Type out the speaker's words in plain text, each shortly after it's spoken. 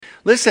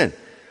Listen,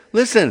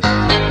 listen.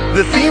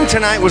 The theme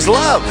tonight was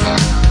love.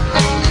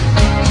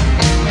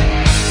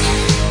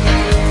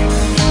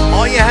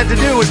 All you had to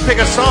do was pick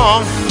a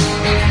song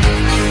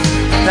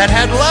that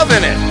had love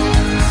in it.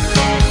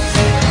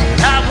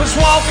 I was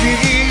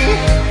walking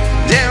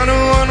down a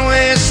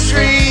one-way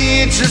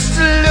street, just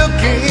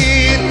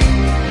looking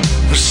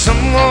for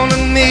someone to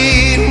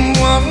meet.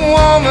 One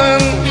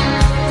woman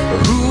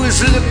who is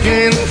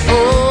looking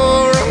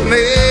for a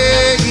man.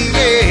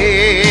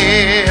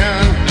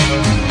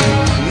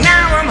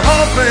 Now I'm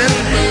hoping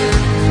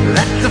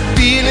that the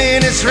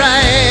feeling is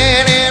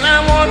right, and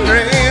I'm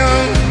wondering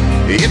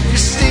if you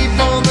stay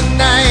for the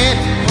night.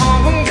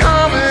 Oh, I'm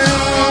coming.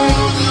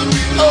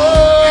 Oh,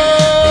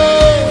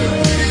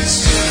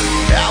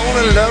 I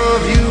wanna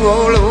love you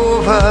all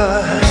over.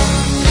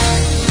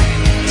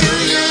 Do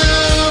you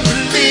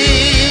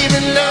believe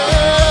in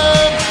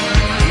love?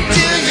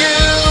 Do you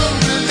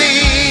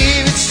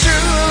believe it's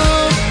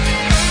true?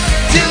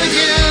 Do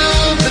you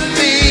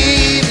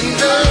believe in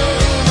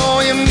love? Oh,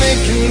 you're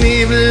making me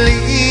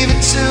believe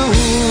it too.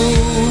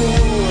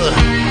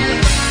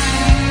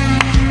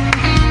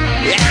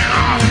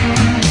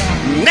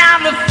 Now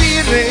the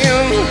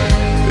feeling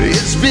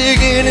is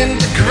beginning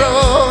to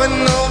grow,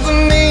 and all the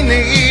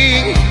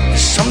meaning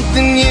is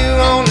something you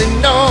only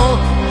know.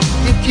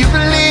 If you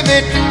believe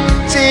it,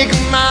 take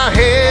my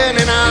hand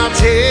and I'll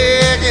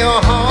take you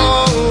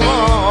home.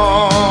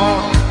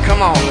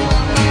 Come on.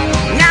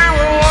 Now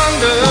I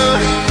wonder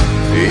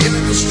if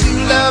this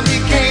true love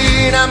you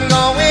gain, I'm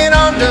going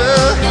under.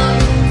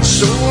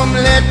 So I'm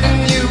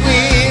letting you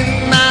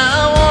in,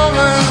 my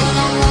woman.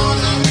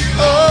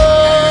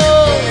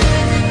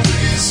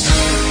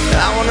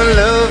 I wanna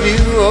love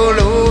you all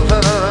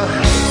over.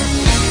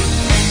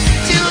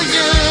 Do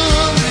you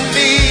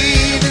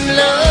believe in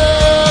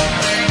love?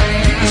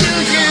 Do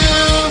you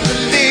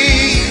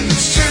believe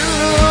it's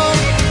true?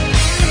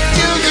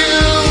 Do you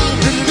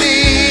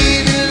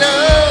believe in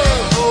love?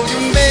 Oh,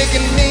 you're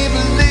making me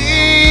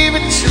believe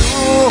it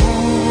too.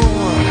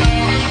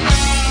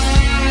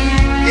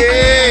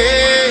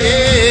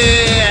 Yeah.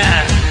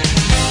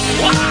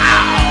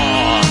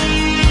 Wow.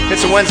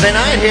 It's a Wednesday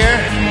night here.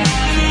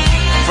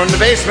 From the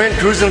basement,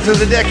 cruising through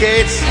the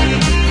decades.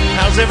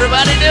 How's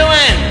everybody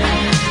doing?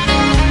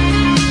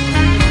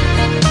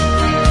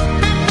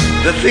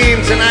 The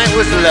theme tonight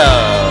was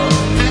love.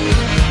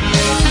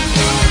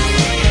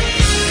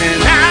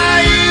 And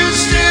I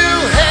used to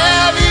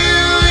have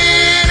you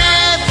in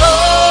a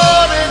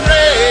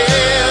photograph.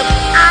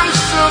 I'm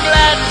so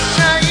glad it's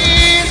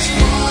changed,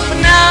 but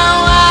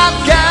now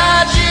I've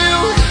got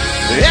you,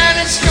 and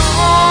it's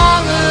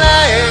gonna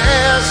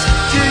last.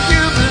 Do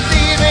you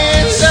believe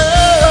in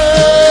love?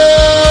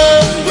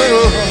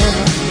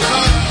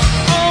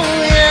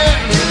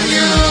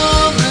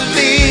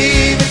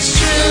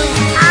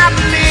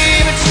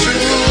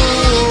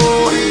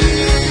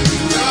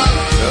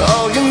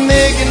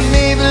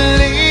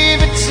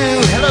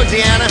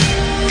 Deanna,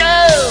 go!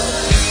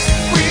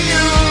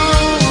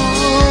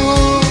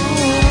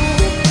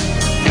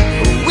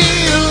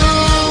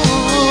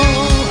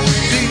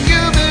 Do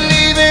you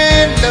believe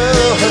in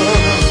love?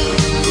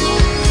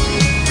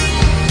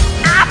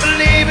 I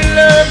believe in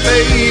love,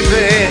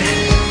 baby.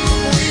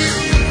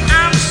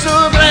 I'm so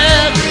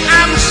glad,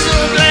 I'm so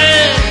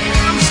glad,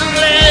 I'm so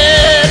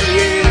glad,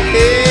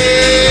 yeah,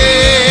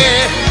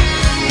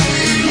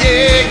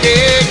 yeah,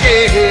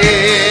 yeah,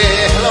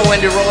 yeah. Hello,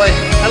 Wendy Roy.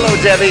 Hello,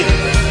 Debbie.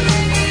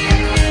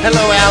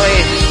 Hello,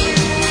 Allie.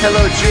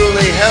 Hello,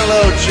 Julie.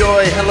 Hello,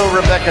 Joy. Hello,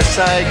 Rebecca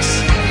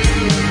Sykes.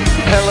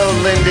 Hello,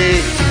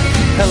 Lindy.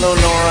 Hello,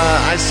 Nora.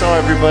 I saw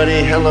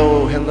everybody.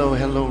 Hello, hello,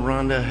 hello,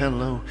 Rhonda.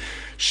 Hello,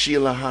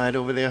 Sheila Hyde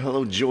over there.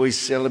 Hello, Joyce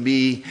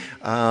Celebi.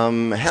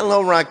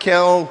 Hello,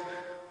 Raquel.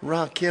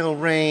 Raquel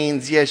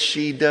Rains. Yes,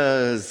 she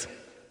does.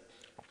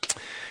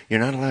 You're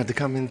not allowed to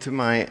come into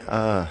my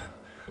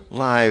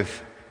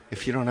live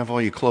if you don't have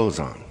all your clothes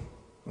on,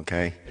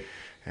 okay?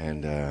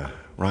 And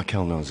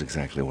Raquel knows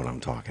exactly what I'm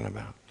talking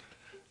about.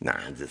 Nah,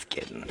 I'm just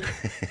kidding.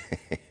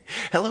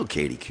 Hello,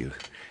 Katie Q.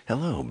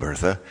 Hello,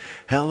 Bertha.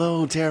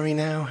 Hello, Terry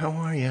now. How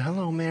are you?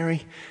 Hello,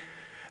 Mary.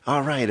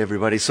 All right,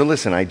 everybody. So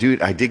listen, I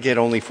did get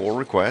only 4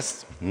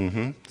 requests.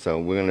 So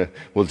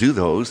we'll do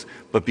those.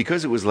 But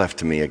because it was left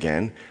to me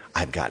again,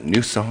 I've got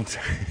new songs.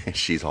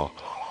 She's all,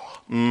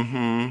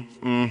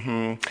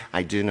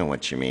 I do know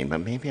what you mean,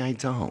 but maybe I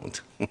don't.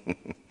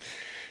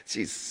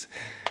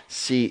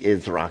 She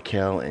is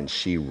Raquel, and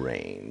she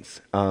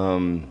reigns.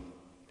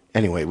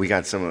 Anyway, we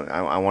got some.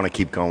 I want to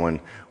keep going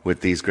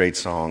with these great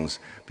songs,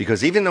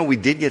 because even though we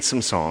did get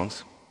some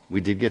songs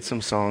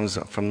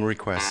from the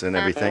requests and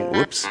everything.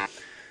 Whoops.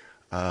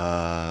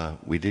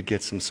 We did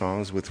get some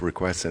songs with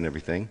requests and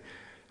everything.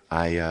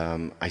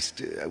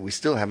 We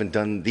still haven't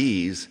done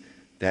these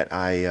that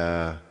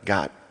I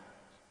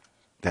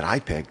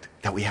picked,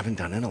 that we haven't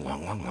done in a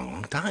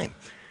long time.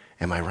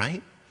 Am I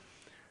right?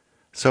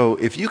 So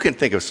if you can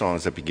think of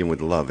songs that begin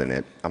with love in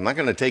it, I'm not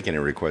going to take any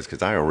requests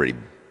because I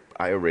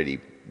already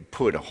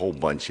put a whole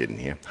bunch in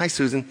here. Hi,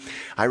 Susan.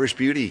 Irish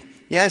Beauty.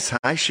 Yes,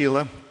 hi,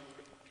 Sheila.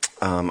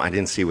 I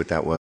didn't see what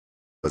that was.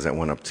 that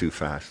went up too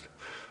fast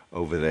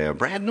over there.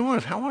 Brad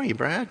North, how are you,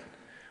 Brad?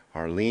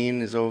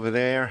 Arlene is over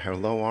there.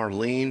 Hello,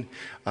 Arlene.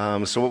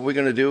 So what we're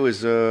going to do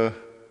is we're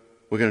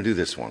going to do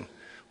this one.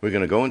 We're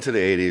going to go into the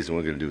 80s and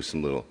we're going to do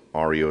some little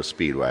REO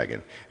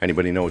Speedwagon.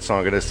 Anybody know what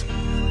song it is?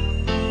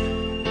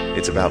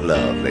 It's about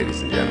love,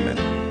 ladies and gentlemen.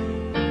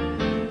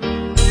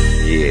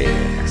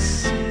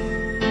 Yes.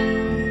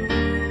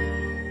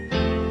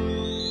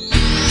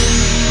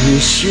 You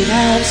should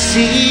have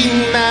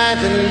seen by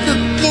the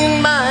look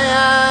in my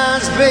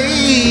eyes,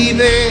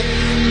 baby.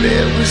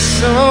 There was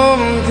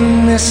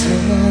something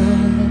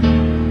missing.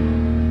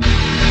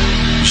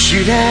 You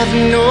should have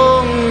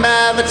known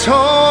by the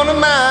tone of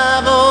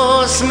my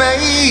voice,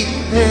 maybe,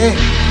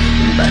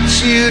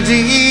 but you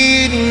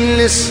didn't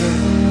listen.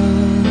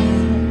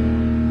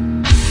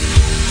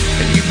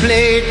 And you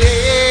played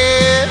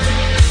dead,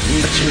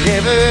 but you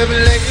never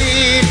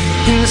played.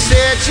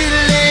 Instead you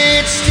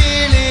laid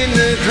still in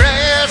the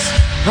grass,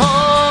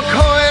 all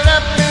coiled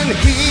up in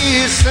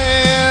his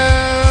sand.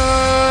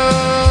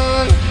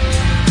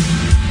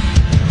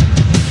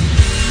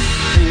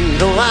 And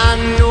though I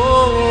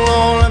know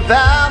all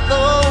about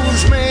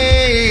those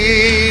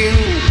men,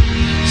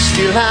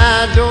 still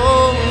I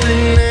don't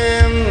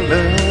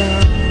remember.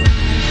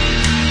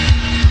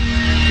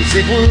 'Cause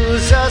it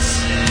was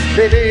us,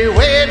 baby,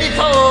 way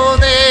before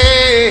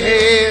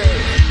that,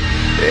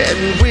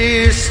 and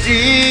we're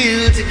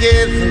still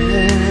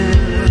together.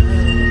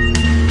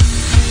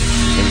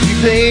 And you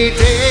played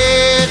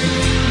dead,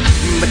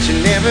 but you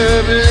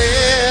never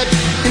bled.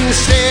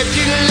 Instead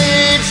you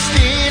laid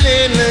still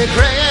in the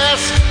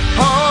grass,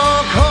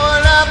 all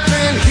coiled up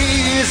in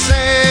his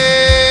sand.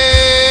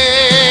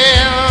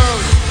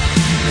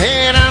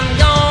 And I'm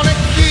gonna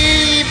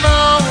keep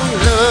on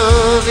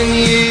loving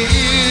you,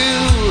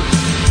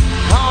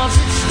 'cause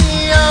it's the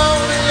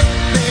only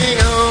thing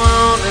I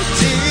wanna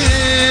do,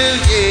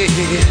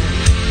 yeah.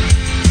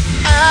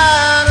 I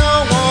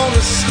don't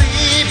wanna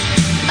sleep,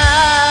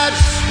 I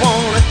just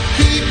wanna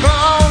keep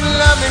on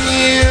loving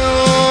you.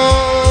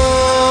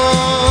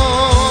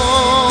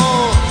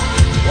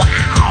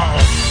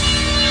 Wow!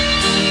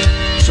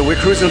 So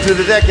we're cruising through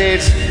the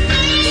decades.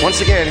 Once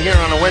again, here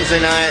on a Wednesday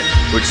night,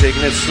 we're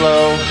taking it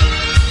slow.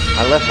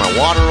 I left my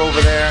water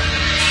over there.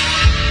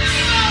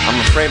 I'm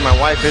afraid my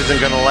wife isn't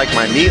gonna like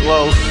my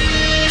meatloaf.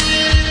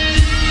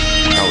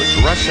 I was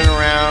rushing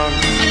around.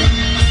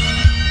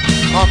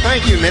 Oh,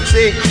 thank you,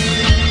 Mitzi.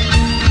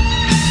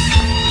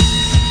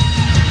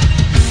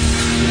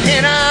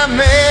 And I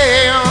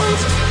meant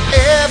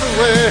every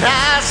word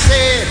I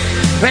said.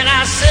 When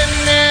I said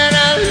that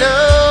I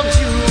loved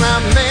you, I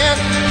meant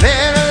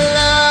that I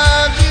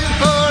loved you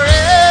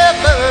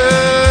forever.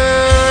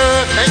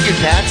 Thank you,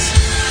 cats.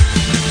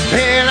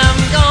 And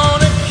I'm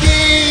gonna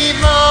keep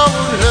on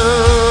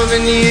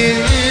loving you,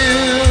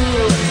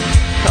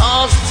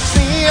 'cause it's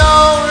the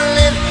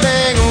only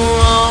thing I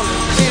wanna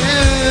do,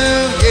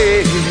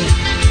 yeah.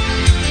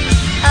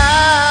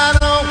 I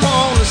don't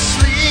wanna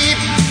sleep,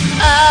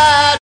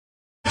 I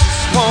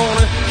just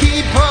wanna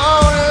keep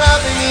on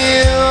loving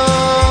you.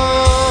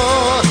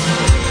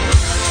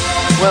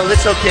 Well,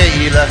 it's okay,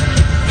 Hila.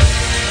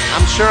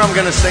 I'm sure I'm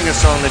gonna sing a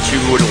song that you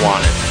would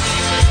want it.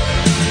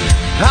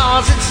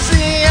 'Cause it's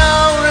the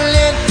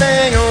only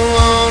thing I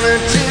wanna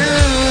do,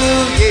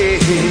 yeah.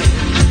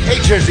 Hey,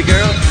 Jersey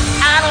girl,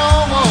 I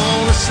don't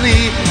wanna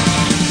sleep,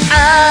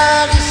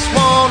 I just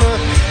wanna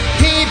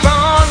keep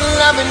on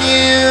loving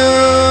you.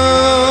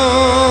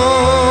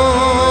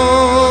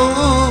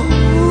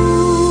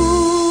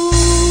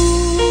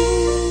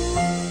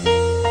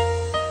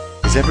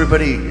 Is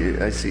everybody,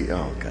 I see,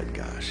 oh, good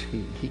gosh,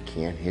 he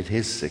can't hit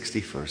his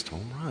 61st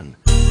home run.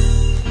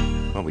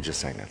 Well, we just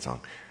sang that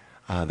song.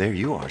 There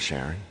you are,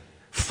 Sharon.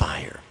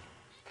 Fire.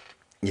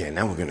 Yeah,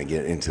 now we're going to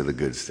get into the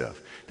good stuff.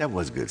 That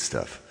was good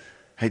stuff.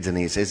 Hey,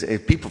 Denise, is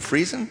people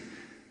freezing?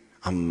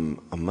 Ti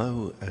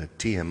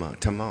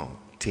amo.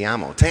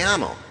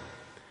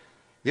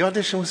 The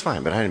audition was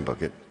fine, but I didn't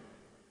book it.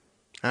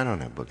 I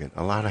don't have book it.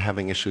 A lot of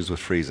having issues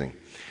with freezing.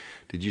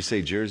 Did you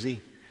say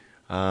Jersey?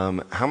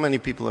 How many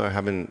people are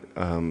having,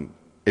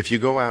 if you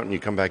go out and you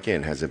come back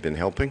in, has it been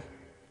helping?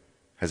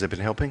 Has it been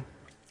helping?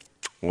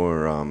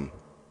 Or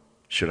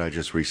should I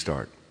just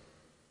restart?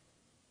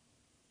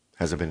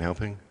 Has it been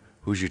helping?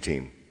 Who's your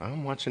team?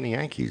 I'm watching the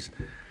Yankees.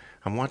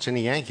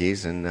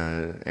 And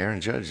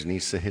Aaron Judge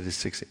needs to hit his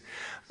 60.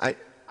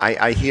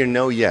 I hear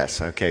no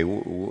yes. Okay,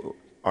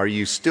 are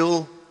you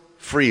still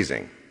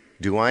freezing?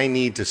 Do I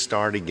need to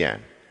start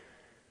again?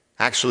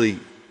 Actually,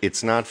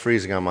 it's not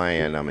freezing on my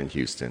end. I'm in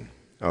Houston.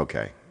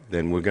 Okay,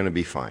 then we're going to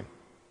be fine.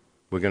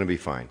 We're going to be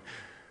fine.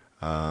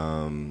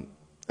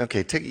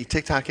 Okay,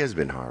 TikTok has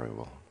been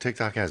horrible.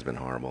 TikTok has been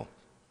horrible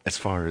as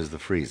far as the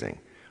freezing.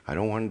 I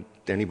don't want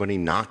anybody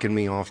knocking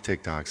me off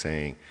TikTok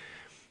saying,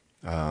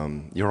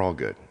 you're all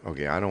good.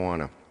 Okay, I don't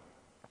want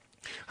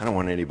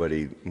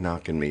anybody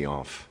knocking me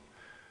off.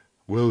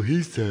 Well,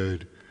 he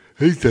said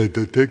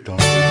the TikTok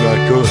is not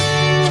good.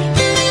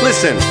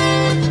 Listen,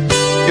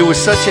 it was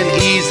such an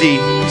easy,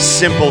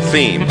 simple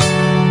theme.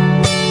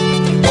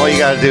 All you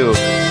gotta do,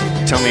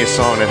 tell me a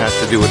song that has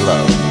to do with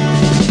love.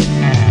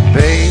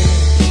 Babe,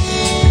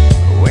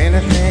 when I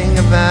think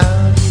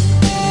about you,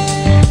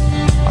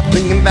 I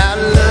think about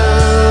love.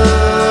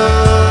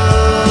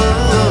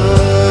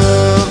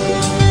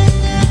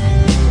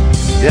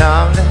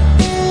 Darling,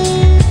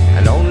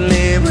 I don't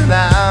live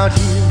without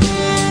you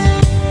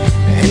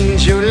and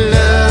your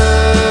love.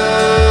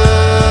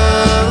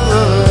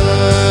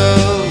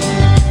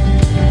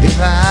 If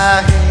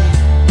I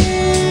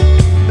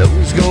had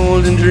those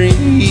golden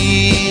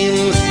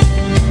dreams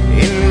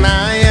in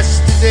my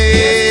yesterday.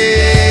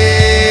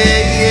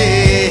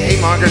 Hey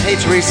Margaret, hey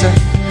Teresa,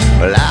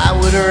 well I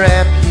would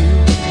wrap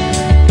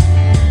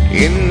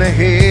you in the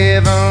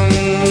heaven,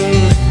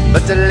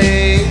 but to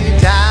lay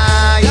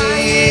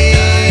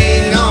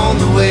dying on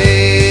the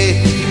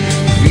way,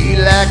 feel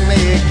like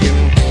making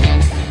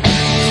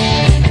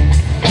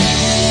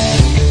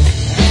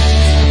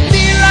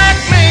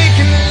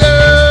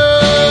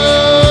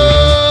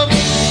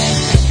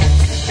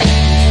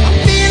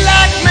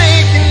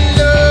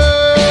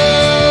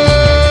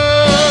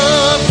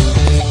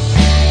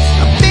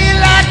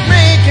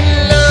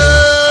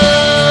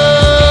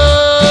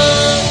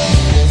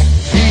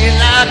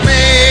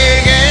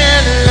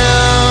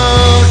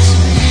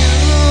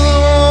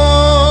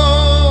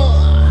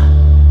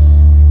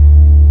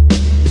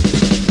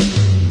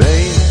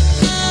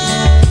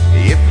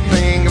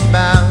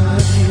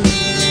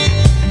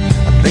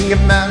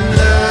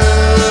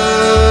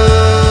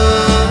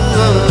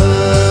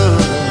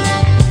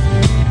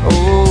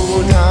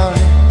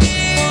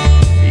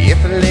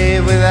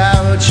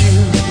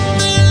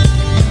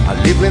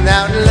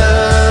without love.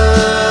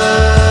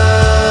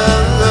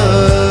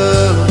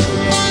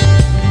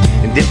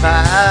 And if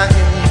I had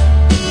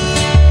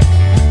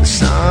the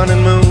sun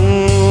and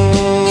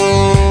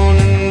moon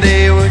and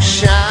they were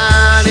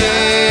shining,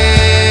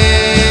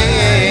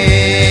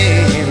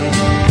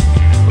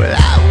 well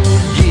I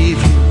would give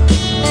you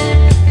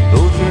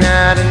both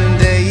night and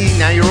day.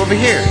 Now you're over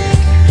here,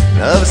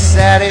 love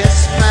satisfying,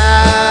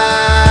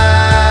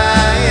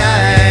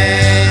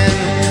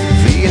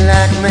 feel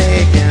like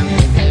making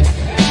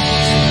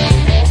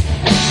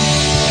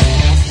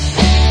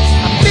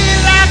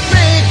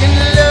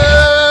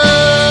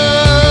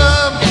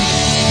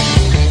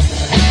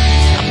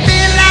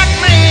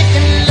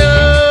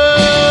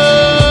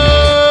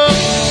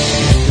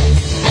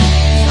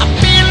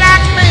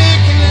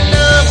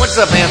What's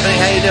up, Anthony?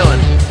 How you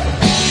doing?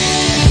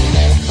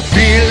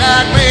 Feel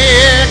like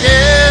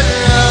making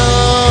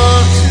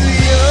love to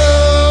you.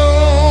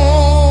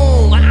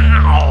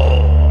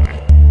 Wow.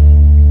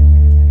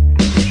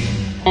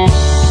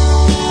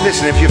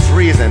 Listen, if you're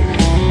freezing,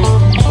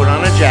 put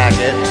on a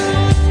jacket,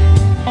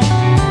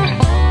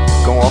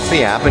 go off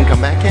the app and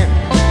come back in.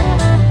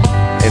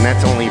 And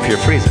that's only if you're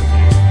freezing.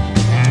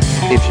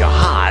 If you're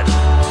hot,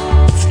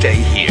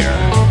 stay here.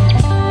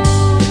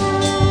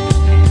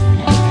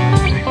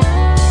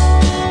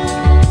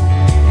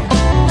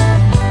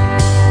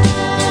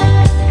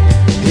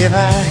 If I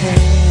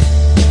had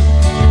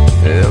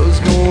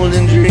those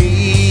golden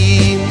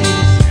dreams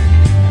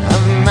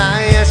of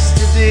my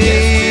yesterday,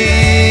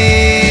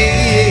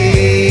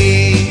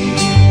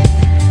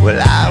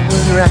 well I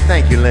would wrap,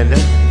 thank you Linda,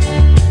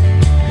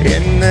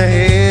 in the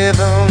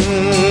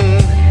heaven,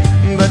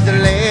 but to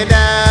lay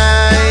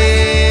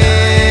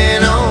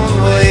dying on the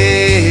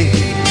way,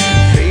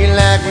 feel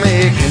like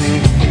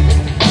making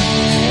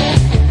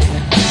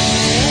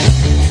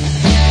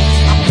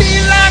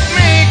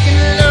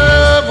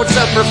What's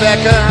up,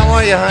 Rebecca? How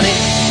are you, honey?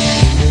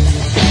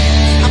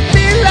 I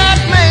feel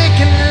like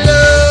making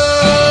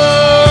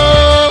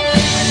love.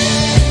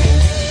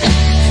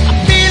 I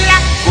feel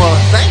like... Well,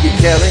 thank you,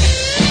 Kelly.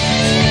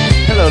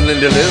 Hello,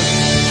 Linda Lou.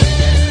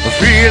 I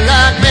feel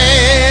like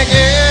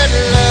making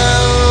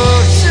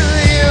love to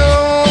you.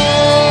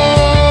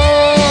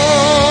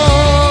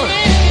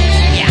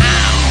 Yeah.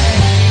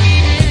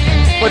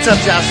 What's up,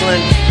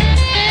 Jocelyn?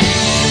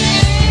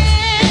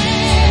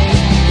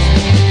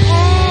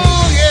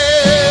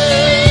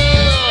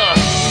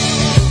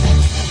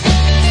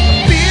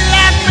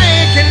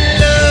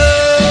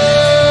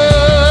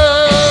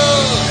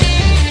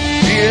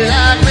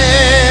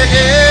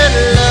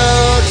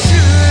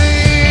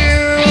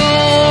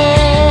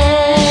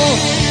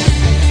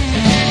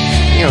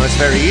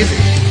 Very easy.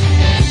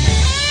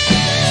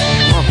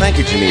 Oh, thank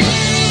you, Geneva.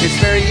 It's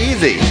very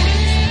easy.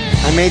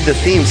 I made the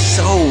theme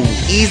so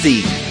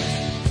easy.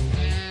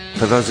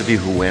 For those of you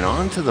who went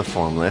on to the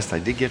form list, I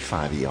did get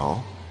 5 of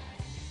y'all,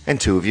 and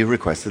 2 of you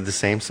requested the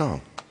same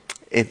song.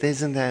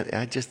 Isn't that,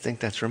 I just think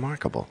that's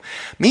remarkable.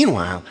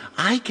 Meanwhile,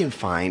 I can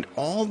find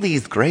all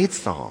these great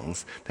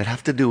songs that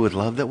have to do with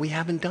love that we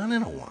haven't done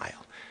in a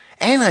while.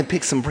 And I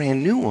picked some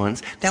brand new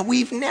ones that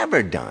we've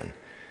never done.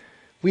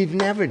 We've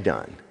never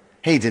done.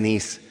 Hey,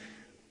 Denise.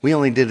 We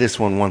only did this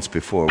one once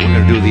before. We're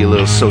going to do the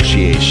little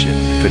association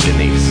for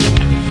Denise.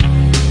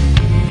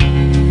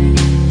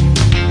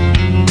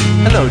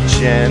 Hello,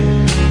 Jen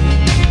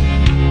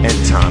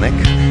and Tonic.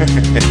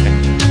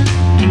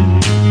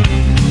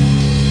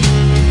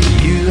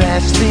 You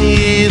asked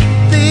me if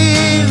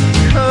they'd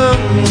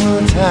come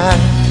one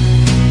time.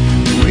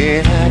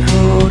 when I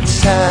grow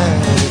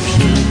tired of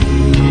you.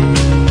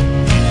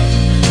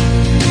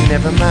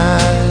 Never my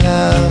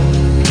love,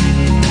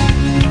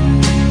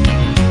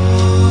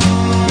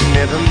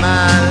 never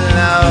my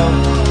love.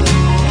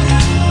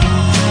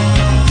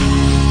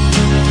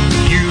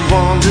 You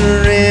wonder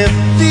if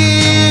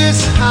this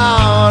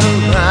heart of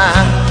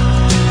mine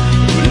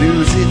will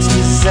lose its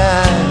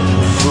desire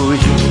for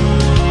you.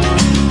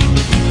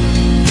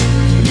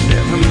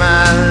 Never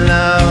my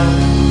love,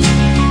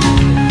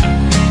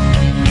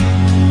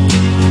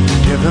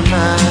 never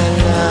my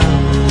love.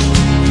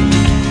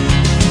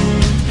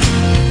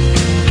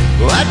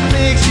 What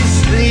makes you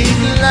think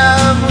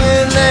love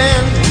will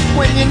end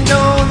when you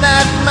know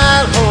that my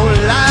whole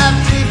life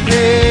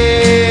depends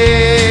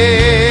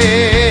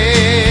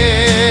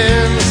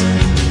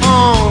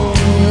on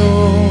you?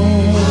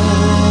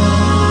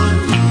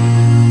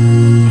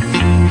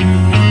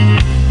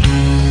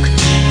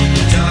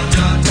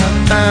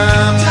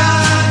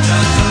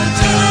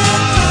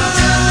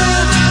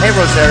 Hey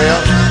Rosario,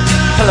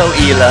 hello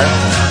Ela.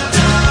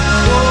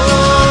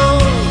 Oh,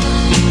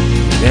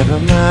 never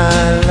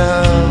my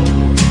love,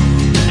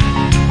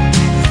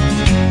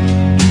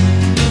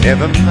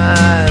 never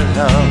my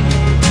love.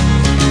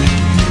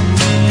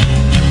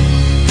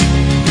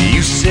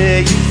 You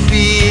say you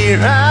fear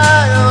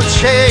I'll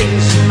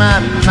change my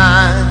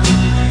mind,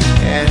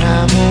 and I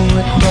won't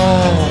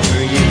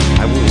require you.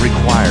 I won't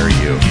require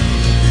you.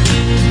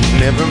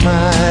 Never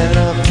my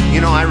love. You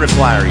know I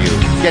require you.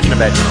 Get in the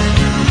bedroom.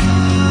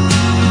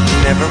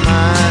 Never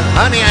mind.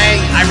 Honey,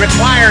 I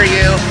require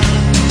you.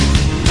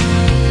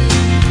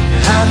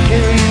 How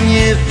can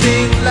you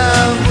think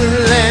love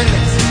will end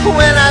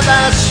when I've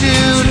asked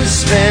you to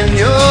spend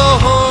your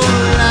whole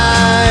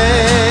life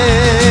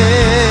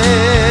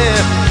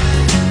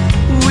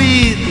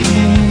with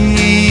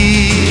me?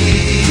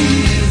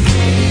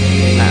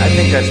 I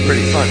think that's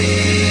pretty funny.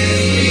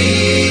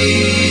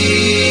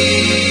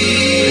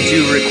 Did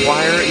you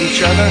require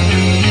each other?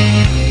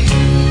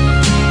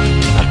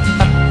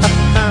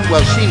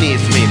 Well, she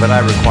needs me, but I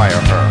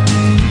require her.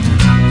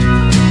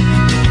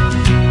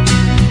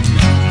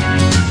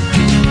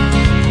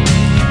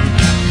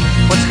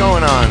 What's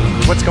going on?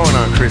 What's going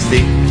on,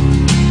 Christy?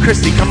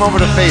 Christy, come over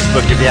to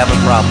Facebook if you're having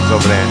problems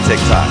over there on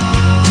TikTok.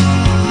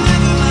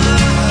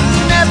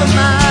 Never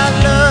my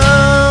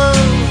love.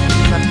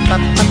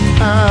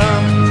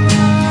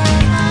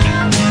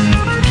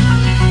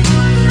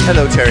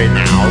 Hello, Terry.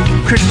 Now,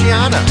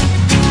 Christiana.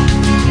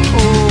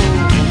 Ooh.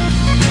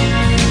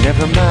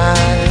 Never my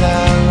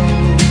love.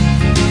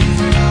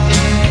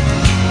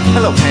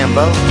 Hello,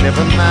 Pambo.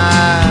 Never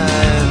my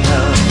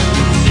love.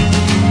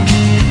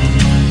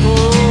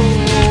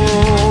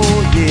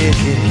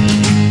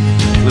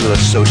 Little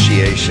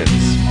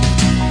associations.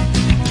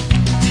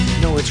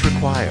 No, it's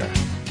require.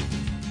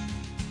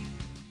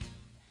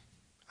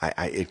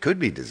 It could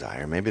be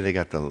desire. Maybe they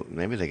got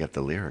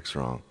the lyrics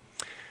wrong.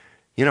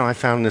 You know, I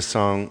found this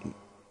song.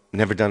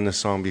 Never done this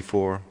song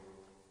before.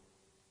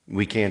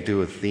 We can't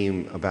do a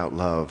theme about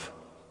love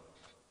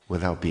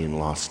without being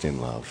lost in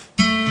love.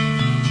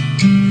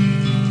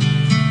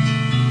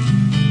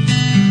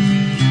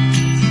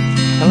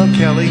 Hello,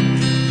 Kelly.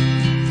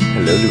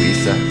 Hello,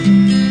 Louisa.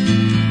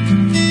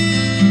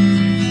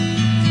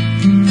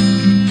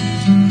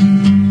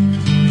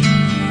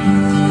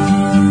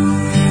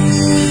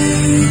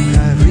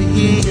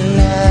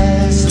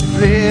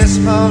 Place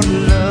for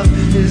love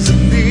is a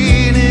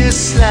meanest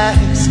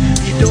slice.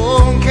 You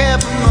don't care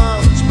for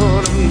much,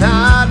 but I'm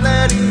not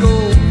letting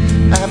go.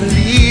 I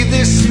believe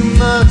there's too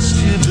much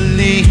to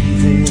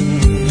believe in.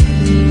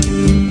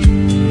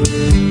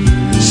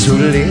 So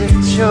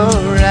lift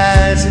your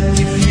eyes and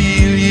you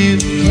feel you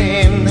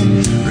can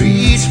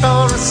reach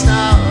for a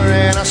star,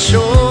 and I'll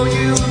show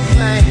you a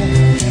plan.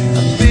 I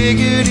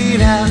figured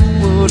it out,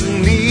 what I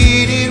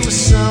needed was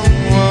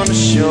someone to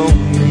show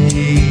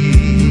me.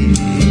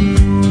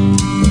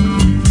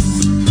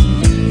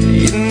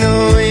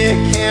 No, you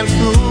can't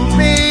fool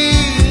me.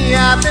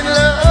 I've been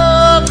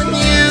loving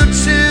you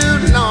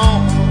too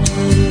long.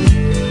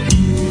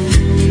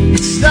 It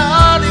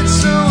started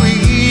so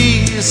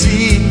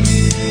easy.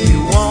 You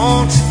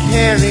want to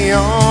carry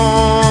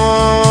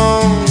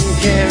on,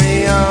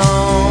 carry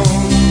on.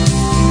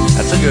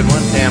 That's a good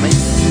one, Tammy.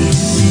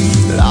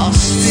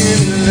 Lost in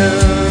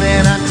love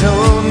and I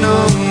don't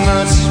know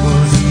much.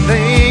 Was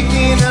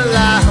thinking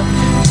aloud,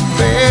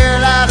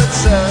 fell out of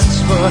touch,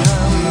 but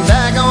I'm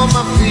back on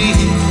my feet.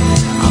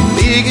 I'm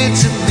eager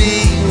to be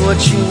what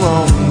you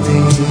want me.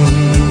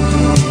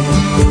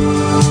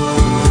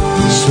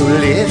 So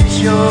lift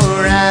your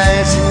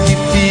eyes and you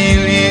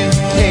feel you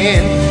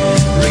can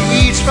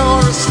reach for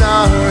a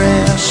star,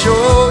 and I'll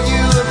show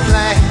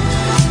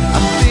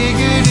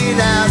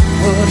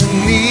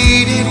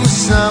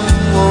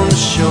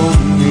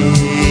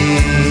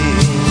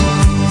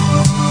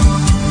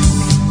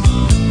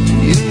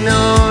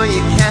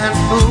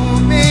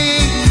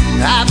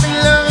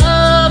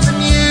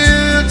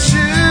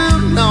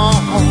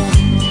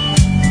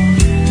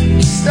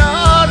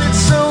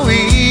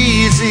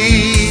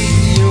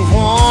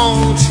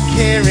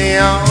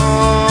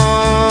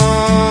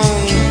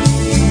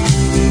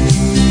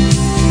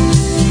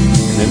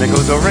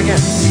over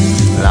again.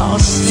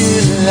 Lost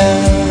in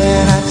love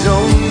and I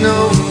don't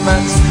know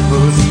much.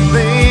 Was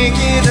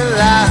thinking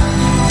aloud,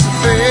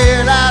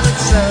 fell out of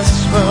touch,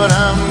 but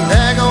I'm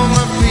back on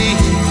my feet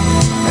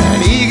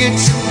and eager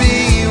to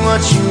be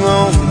what you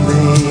want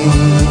me.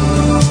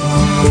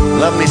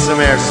 Love me some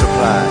Air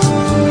Supply.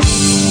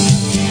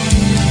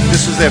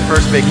 This was their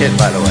first big hit,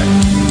 by the way.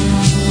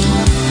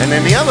 And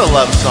then the other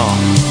love song.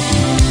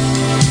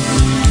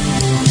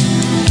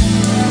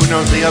 Who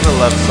knows the other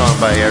love song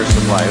by Air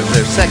Supply? It was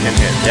their second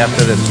hit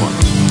after this one.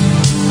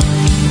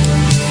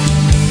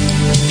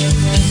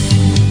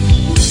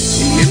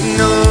 You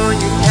know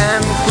you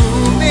can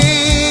fool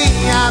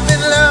me. I've been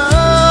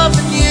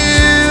loving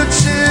you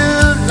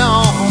too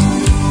long.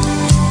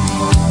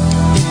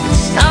 It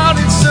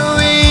started so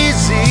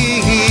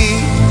easy.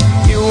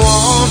 You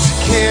want to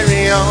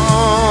carry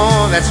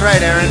on. That's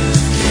right, Aaron.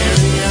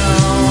 Carry on.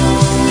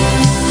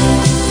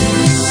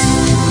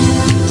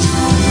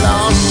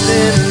 Lost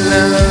in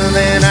love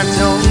and I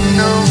don't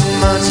know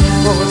much.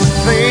 Was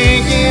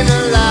thinking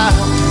aloud,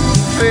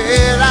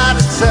 fell out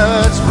of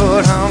touch,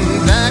 but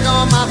I'm back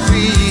on my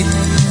feet.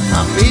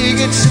 I'm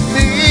eager to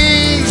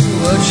be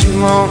what you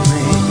want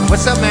me.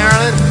 What's up,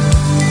 Marilyn?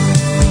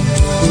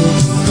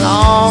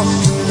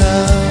 Lost in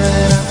love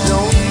and I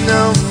don't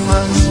know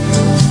much.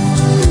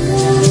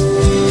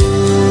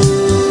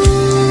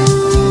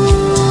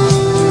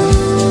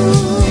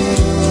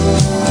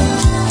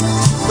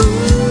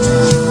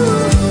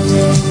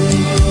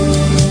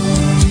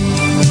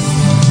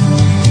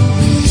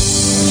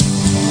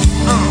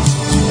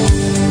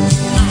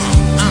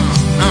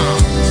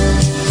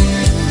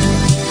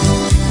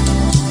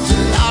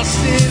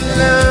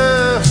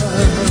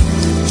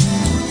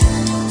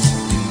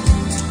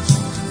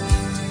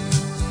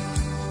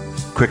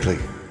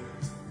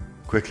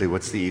 Quickly,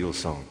 what's the Eagles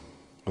song?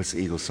 What's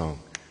the Eagles song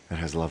that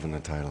has love in the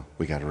title?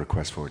 We got a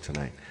request for it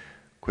tonight.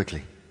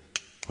 Quickly.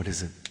 What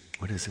is it?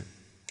 What is it?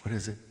 What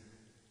is it?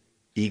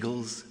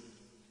 Eagles?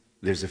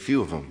 There's a few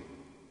of them.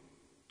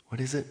 What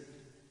is it?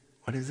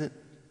 What is it?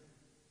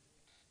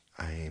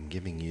 I am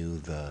giving you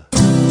the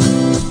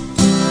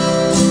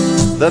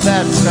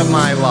best of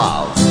my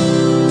love.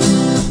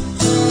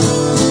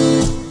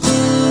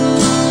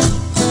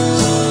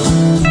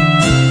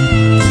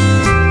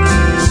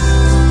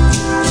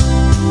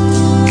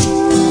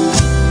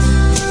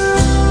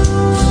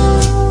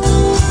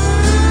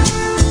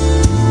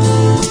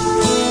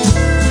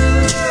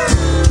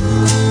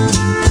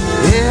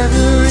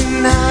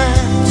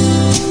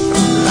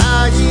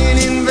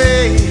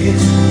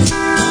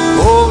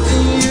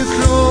 Holding you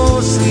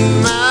close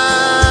in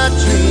my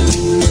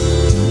dreams,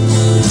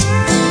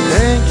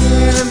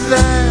 thinking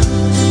about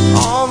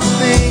all the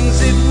things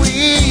that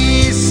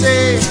we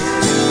said,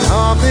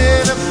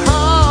 coming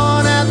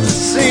apart at the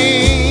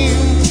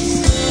seams.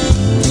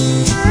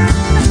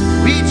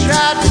 We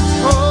tried to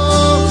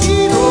talk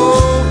it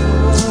over,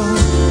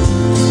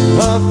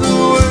 but the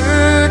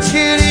words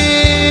hit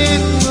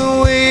in the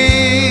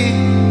way.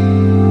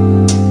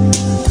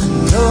 I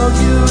know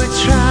you were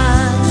trying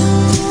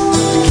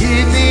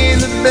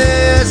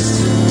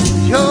best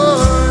of your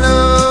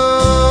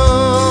love.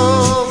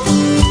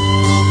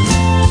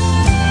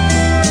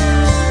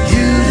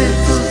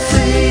 Beautiful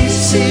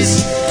faces,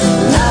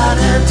 not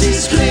empty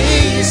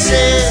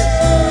spaces.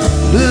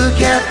 Look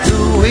at the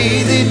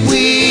way that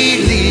we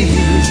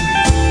live,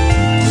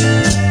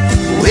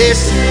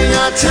 wasting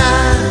our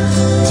time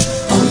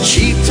on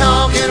cheap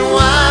talk and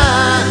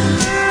wine.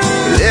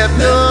 Left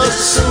us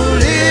so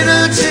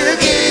little to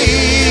give.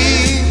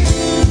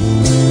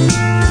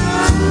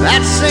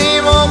 That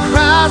same old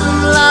crowd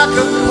was like a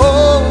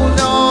cold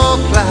dark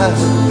cloud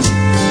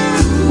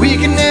we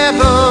can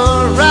never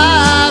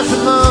rise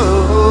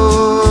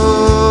above.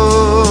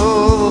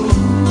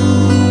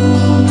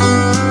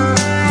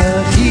 Now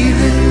here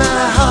in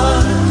my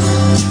heart,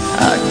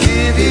 I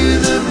give you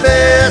the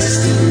best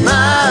of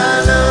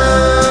my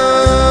love.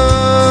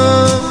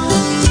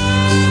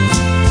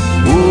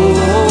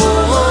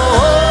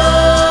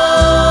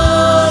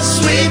 Oh,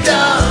 sweet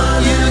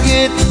darling, you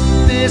get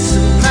this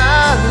of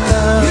my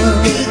love. You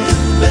get the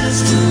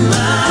best of my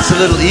love. It's a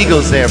little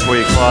Eagles there for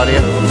you,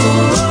 Claudia. Oh,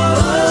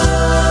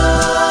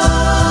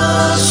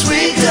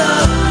 sweet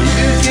darling,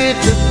 you get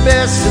the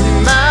best of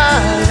my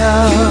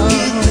love. You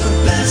get the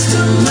best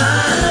of my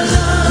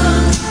love.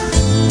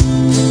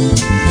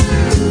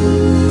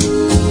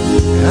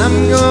 I'm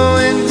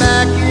going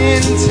back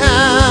in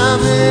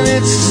time and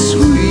it's a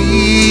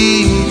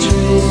sweet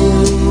dream.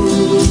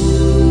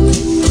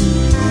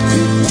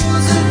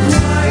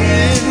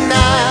 Quiet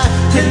night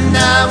and I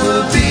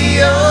will be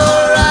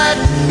alright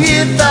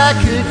if I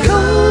could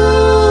go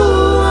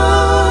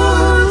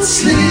on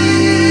sleeping.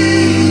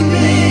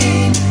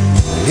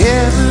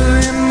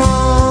 Every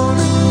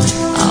morning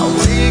I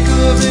wake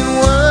up and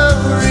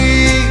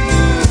worry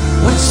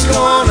what's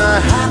gonna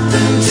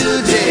happen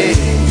today.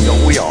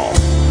 Don't we all?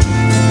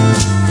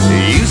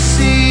 You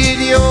see it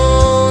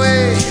your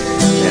way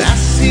and I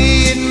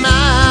see it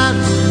mine,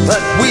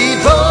 but we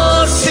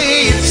both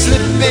see it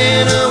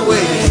slipping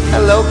away.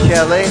 Hello,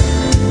 Kelly.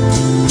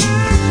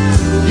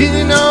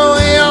 You know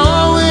we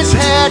always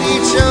had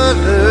each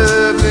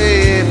other,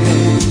 baby.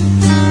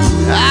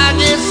 I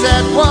guess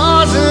that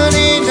wasn't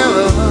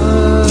enough.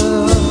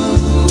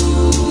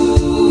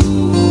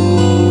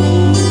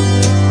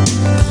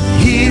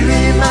 Here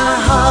in my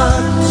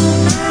heart,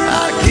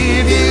 I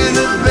give you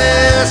the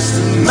best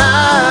of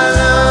my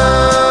love.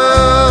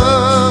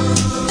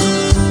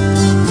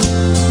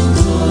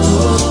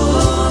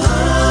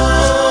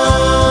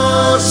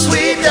 Oh,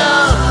 sweet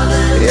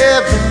darling,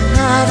 every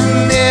night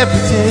and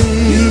every day.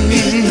 You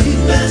get the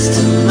best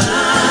of my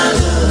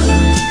love.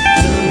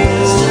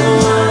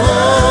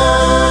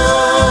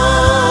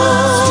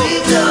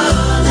 Sweet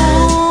darling,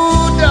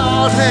 oh,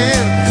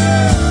 darling,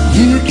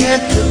 you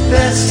get the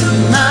best of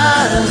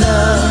my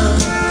love.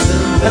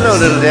 Hello,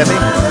 little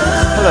Debbie.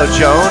 Hello,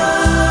 Joan.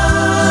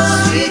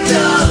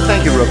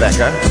 Thank you,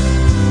 Rebecca.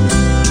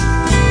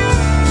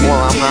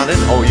 Well, I'm not in.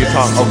 Oh, you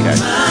talk. Okay.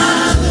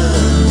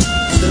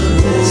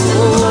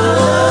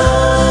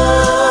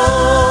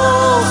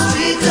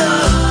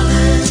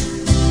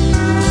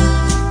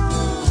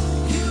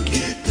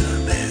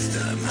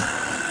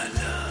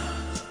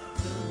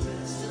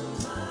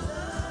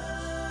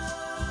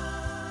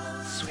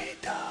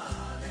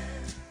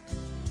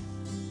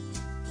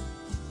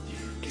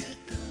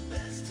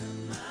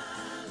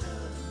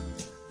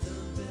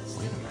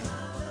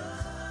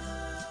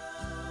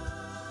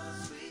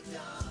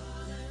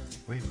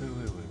 Wait,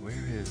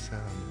 where is,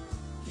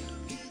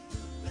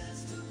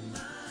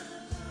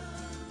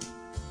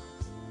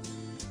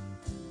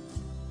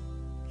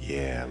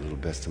 yeah, a little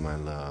best of my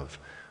love.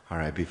 All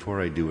right, before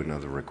I do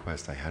another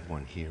request, I had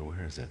one here.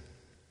 Where is it?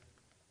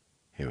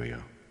 Here we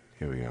go.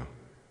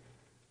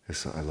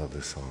 I love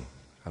this song.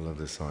 I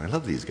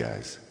love these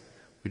guys.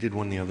 We did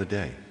one the other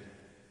day.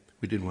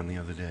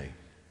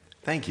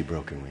 Thank you,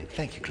 Broken Wing.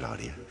 Thank you,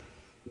 Claudia.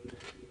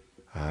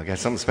 I got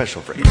something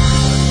special for you.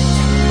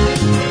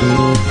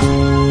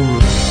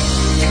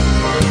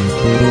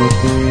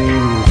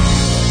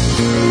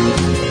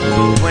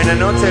 Buenas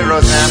noches,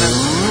 Rosanna.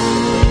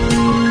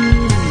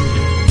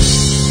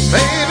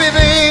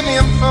 Baby,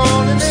 I'm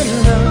falling in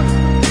love.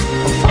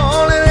 I'm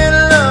falling in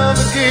love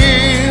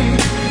again.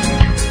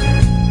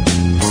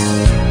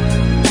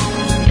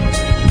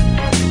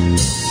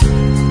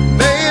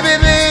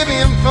 Baby,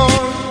 I'm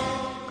falling.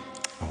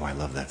 Oh, I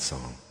love that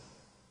song.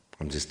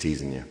 I'm just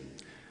teasing you.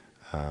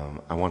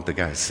 I want the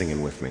guys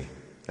singing with me.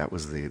 That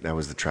was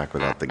the track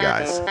without the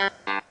guys.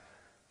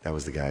 That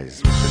was the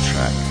guys with the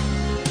track.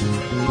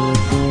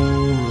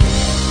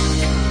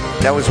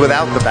 That was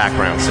without the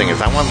background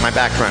singers. I want my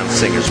background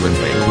singers with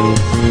me.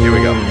 Here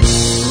we go.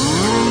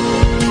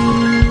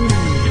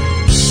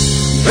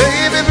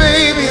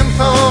 Baby, I'm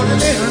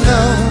falling in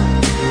love.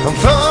 I'm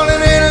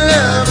falling in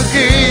love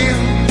again.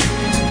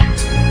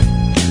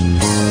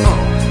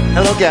 Oh,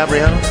 hello,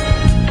 Gabrielle.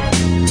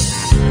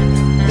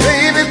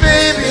 Baby,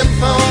 I'm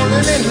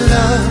falling in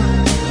love.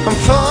 I'm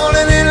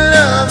falling in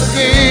love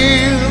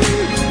again.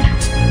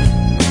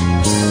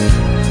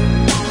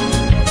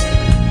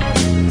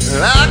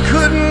 I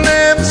couldn't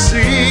ever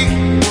see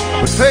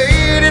what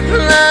fate had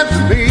planned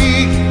for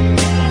me.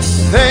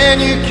 Then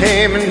you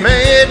came and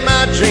made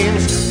my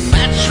dreams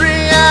match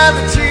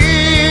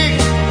reality.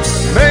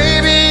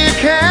 Maybe you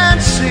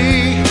can't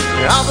see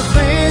all the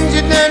things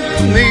you've done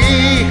for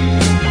me.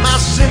 My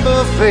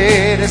simple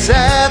fate is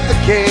at the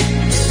gate.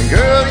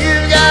 Girl, you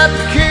got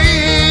the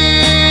key.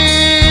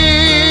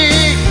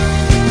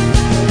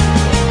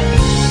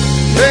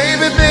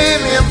 Baby,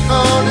 I'm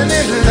falling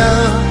in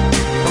love.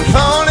 I'm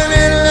falling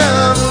in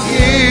love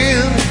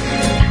again.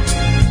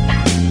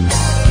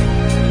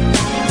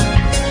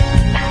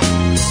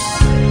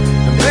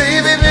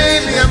 Baby,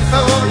 I'm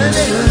falling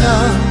in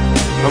love.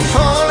 I'm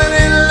falling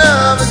in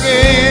love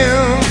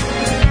again.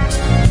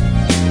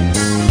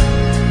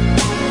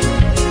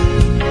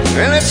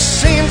 And it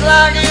seems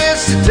like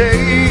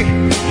yesterday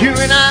you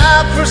and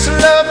I first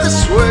loved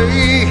this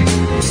way.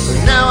 But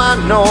now I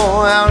know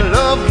our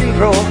love can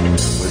grow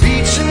with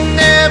each and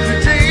every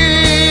day.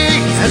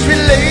 As we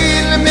lay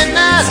in the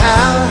midnight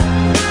hour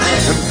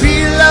and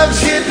feel love's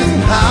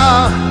hidden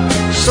power,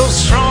 so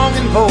strong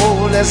and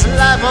bold as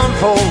life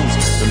unfolds,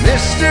 the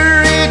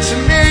mystery to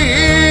me.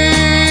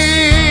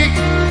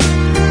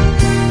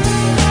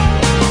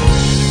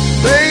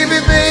 Baby,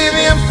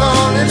 I'm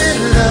falling in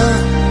love.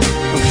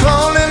 I'm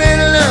falling in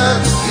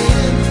love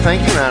again. Thank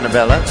you,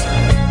 Annabella.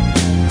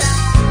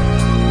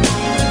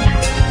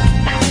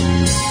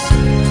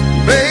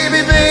 Baby,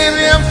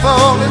 I'm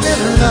falling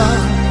in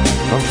love.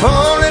 I'm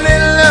falling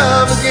in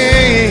love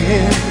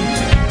again.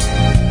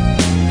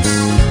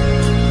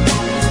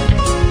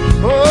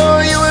 Oh,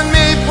 you and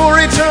me for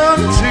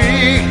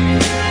eternity.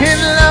 In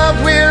love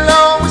we'll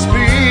always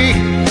be,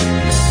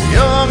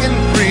 young and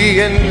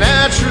free and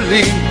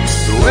naturally,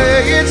 the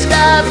way it's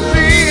gotta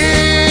be.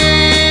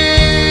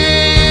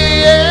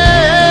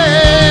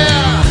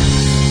 Yeah.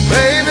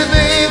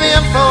 Baby,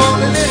 I'm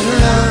falling in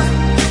love.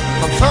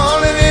 I'm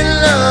falling in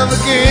love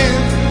again.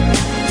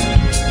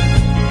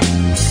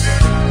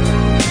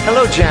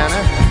 Hello,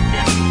 Jana.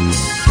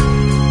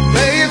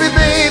 Baby,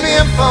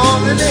 I'm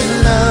falling in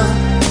love.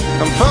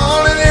 I'm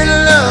falling in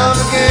love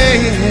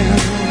again.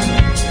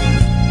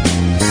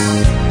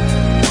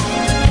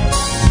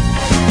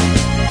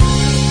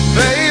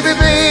 Baby,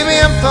 baby,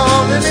 I'm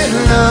falling in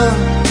love.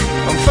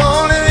 I'm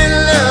falling in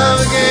love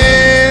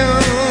again.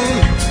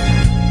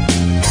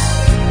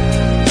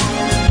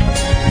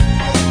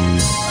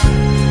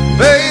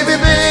 Baby,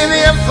 baby,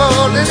 I'm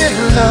falling in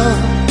love.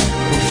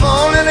 I'm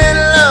falling in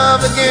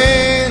love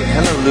again.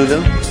 Hello,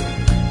 Lulu.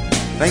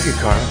 Thank you,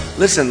 Carl.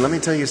 Listen, let me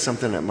tell you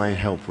something that might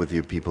help with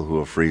you people who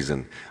are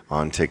freezing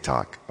on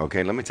TikTok.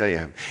 Okay, let me tell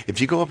you.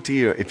 If you go to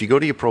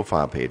your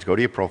profile page,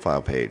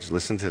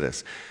 listen to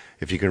this.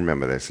 If you can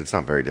remember this, it's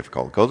not very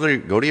difficult. Go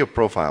to your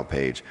profile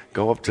page,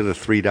 go up to the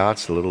three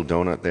dots, the little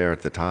donut there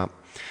at the top,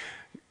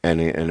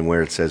 and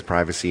where it says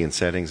privacy and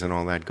settings and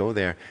all that, go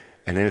there,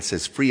 and then it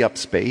says free up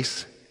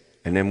space,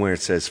 and then where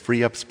it says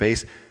free up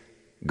space,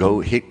 go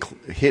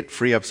hit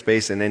free up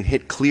space, and then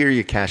hit clear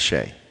your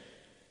cache.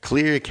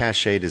 Clear your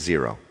cache to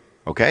 0,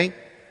 okay?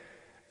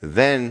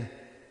 Then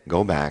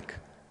go back,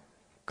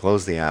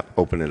 close the app,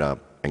 open it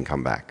up, and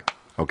come back,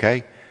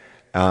 okay?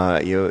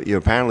 You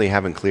apparently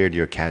haven't cleared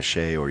your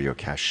cache or your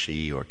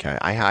cache or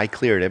I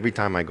clear it every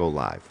time I go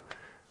live,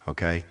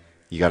 okay?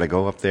 You got to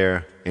go up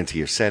there into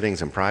your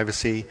settings and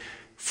privacy,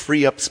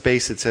 free up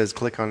space, it says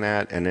click on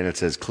that, and then it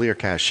says clear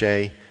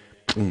cache,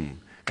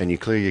 boom, and you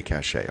clear your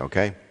cache,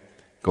 okay?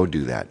 Go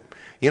do that.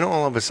 You know,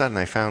 all of a sudden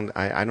I found,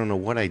 I don't know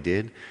what I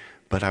did,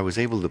 but I was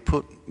able to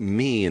put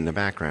me in the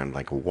background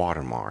like a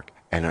watermark,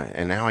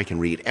 and now I can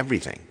read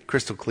everything,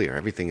 crystal clear.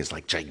 Everything is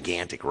like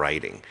gigantic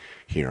writing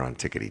here on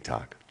Tickety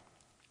Talk.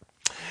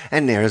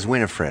 And there's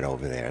Winifred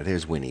over there.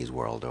 There's Winnie's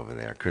World over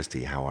there.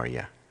 Christy, how are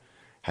you?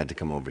 Had to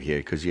come over here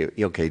because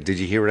okay, did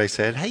you hear what I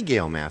said? Hey,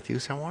 Gail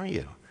Matthews, how are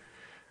you?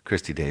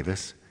 Christy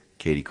Davis,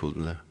 Katie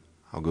Kultler.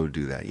 I'll go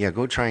do that. Yeah,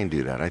 go try and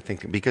do that. I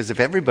think, because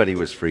if everybody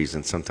was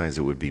freezing, sometimes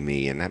it would be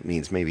me, and that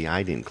means maybe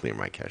I didn't clear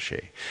my cache.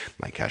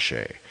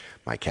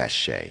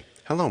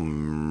 Hello,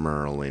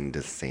 Merlin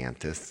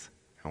DeSantis.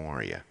 How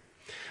are you?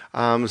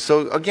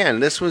 So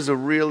again,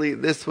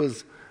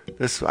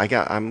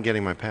 I'm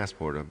getting my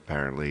passport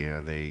apparently.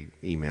 They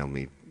emailed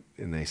me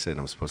and they said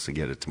I'm supposed to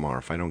get it tomorrow.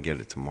 If I don't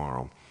get it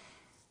tomorrow,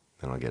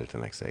 then I'll get it the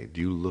next day.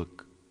 Do you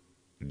look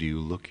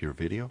your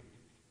video?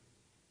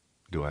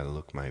 Do I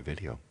look my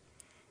video?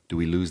 Do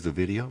we lose the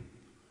video?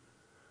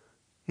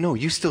 No,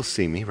 you still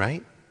see me,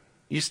 right?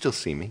 You still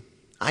see me.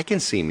 I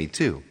can see me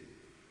too.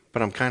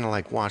 But I'm kind of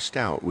like washed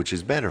out, which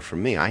is better for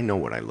me. I know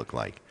what I look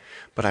like.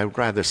 But I'd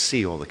rather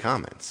see all the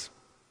comments.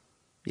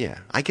 Yeah,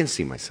 I can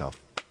see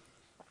myself.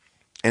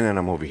 And then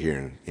I'm over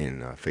here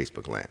in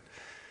Facebook land.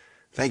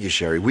 Thank you,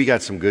 Sherry. We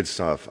got some good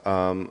stuff.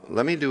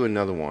 Let me do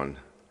another one.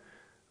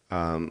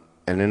 And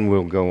then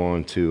we'll go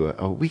on to...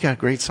 we got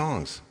great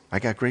songs. I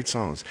got great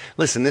songs.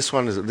 Listen, this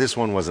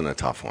one wasn't a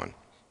tough one.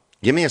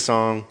 Give me a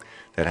song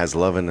that has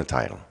love in the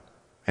title.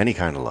 Any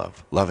kind of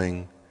love.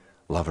 Loving,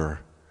 lover,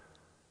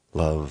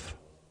 love,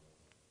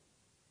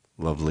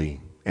 lovely,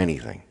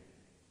 anything.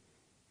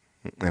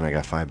 And I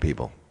got 5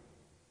 people.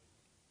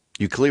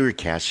 You clear your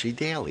cache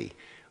daily.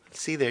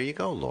 See, there you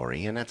go,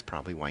 Lori, and that's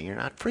probably why you're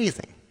not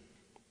freezing.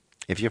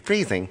 If you're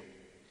freezing,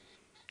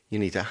 you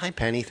need to... Hi,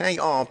 Penny.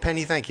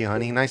 Penny, thank you,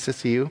 honey. Nice to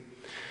see you.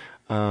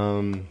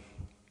 I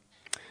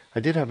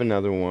did have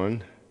another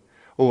one.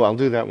 Oh, I'll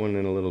do that one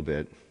in a little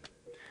bit.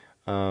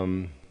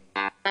 What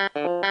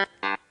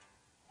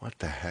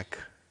the heck?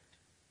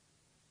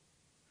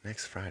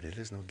 Next Friday.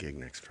 There's no gig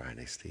next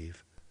Friday,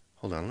 Steve.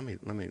 Hold on. Let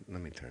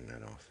me turn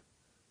that off.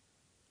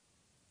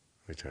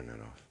 Let me turn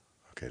that off.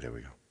 Okay, there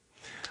we go.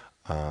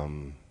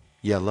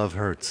 Yeah, Love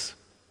Hurts.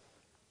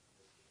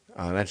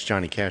 That's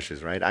Johnny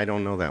Cash's, right? I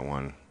don't know that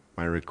one.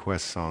 My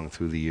request song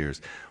through the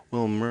years.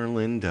 Well,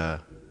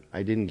 Merlinda,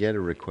 I didn't get a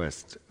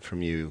request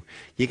from you.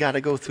 You got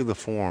to go through the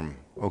form,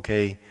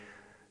 okay?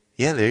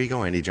 Yeah, there you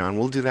go, Andy John.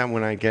 We'll do that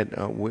when I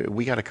get...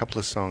 we got a couple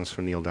of songs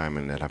for Neil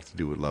Diamond that have to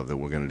do with love that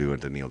we're going to do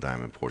at the Neil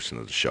Diamond portion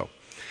of the show.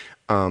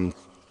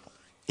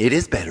 It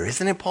is better,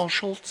 isn't it, Paul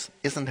Schultz?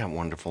 Isn't that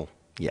wonderful?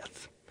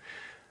 Yes.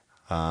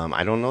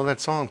 I don't know that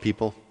song,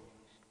 people.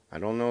 I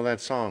don't know that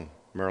song,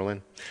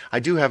 Merlin. I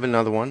do have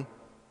another one.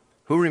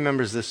 Who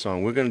remembers this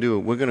song? We're going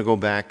to go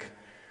back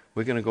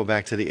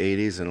to the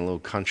 80s and a little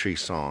country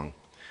song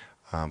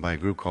by a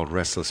group called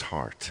Restless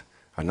Heart.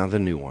 Another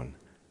new one.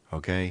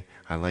 Okay?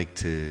 I like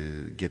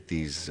to get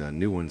these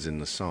new ones in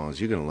the songs.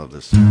 You're going to love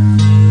this song.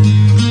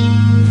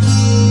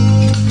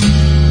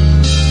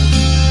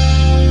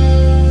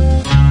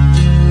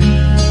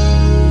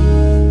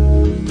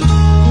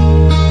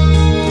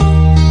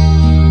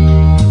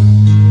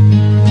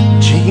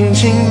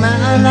 Changing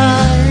my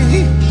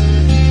life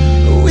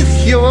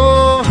with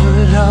your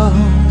love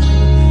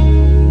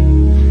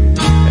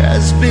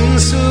has been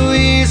so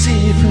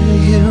easy for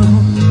you,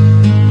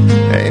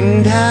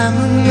 and I'm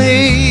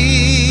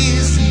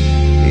amazed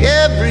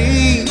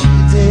every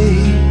day,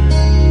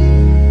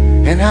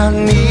 and I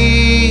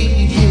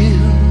need you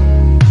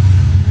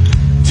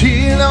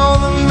till all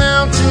the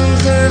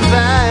mountains are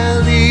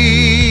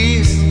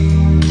valleys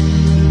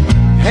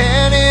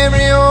and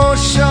every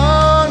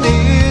ocean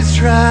is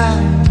dry.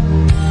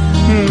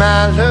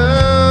 my love.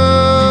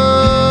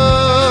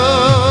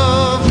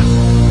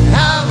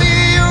 I'll be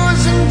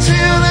yours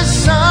until the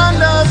sun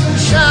doesn't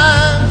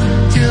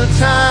shine, till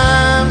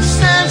time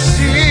stands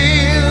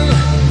still,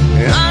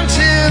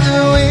 until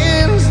the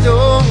winds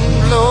don't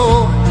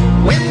blow.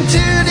 When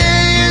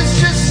today is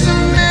just a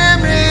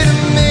memory to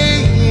me,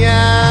 I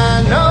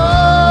know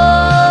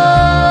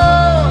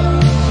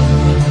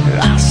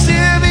I'll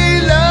still be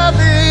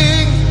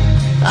loving,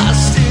 I'll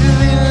still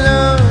be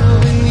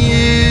loving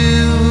you.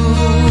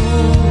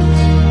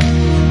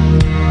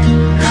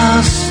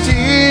 I'll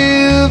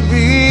still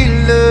be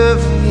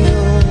loving you.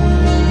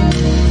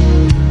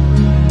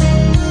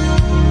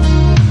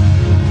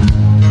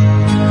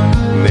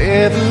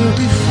 Never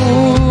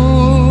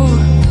before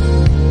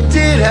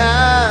did I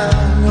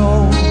know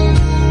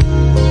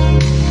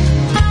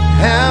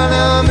how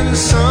loving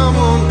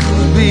someone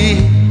could be,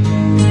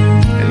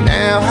 and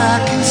now I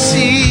can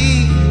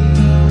see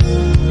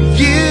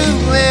you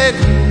and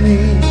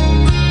me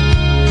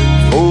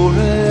for a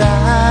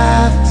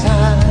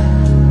lifetime,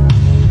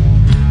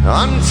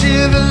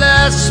 until the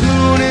last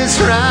moon is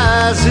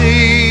rising.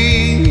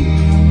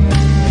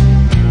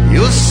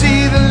 You'll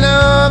see the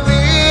love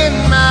in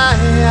my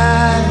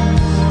eyes,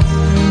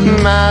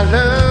 my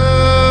love.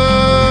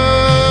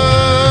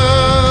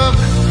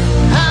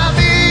 I'll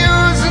be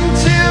yours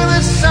until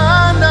the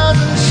sun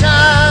doesn't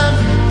shine,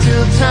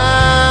 till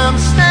time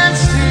stands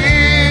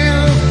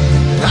still,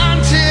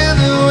 until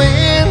the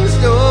winds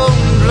don't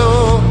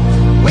blow.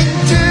 When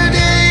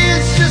today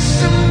is just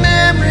a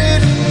memory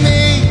to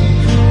me,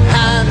 I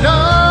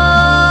know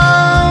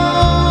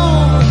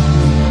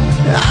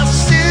I'll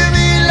still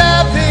be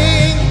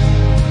loving,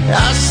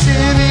 I'll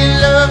still be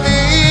loving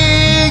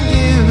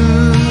you.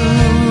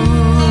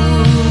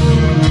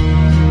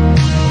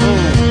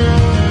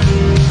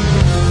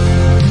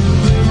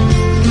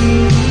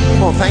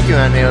 Well, thank you,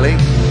 Aunt Nearly.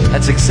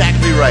 That's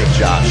exactly right,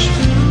 Josh.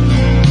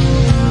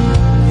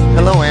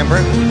 Hello,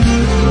 Amber.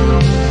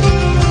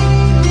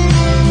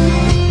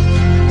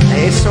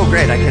 Hey, it's so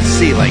great. I can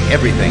see like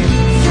everything.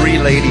 3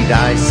 Lady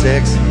Di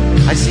 6.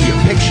 I see your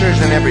pictures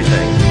and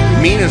everything.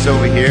 Mina's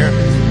over here.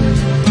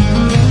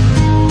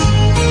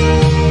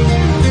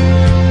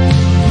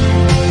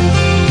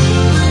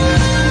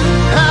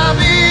 I'll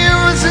be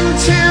yours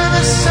until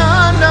the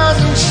sun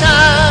doesn't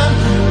shine,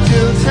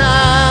 till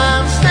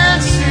time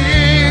stands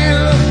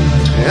still,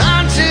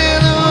 until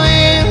the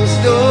winds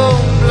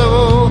don't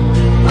blow.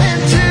 When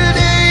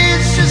today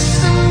is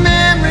just a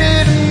memory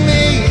to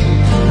me,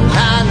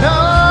 I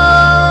know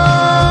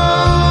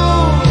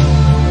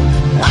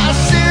I'll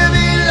still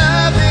be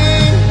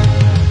loving,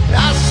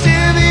 I'll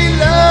still be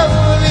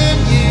loving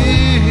you.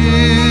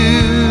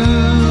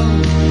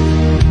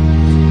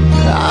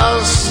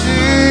 I'll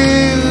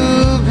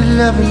still be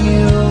loving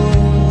you.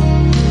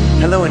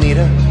 Hello,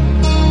 Anita.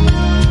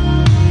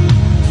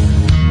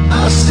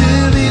 I'll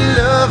still be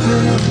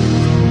loving,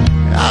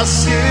 I'll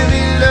still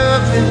be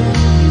loving,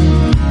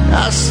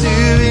 I'll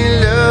still be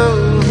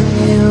loving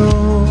you.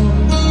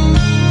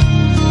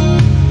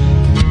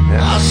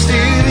 I'll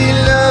still be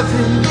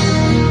loving,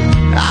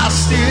 I'll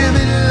still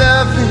be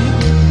loving,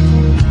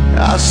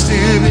 I'll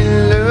still be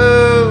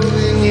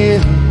loving you.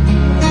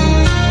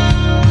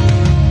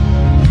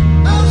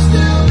 I'll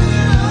still be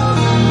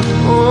loving.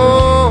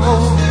 Oh,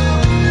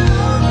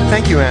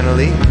 thank you,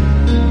 Annalie.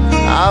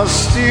 I'll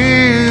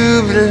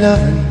still be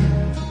loving you.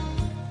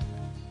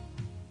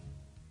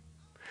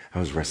 That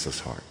was Restless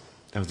Heart.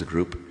 That was the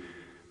group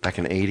back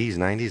in the 80s,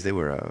 90s. They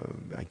were,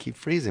 I keep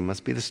freezing,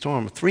 must be the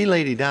storm. 3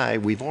 Lady Di,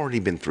 we've already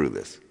been through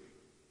this.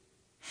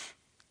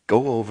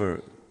 Go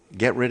over,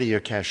 get rid of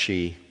your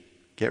cachet,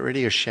 get rid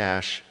of your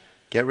shash,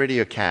 get rid of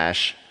your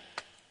cache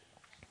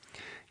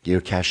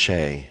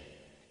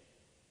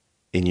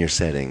in your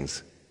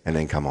settings, and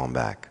then come on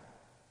back.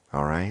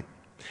 All right?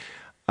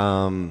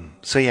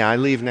 So yeah, I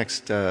leave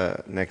next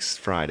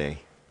Friday.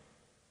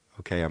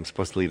 Okay, I'm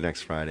supposed to leave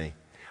next Friday.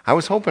 I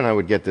was hoping I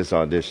would get this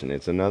audition.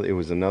 It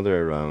was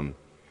another.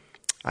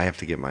 I have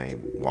to get my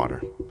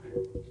water.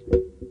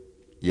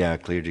 Yeah, I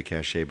cleared your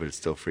cache, but it's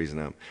still freezing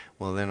up.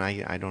 Well, then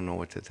I don't know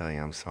what to tell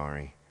you. I'm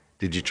sorry.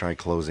 Did you try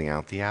closing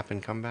out the app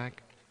and come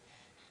back?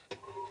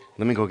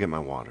 Let me go get my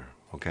water.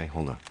 Okay,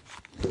 hold on.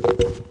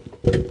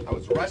 I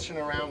was rushing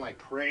around like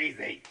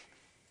crazy.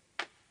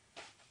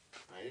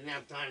 I didn't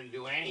have time to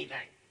do anything.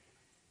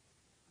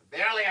 I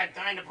barely had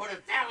time to put a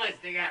set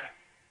list together.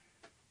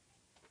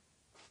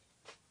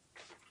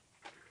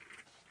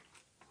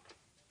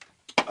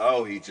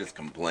 Oh, he just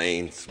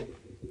complains.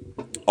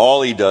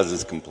 All he does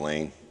is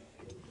complain.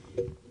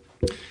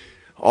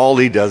 All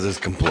he does is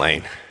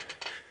complain.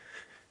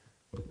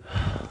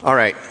 All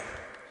right.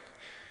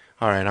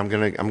 I'm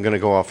gonna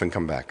go off and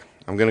come back.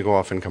 I'm gonna go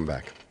off and come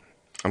back.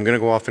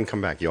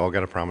 You all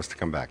got to promise to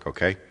come back,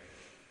 okay?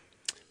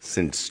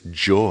 Since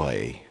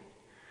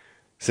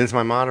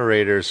my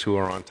moderators who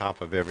are on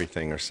top of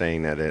everything are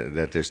saying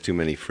that there's too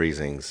many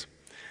freezings,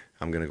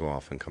 I'm gonna go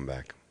off and come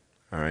back.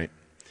 All right.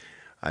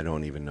 I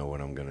don't even know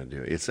what I'm gonna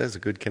do. It says a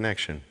good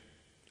connection.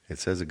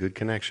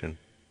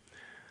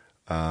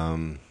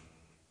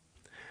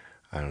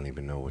 I don't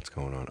even know what's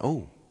going on.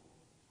 Oh,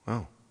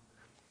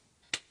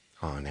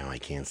 now I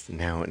can't.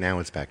 Now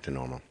it's back to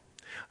normal.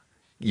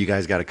 You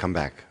guys got to come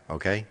back,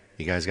 okay?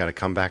 You guys got to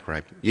come back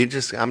right.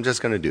 I'm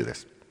just going to do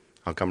this.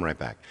 I'll come right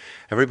back.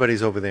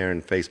 Everybody's over there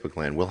in Facebook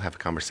land. We'll have a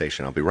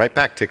conversation. I'll be right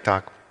back,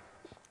 TikTok.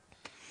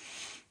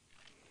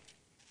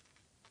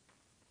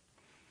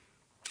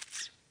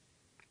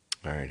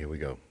 All right, here we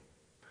go.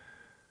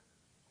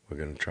 We're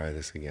going to try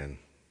this again.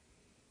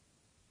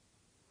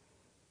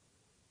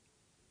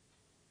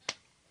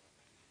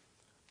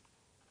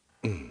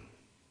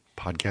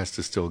 Podcast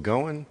is still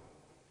going.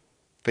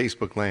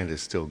 Facebook land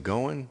is still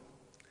going.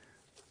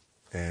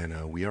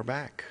 And we are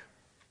back.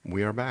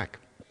 We are back.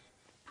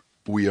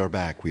 We are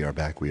back. We are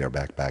back. We are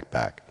back,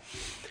 back.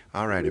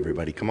 All right,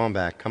 everybody. Come on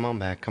back. Come on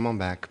back. Come on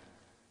back.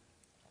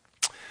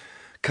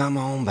 Come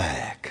on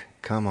back.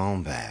 Come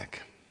on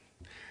back.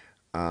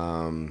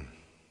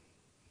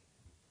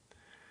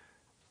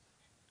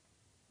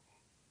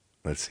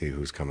 Let's see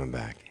who's coming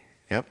back.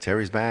 Yep,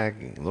 Terry's back,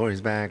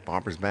 Lori's back,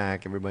 Barbara's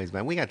back, everybody's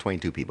back. We got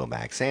 22 people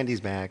back.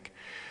 Sandy's back,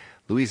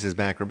 Louisa's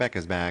back,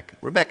 Rebecca's back.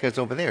 Rebecca's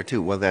over there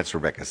too. Well, that's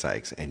Rebecca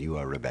Sykes, and you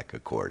are Rebecca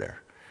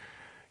Corder.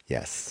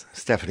 Yes,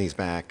 Stephanie's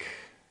back.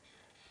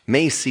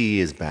 Macy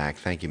is back.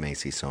 Thank you,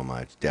 Macy, so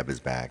much. Deb is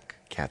back.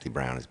 Kathy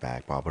Brown is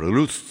back. Barbara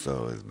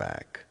Russo is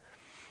back.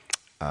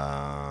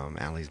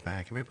 Allie's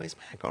back. Everybody's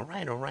back. All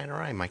right.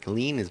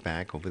 Michaeline is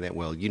back over there.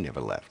 Well, you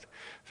never left.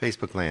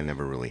 Facebook land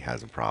never really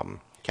has a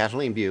problem.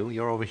 Kathleen Bew,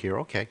 you're over here.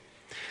 Okay.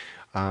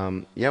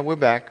 Yeah, we're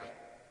back.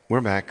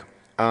 We're back.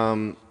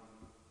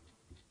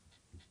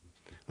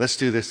 Let's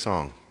do this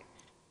song.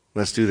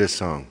 I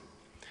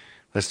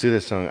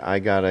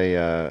got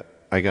a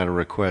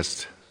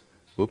request.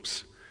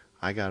 Oops.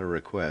 I got a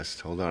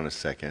request. Hold on a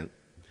second.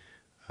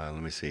 Let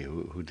me see.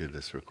 Who did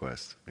this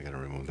request? I got to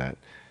remove that.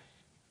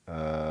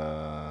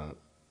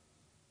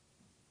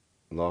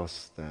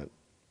 Lost that.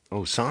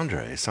 Oh,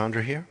 Sandra. Is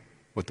Sandra here?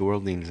 What the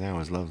world needs now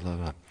is love, love,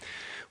 love.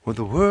 What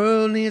the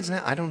world needs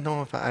now. I don't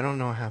know if I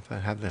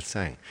have that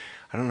sang.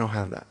 I don't know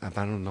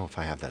if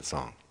I have that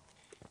song,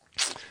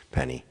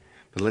 Penny.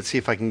 But let's see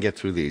if I can get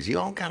through these. You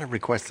all got to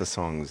request the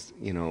songs,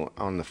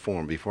 on the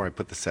form before I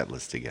put the set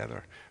list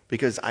together,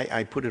 because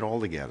I put it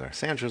all together.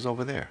 Sandra's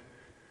over there.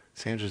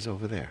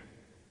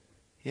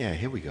 Yeah,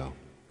 here we go.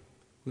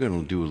 We're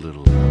gonna do a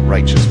little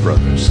Righteous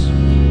Brothers.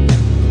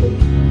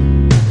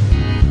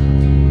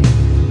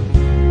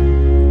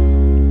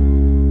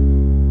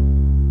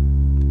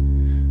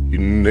 You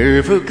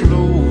never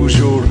close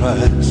your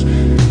eyes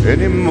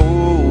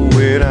anymore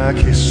when I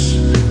kiss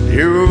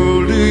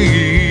your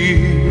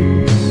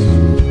lips.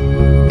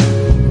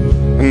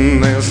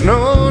 And there's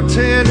no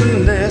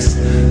tenderness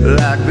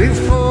like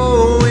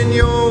before in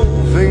your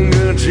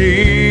fingertips.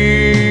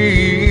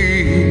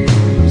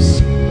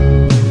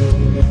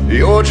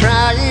 You're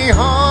trying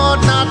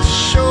hard not to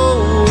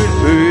show it,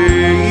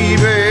 baby.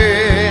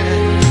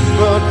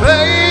 But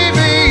baby,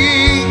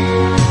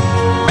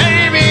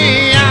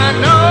 I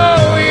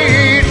know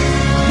it.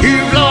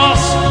 You've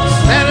lost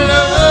that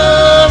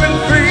love and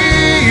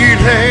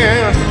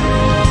freedom.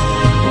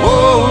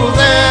 Oh,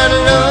 that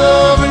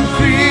love and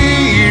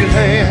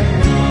freedom.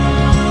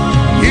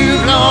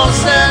 You've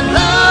lost that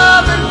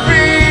love and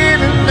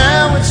freedom.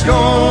 Now it's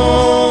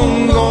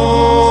gone,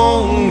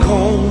 gone,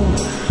 gone.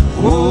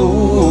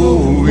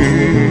 Oh,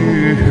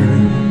 yeah.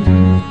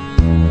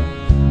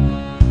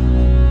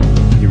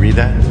 You read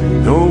that?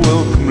 No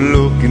welcome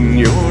look in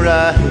your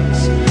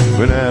eyes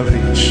when I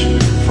reach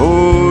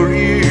for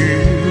you.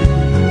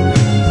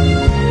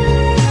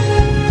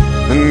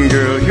 And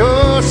girl,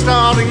 you're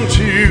starting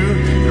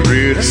to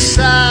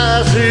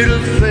criticize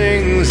little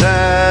things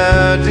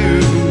I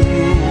do.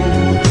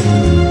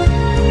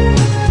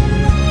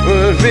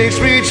 Well, it makes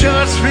me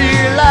just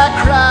feel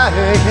like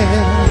crying.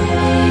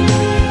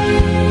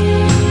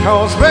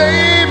 'Cause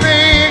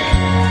baby,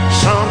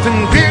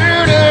 something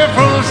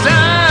beautiful's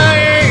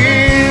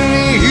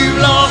dying. You've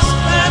lost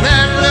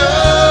that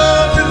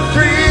love and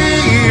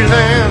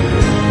freedom.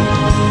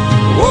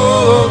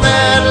 Oh,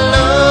 that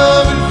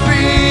love and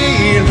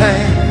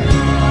freedom.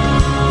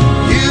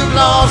 You've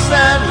lost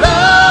that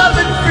love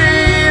and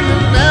freedom.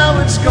 Now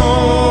it's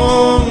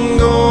gone,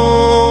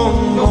 gone,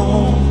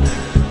 gone.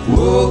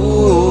 Whoa.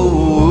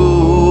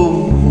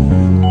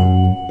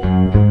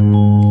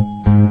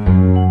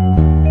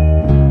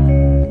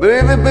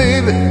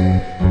 Baby,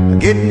 I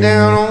get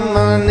down on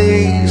my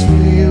knees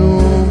for you.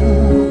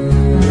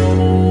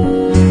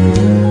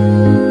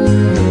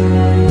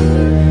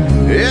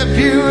 If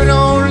you would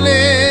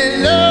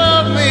only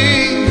love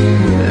me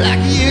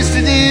like you used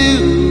to do.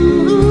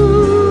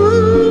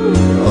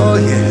 Oh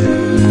yeah.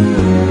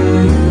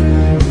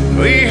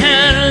 We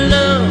had a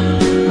love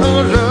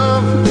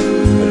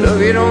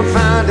you don't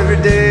find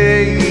every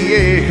day.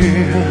 Yeah.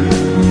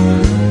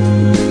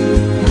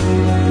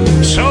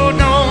 So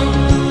don't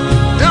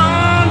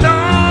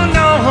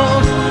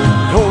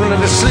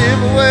let it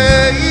slip away.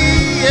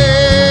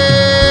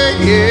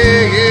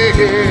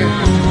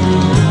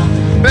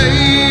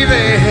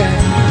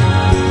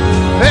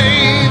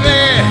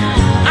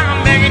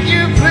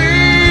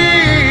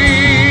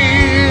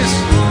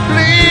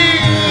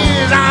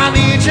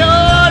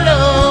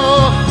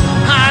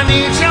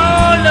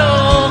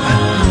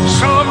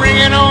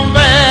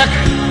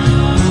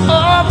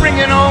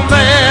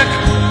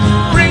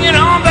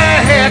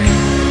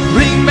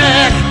 Bring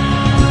back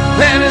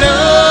that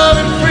love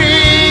and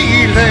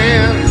free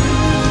land.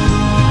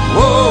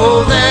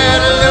 Oh,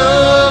 that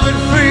love and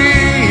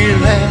free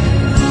land.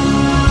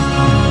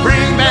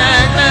 Bring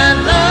back that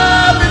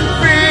love and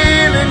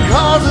feeling,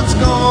 'cause it's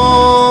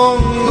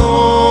gone,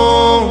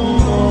 gone,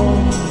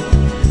 gone.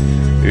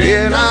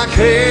 And I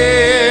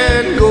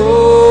can't go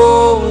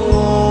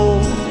on.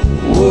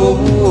 Oh,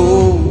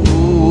 oh,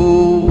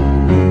 oh.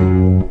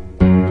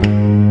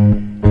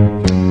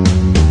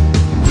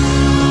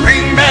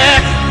 Bring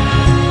back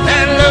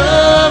that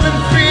love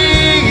and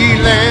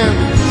feeling.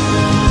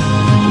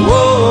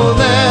 Oh,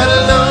 that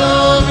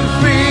love and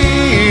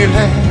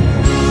feeling.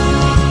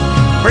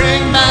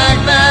 Bring back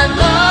that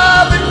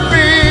love and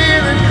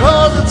feeling,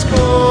 'cause it's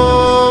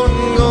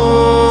gone,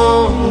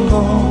 gone,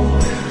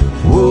 gone.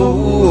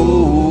 Whoa.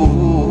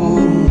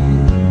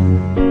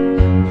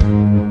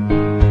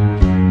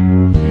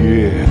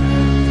 Yeah.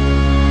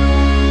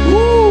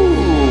 Ooh.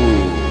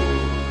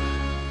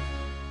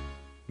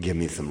 Give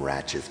me some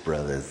Ratchets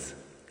Brothers.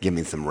 Give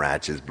me some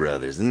Ratchets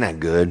Brothers. Isn't that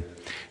good?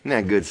 Isn't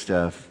that good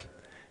stuff?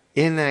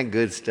 Isn't that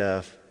good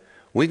stuff?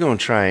 We're going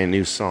to try a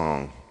new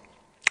song.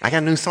 I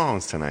got new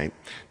songs tonight.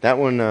 That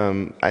one,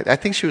 I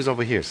think she was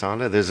over here,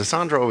 Sandra. There's a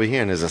Sandra over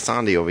here and there's a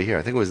Sandy over here.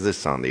 I think it was this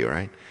Sandy,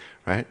 right?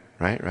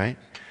 Right?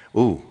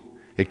 Ooh,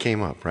 it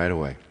came up right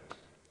away.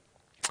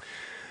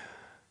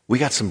 We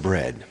got some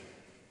bread.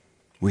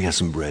 We got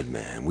some bread,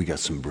 man. We got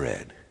some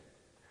bread.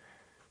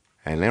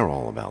 And they're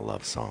all about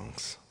love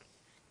songs.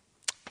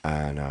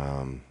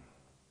 And,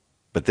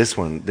 but this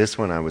one,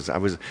 I was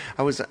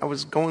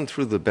going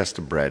through the best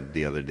of bread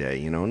the other day,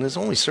 you know, and there's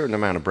only a certain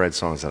amount of bread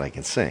songs that I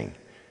can sing.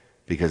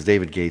 Because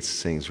David Gates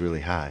sings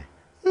really high.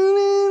 You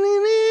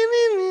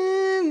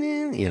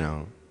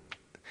know,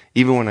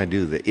 even when I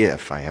do the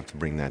if, I have to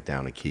bring that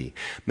down a key.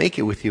 Make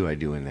It With You, I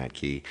do in that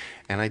key.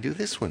 And I do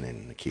this one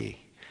in the key.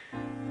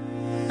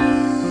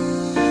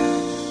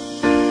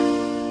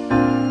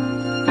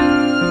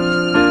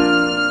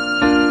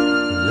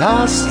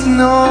 Lost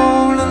and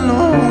all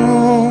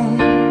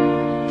alone,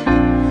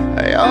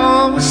 I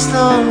always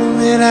thought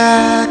that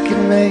I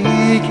could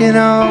make it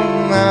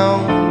on my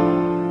own.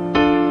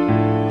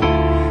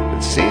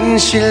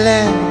 Since she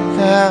left,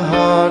 I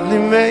hardly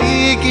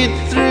make it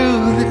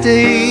through the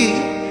day.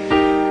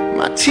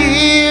 My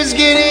tears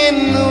get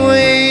in the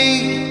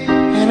way,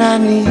 and I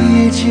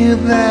need you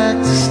back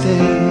to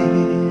stay.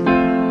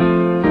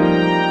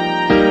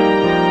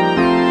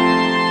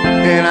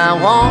 And I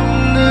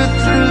wander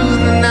through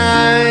the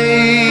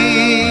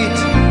night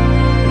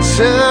and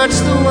search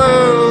the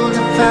world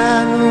to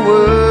find the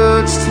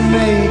words to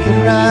make it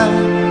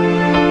right.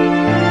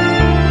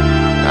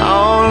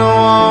 All I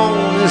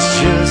want is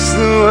just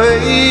the way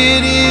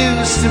it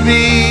used to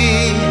be,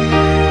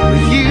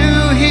 with you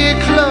here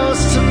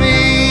close to me,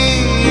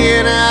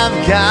 and I've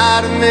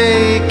got to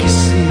make you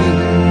see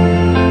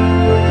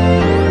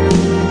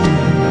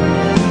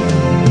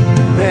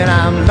that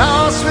I'm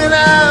lost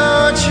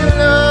without your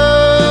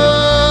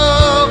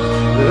love.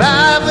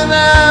 Life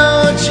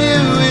without you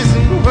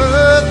isn't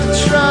worth the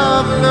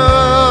trouble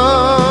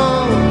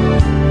of,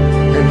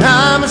 and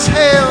I'm as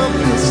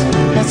helpless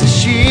as a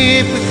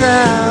ship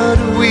without a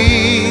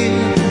wheel,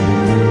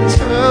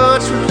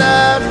 touch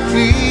without a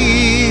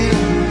feel,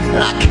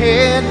 and I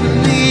can't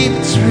believe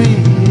it's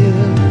real.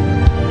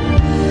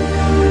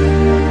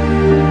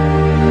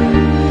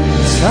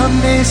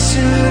 Someday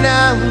soon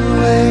I'll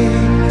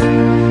wake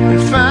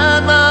and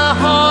find my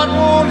heart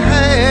won't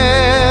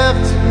have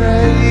to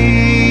break.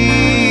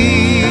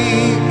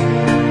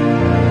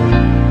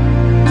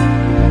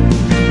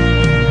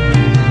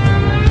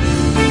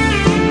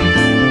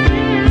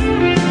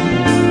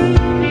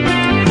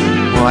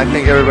 Well, I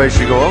think everybody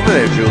should go over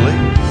there, Julie.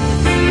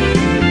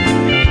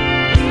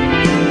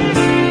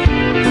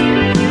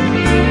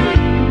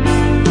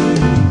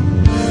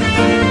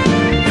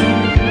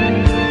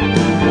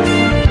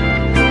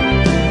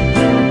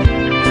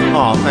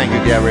 Oh, thank you,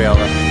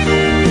 Gabriella.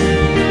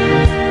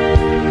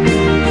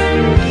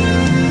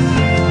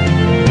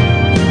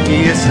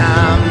 Yes,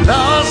 I'm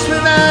lost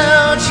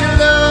without your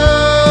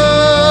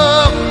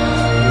love.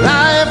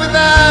 Life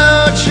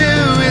without you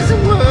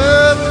isn't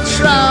worth the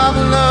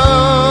trouble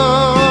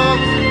of.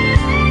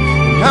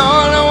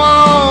 All I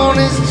want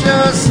is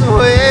just the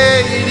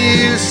way it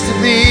used to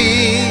be.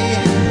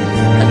 I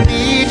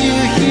need you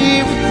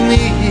here with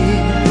me,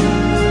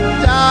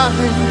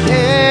 darling,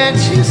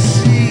 can't you see?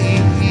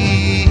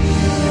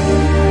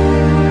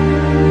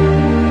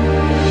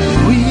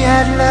 We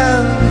had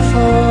love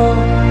before,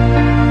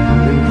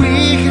 and we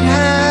can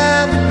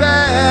have it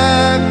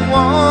back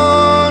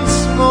once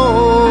more.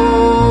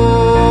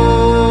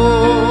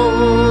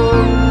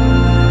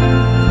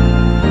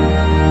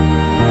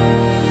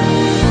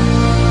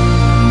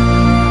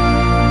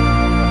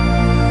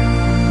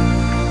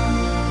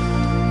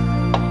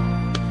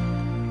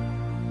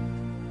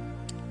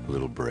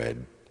 Little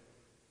bread.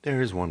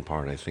 There is one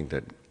part I think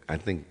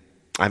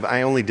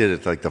I only did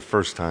it like the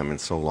first time in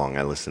so long.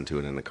 I listened to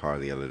it in the car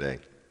the other day.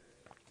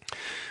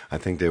 I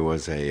think there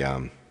was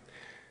a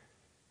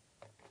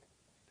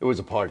There was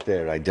a part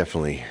there I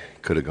definitely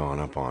could have gone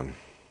up on.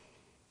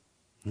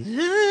 Something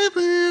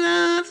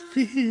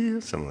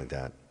like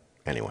that.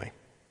 Anyway.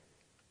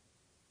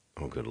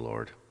 Oh, good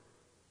Lord.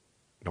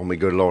 Don't be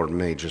good Lord to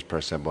me. Just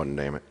press that button,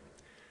 damn it.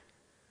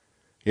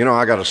 You know,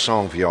 I got a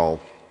song for y'all.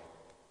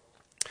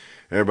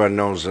 Everybody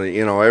knows,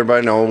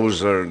 everybody knows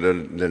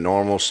the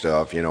normal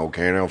stuff. You know,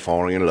 can't help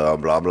falling in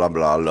love, blah, blah,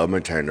 blah, love me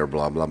tender,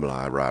 blah, blah,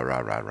 blah,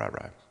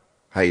 right.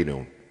 How you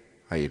doing?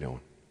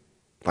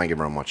 Thank you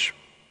very much.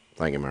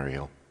 Thank you, Mary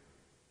Hill.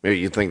 Maybe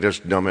you think this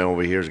dummy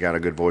over here's got a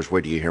good voice.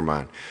 Wait till you hear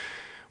mine.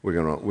 We're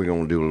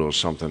gonna do a little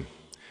something.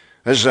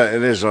 There's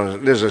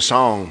a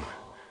song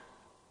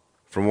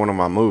from one of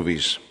my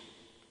movies,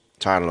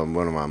 title of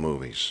one of my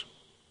movies,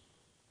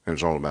 and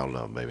it's all about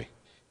love, baby.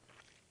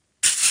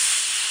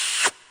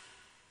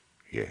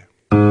 Yeah.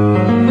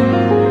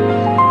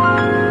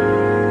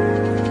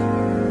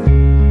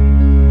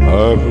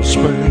 I've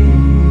spent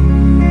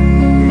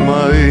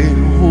my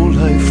whole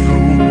life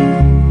through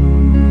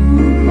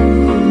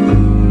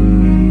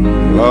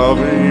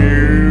loving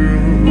you,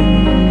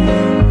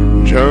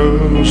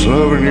 just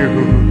loving you.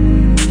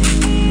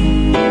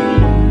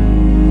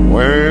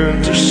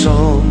 Winter,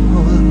 summer,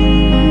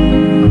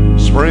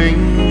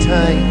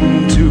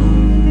 springtime too,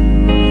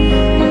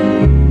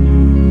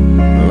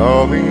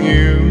 loving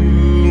you.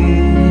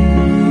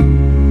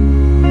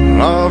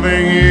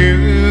 Loving you,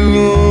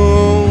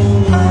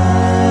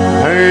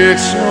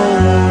 it's so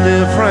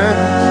different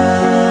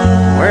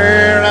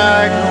where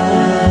I go.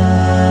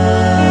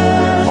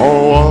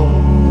 Oh, what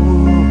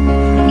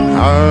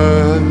I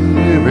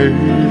may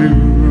do.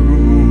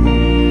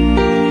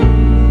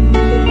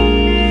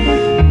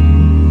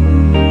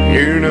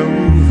 You know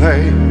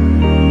that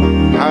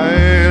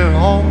I'll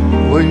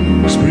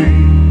always be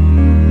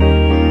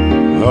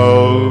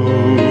loving.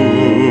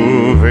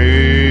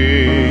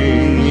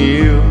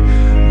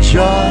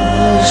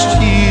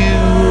 Just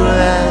you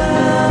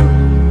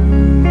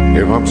and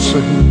if I'm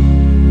sitting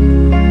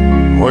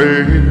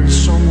with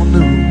someone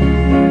new,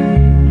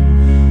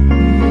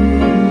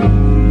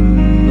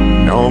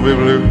 don't be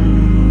blue.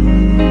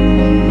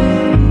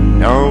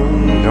 No,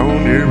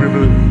 don't you be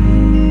blue.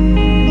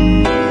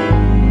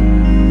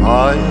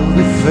 I'll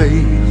be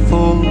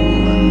faithful,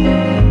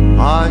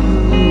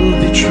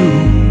 I'll be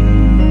true,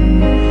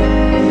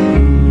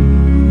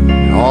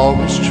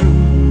 always true.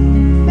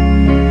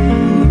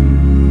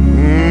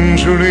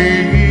 To you,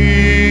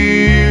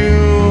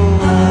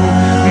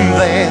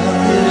 there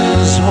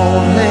is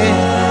only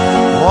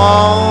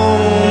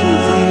one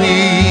for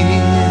me,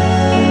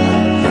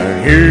 and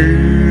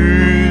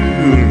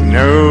you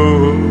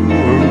know.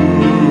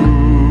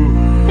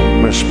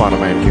 Miss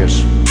Spider-Man kiss.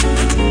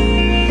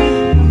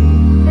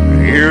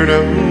 You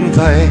know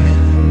that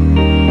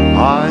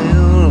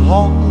I'll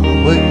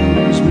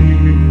always be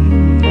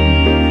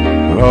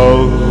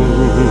loving.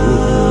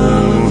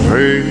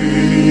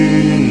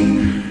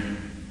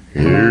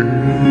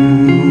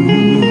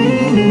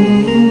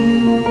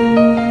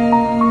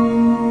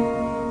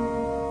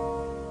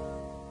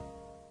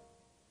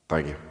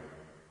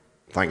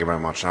 Thank you very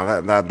much. Now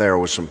that there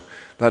was some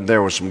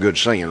good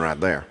singing right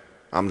there.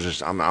 I'm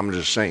just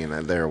saying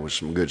that there was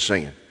some good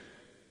singing.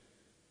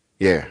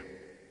 Yeah.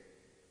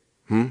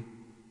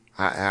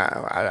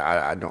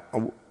 I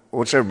don't.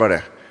 What's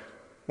everybody?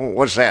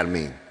 What's that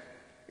mean?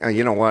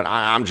 You know what?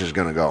 I'm just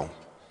gonna go.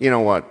 You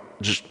know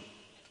what? Just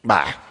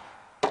bye.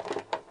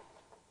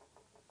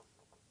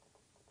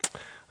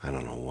 I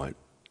don't know what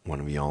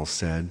one of y'all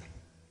said,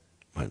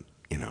 but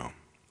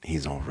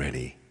he's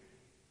already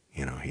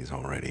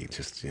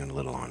just a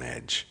little on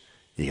edge.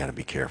 You got to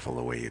be careful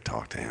the way you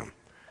talk to him.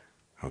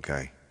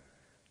 Okay?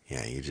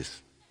 Yeah, I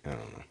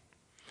don't know.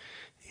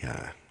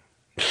 Yeah.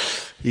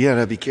 You got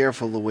to be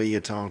careful the way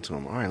you talk to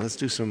him. All right, let's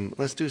do some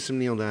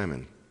Neil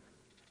Diamond.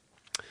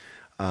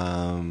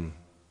 Love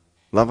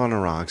on the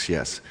Rocks,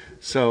 yes.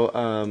 So,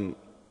 I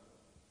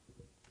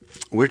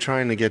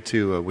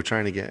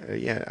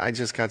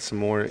just got some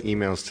more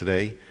emails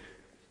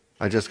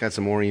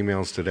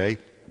today.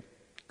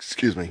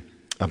 Excuse me.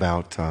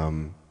 About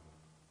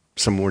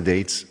some more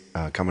dates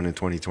coming in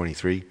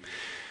 2023.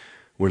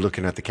 We're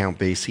looking at the Count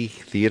Basie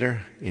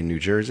Theater in New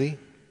Jersey.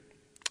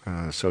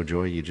 So,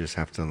 Joy, you just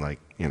have to,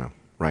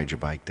 ride your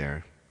bike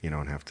there. You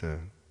don't have to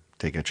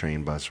take a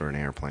train, bus, or an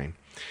airplane.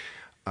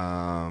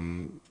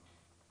 What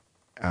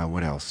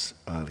else?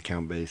 The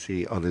Count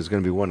Basie. Oh, there's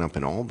going to be one up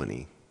in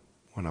Albany.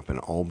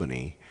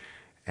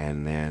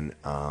 And then,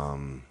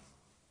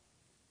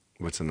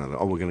 what's another?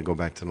 Oh, we're going to go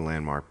back to the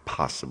Landmark,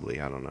 possibly.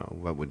 I don't know.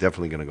 But we're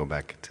definitely going to go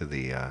back to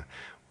the...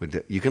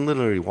 you can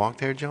literally walk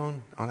there,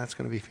 Joan? Oh, that's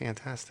going to be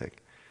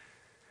fantastic.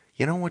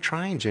 We're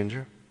trying,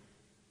 Ginger.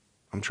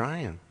 I'm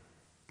trying.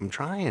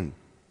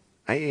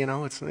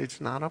 It's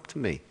not up to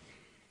me.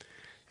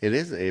 It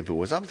is. If it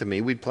was up to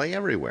me, we'd play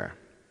everywhere.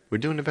 We're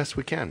doing the best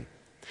we can.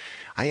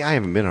 I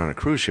haven't been on a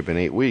cruise ship in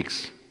 8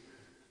 weeks.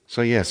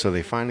 So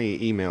they finally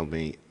emailed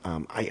me.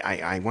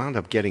 I wound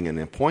up getting an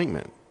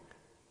appointment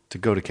to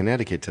go to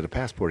Connecticut to the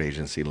passport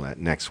agency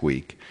next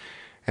week.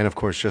 And of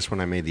course, just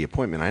when I made the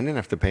appointment, I didn't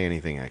have to pay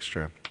anything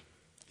extra.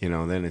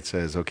 then it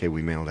says, okay,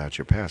 we mailed out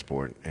your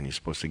passport, and you're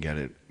supposed to get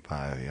it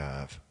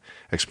by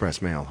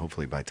express mail,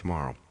 hopefully by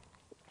tomorrow.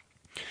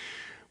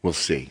 We'll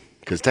see.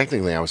 Because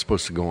technically I was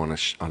supposed to go on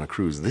a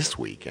cruise this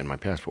week, and my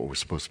passport was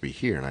supposed to be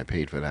here, and I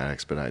paid for that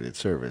expedited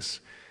service,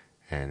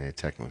 and it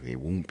technically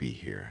won't be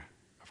here,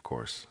 of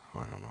course.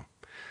 I don't know.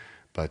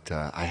 But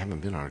I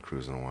haven't been on a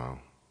cruise in a while,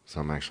 so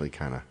I'm actually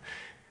kind of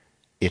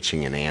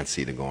itching and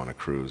antsy to go on a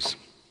cruise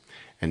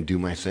and do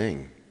my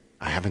thing.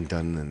 I haven't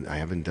done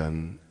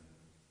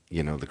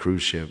the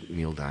cruise ship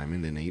Neil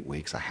Diamond in 8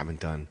 weeks. I haven't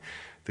done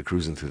the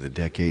Cruising Through the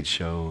Decades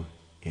show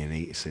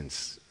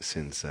since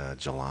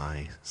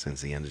July,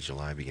 since the end of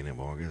July, beginning of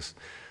August.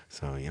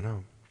 So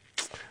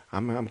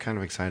I'm kind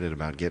of excited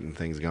about getting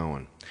things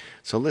going.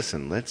 So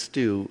listen, let's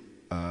do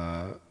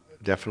a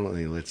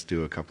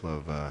couple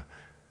of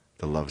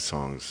the love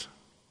songs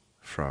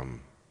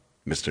from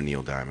Mr.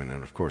 Neil Diamond,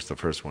 and of course the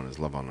first one is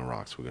Love on the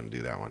Rocks. We're going to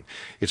do that one.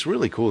 It's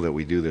really cool that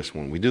we do this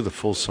one. We do the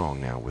full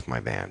song now with my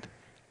band.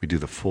 We do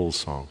the full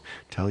song.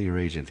 Tell Your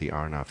Agent, the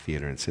Arnoff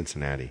Theater in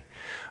Cincinnati.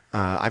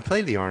 I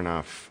played the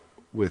Arnoff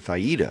with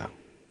Aida.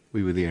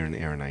 We were there in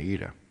Aaron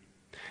Aida.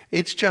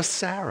 It's Just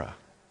Sarah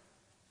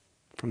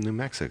from New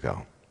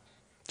Mexico.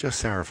 Just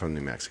Sarah from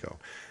New Mexico.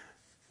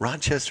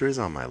 Rochester is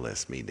on my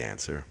list, me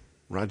dancer.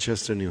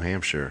 Rochester, New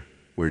Hampshire,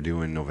 we're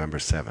doing November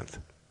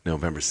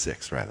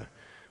 6th, rather.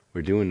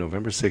 We're doing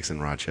November 6th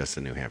in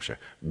Rochester, New Hampshire.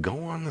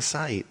 Go on the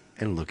site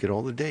and look at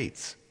all the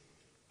dates.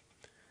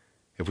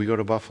 If we go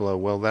to Buffalo,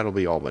 well, that'll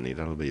be Albany.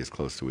 That'll be as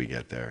close as we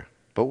get there.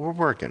 But we're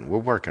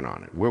working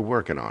on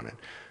it.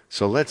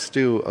 So let's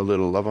do a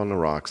little Love on the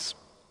Rocks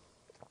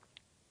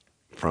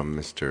from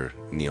Mr.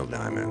 Neil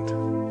Diamond.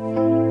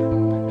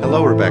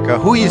 Hello, Rebecca.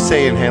 Who are you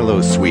saying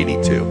hello,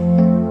 sweetie, to?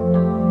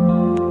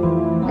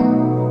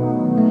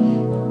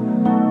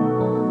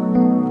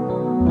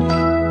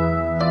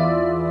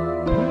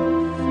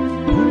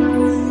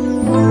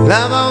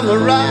 Love on the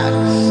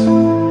rocks,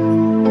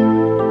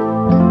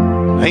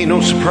 ain't no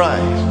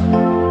surprise.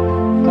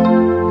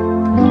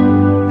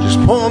 Just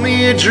pour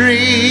me a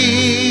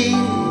drink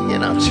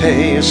and I'll tell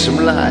you some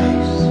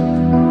lies.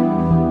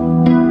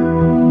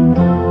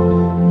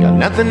 Got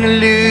nothing to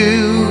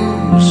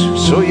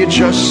lose, so you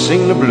just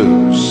sing the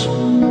blues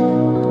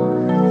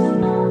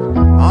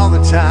all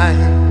the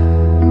time.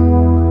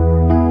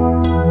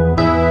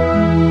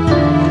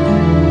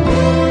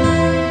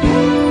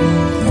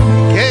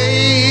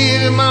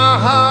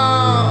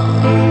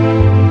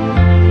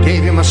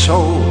 My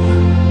soul,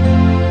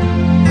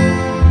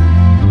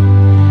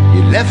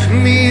 you left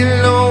me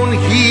alone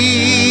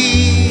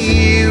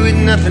here with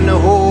nothing to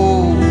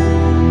hold.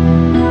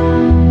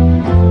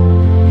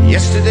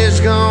 Yesterday's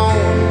gone,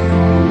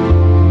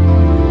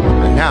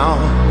 and now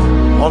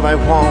all I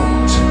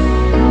want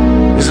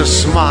is a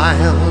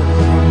smile.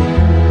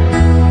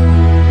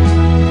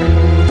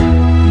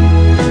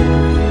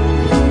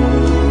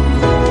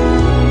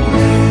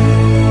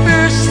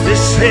 First they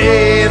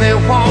say they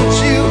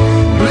want you,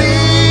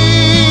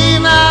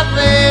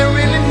 they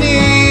really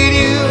need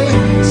you.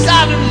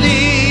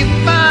 Suddenly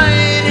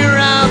find you're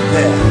out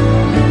there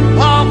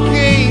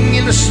walking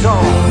in the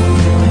storm.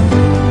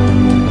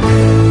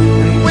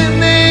 And when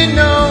they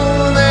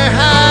know they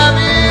have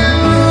you,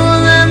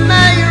 then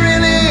they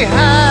really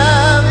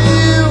have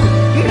you.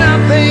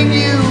 Nothing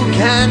you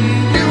can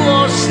do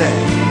or say.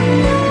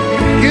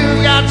 You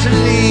got to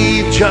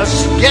leave,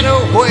 just get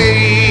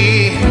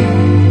away.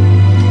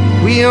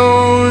 We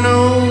all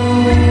know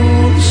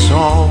the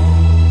song.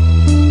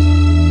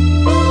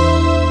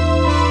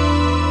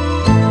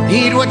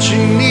 Need what you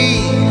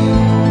need.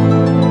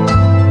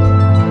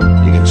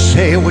 You can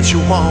say what you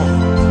want.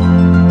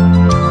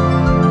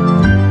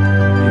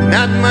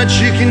 Not much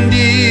you can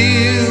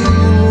do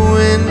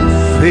when the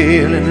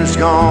feeling is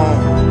gone.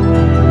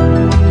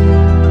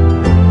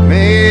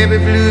 Maybe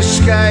blue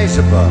skies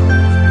above,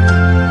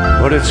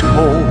 but it's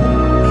cold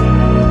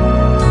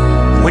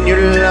when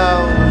your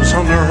love's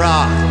on the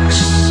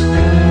rocks.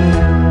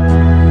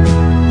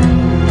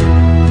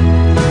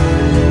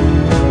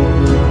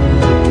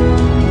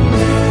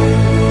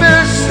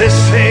 They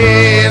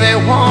say they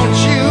want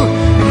you,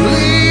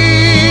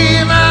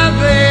 believe that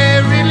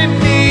they really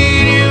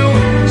need you.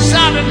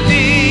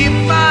 Suddenly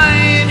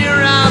find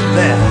you're out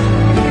there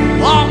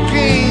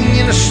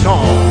walking in a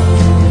storm.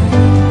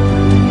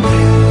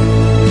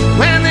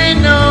 When they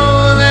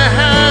know they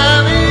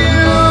have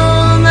you,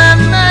 then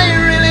they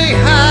really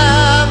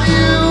have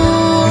you.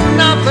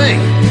 Nothing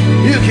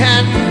you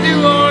can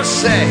do or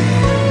say.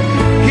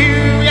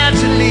 You got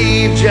to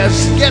leave,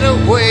 just get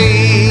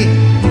away.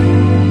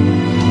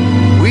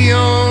 We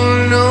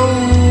all know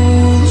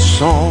the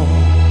song.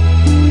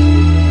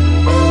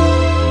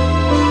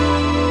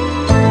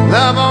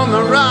 Love on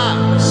the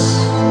rocks,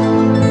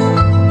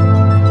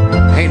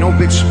 ain't no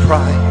big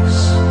surprise.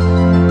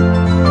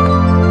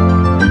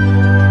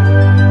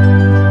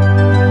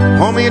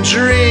 Pour me a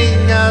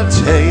drink, I'll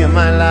tell you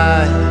my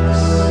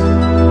lies.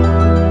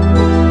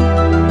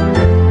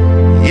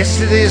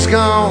 Yesterday's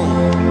gone,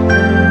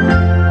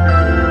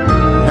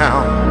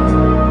 now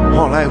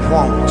all I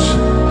want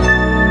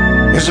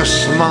is a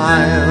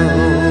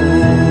smile.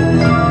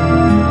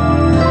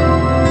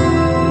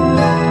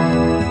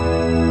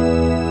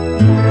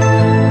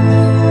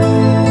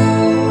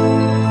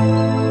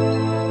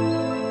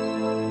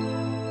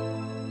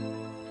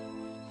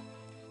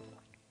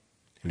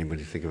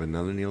 Anybody think of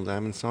another Neil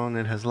Diamond song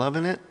that has love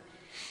in it?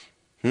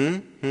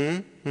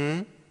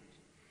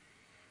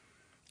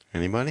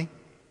 Anybody?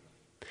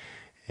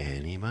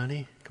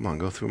 Anybody? Come on,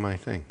 go through my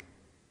thing.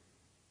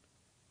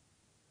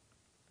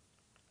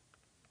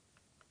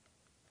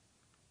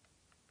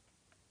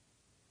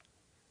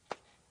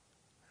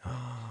 Oh,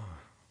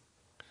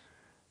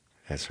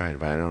 that's right,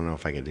 but I don't know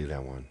if I could do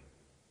that one.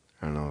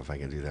 I don't know if I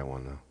could do that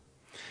one, though.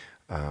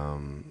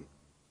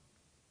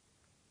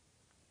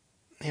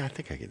 Yeah, I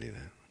think I could do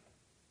that.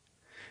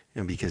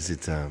 You know, because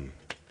it's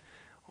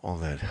all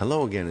that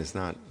hello again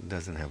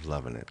doesn't have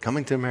love in it.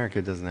 Coming to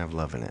America doesn't have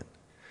love in it.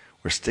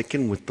 We're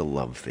sticking with the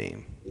love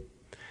theme.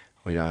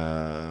 I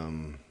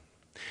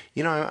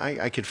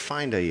could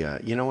find a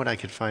I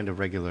could find a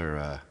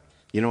regular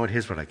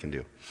here's what I can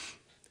do.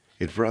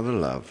 It's Brother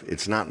Love.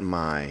 It's not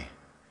my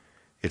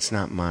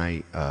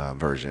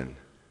version,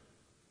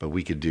 but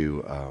we can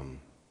do a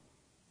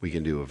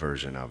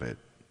version of it.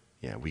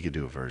 Yeah, we could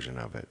do a version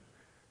of it.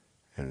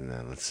 And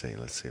let's see.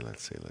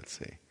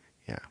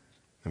 Yeah.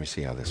 Let me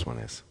see how this one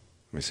is.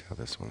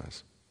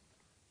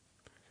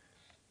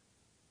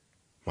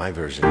 My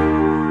version. I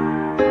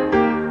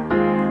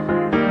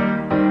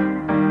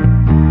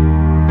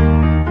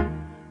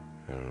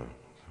don't know.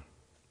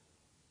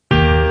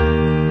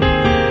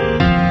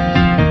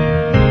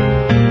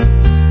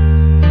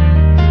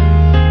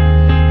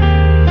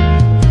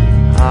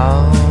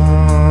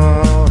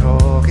 Hot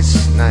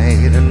August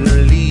night and the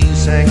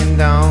leaves hanging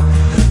down,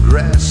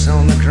 grass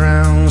on the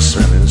ground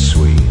smelling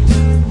sweet.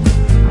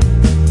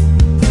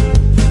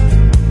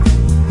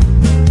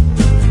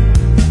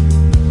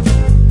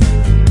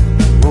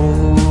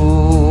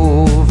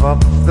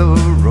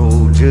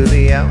 To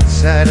the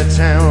outside of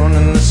town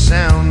and the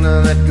sound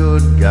of that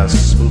good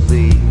gospel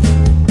beat.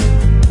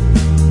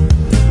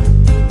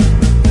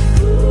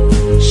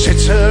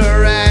 Sits a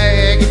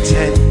ragged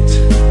tent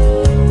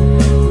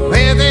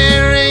where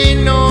there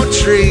ain't no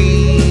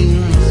trees,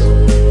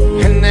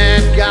 and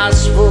that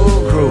gospel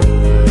group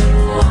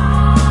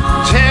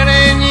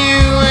telling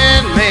you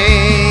and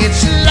me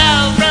it's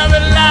love,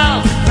 brother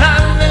love,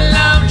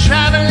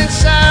 traveling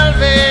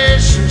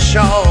salvation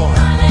show.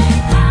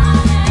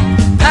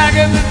 Pack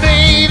up the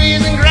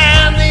babies and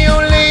grab the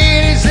old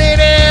ladies, let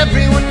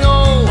everyone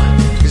know,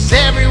 'cause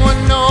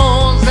everyone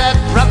knows that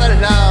brother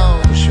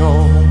love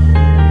show.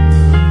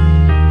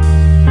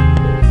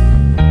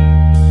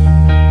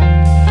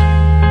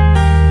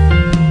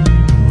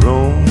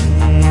 Room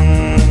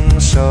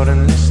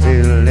suddenly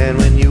still, and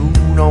when you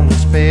don't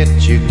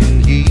expect, you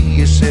can hear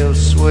yourself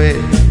sweat.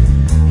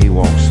 He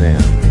walks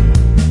in.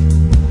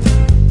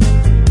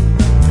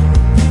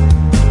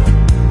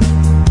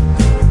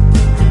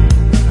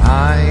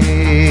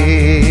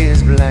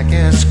 Eyes black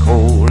as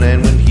coal,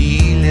 and when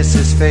he lifts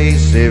his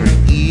face, every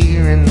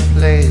ear in the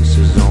place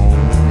is on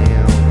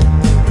him.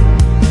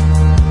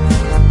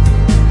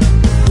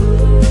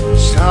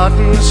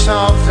 Starting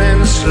soft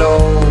and slow,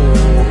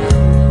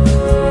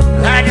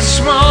 like a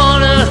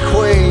small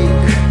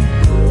earthquake,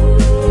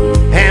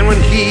 and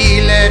when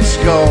he lets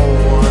go,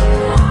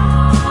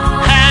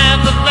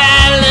 half the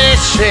valley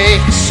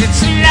shakes.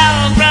 It's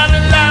love,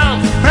 brother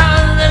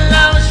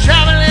love is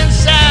traveling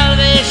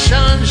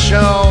salvation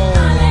show.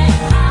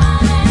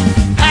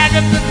 Pack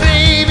up the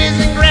babies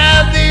and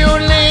grab the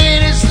old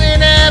ladies,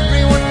 let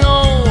everyone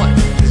know,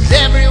 'cause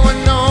everyone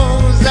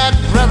knows that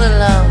brother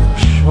love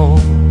show.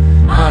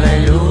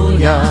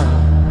 Hallelujah.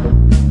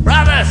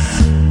 Brothers,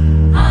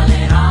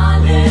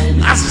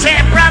 I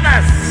said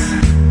brothers,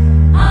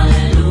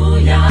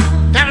 hallelujah.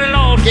 Now the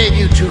Lord gave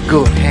you two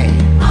good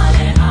hands,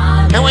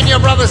 and when your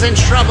brother's in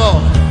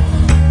trouble,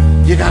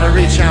 you gotta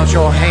reach out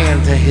your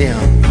hand to him,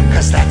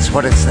 'cause that's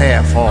what it's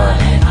there for.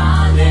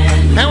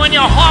 And when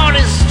your heart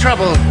is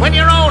troubled, when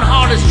your own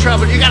heart is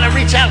troubled, you gotta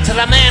reach out to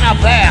the man up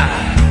there,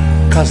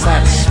 'cause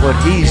that's what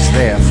he's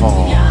there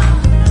for.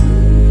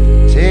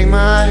 Take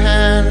my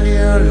hand,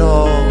 dear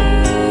Lord,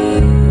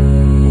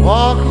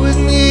 walk with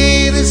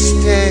me this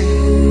day.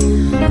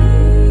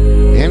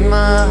 In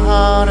my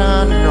heart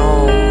I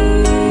know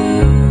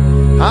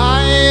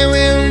I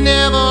will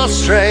never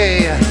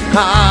stray.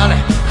 Holly,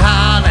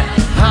 holly,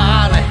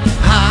 holly,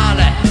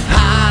 holly,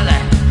 holly,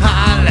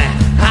 holly,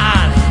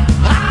 holly,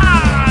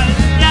 holly.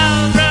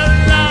 Love,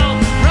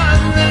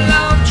 run the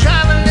love,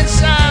 traveling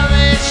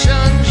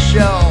salvation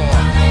show.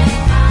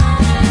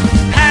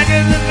 Pack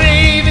up the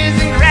babies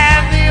and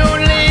grab the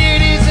old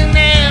ladies, and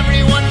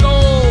everyone go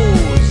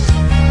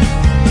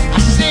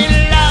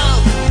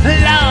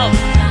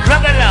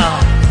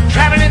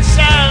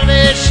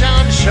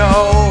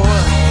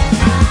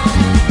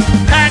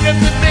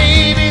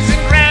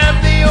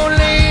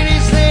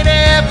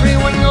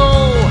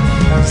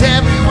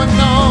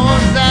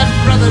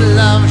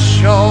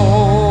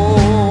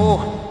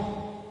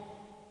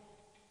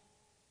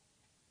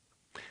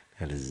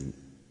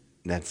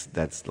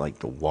That's like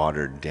the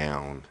watered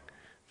down.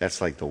 That's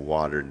like the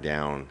watered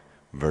down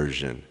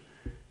version,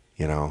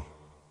 you know.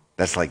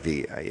 That's like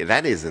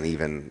that isn't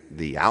even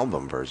the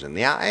album version.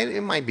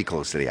 It might be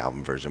close to the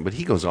album version, but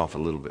he goes off a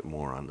little bit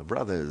more on the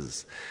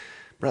brothers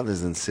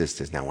and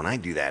sisters. Now, when I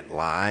do that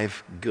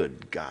live,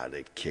 good God,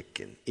 it's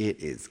kicking. It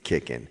is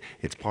kicking.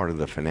 It's part of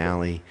the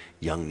finale.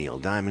 Young Neil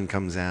Diamond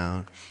comes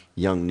out.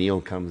 Young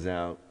Neil comes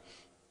out.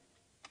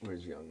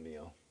 Where's Young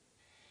Neil?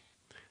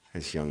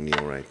 That's Young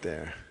Neil right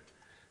there.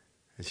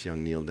 That's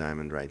Young Neil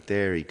Diamond right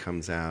there. He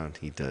comes out.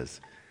 He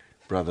does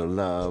Brother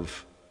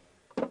Love.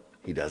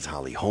 He does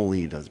Holly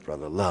Holy. He does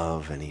Brother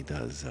Love. And he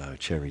does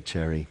Cherry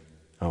Cherry.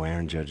 Oh,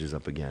 Aaron Judge is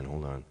up again.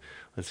 Hold on.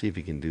 Let's see if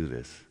he can do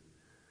this.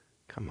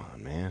 Come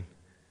on, man.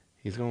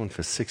 He's going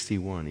for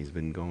 61. He's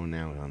been going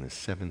now on his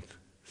seventh.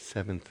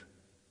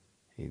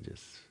 He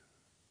just,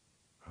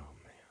 oh,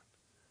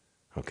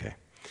 man. Okay.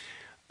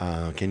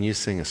 Can you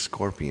sing a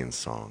Scorpions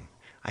song?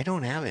 I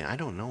don't have it. I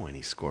don't know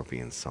any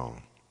Scorpions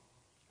song.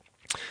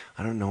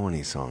 I don't know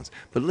any songs.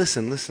 But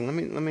listen.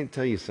 Let me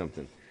tell you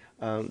something.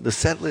 The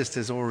set list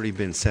has already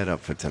been set up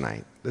for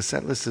tonight.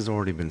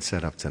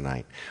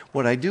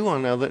 What I do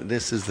on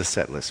this is the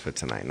set list for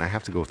tonight, and I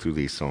have to go through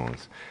these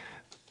songs.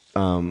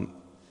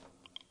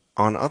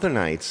 On other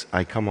nights,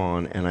 I come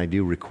on and I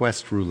do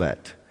Request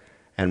Roulette.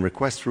 And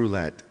Request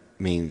Roulette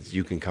means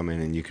you can come in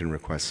and you can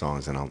request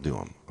songs and I'll do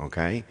them,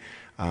 okay?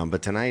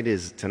 But tonight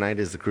is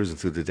the Cruising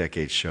Through the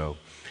Decades show.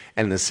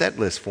 And the set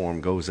list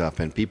form goes up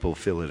and people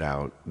fill it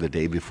out the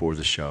day before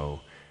the show.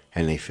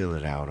 And they fill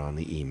it out on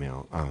the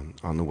email,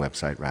 on the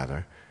website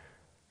rather.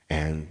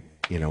 And,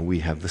 you know, we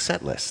have the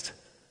set list.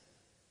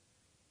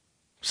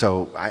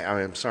 So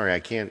I'm sorry, I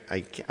can't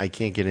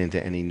get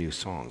into any new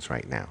songs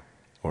right now.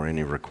 Or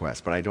any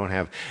requests, but I don't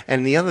have.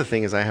 And the other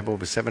thing is I have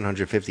over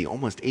 750,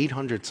 almost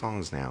 800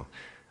 songs now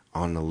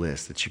on the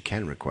list that you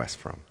can request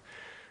from.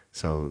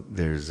 So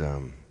there's,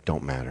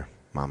 Don't Matter.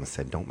 Mama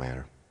said, don't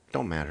matter.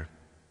 Don't matter.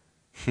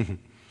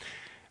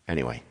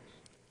 Anyway,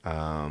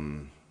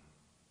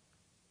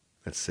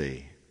 let's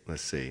see.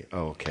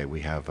 Oh, okay, we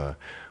have,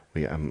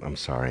 I'm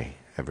sorry,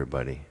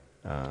 everybody.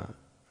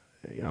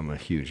 I'm a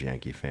huge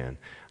Yankee fan.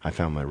 I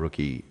found my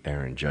rookie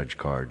Aaron Judge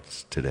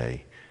cards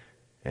today,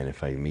 and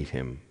if I meet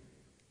him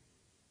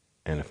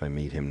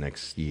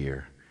next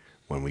year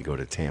when we go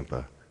to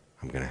Tampa,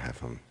 I'm going to have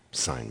him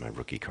sign my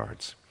rookie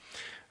cards.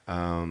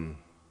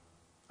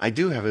 I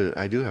do have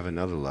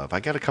another love. I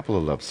got a couple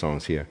of love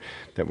songs here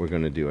that we're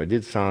going to do. I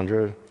did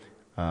Sandra.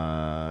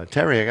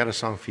 Terry, I got a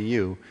song for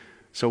you.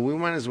 So we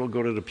might as well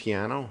go to the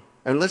piano.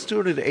 And let's do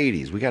it to the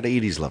 80s. We got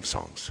 80s love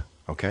songs,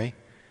 okay?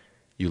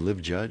 You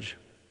Live Judge?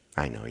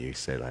 I know, you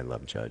said I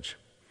love Judge.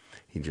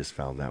 He just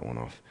fouled that one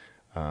off.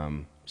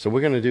 So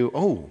we're going to do,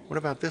 what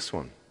about this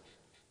one?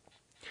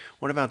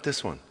 What about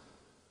this one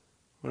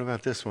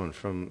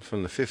from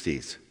the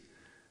 50s?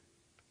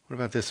 What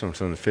about this one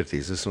from the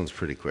 50s? This one's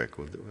pretty quick.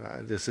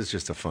 This is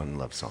just a fun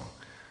love song.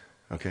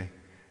 Okay?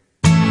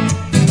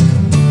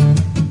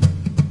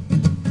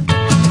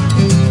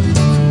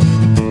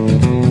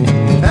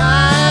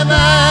 Bye,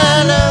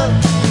 my love.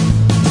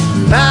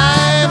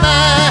 Bye,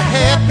 my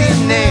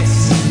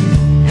happiness.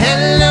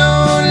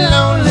 Hello,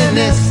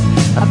 loneliness.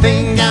 I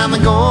think I'm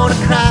gonna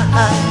cry.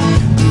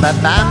 Bye,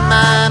 bye,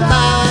 my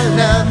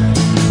love.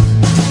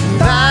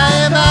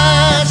 Bye,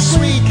 my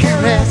sweet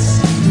caress.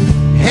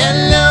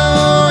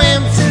 Hello,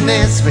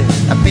 emptiness.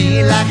 I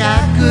feel like I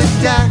could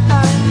die.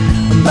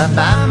 Bye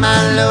bye,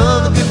 my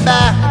love,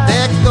 goodbye.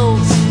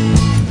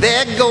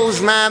 There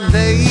goes my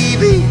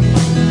baby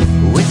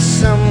with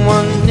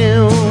someone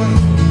new.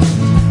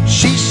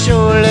 She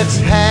sure looks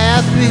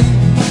happy,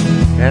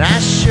 and I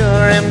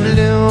sure am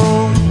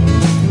blue.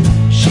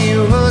 She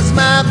was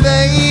my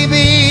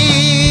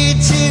baby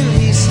till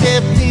he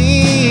stepped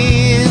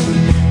in.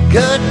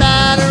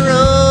 Goodbye to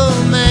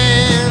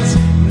romance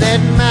that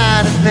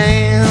might have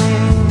been.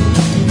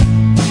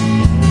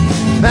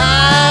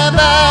 Bye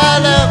bye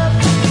love,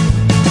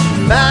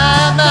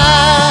 bye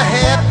bye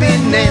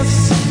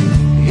happiness.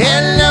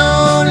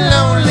 Hello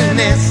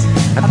loneliness,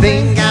 I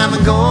think I'm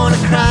gonna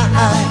cry.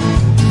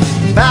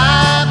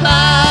 Bye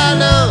bye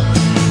love,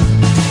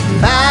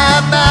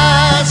 bye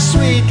bye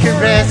sweet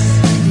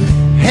caress.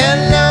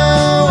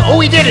 Hello. Oh,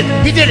 he did it,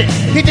 he did it,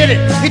 he did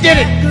it, he did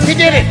it, he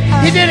did it,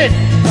 he did it.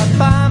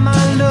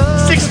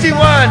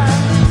 61.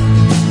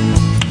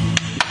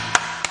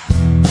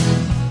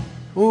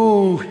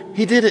 Ooh,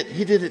 he did it,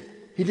 he did it,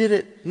 he did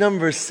it.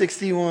 Number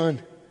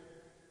 61.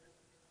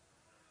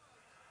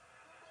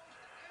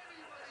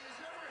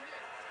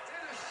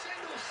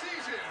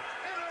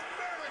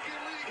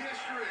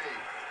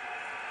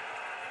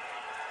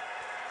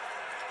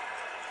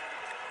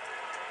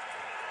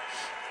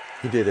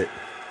 He did it.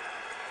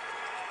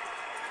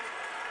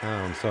 Oh,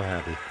 I'm so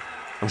happy.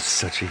 I'm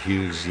such a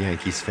huge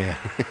Yankees fan.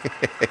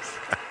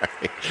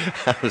 Sorry.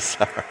 I'm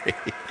sorry.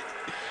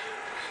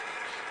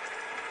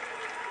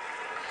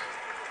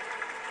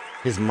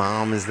 His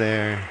mom is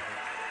there.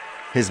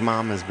 His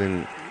mom has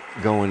been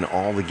going to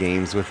all the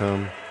games with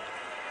him.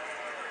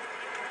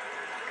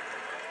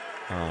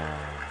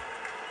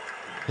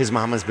 His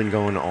mama's been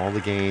going to all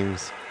the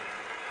games,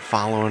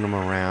 following him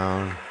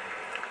around,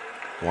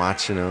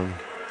 watching him.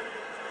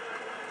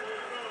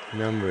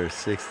 Number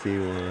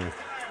 61.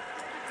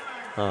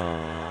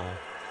 Aww.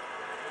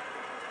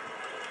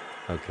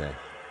 Okay,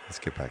 let's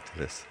get back to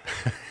this.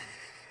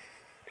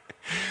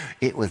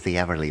 It was the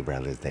Everly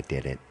Brothers that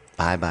did it.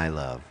 Bye-bye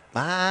love.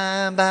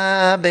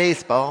 Bye-bye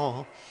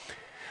baseball.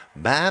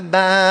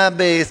 Bye-bye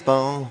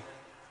baseball.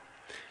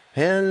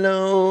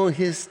 Hello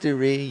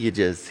history. You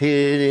just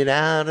hit it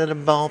out of the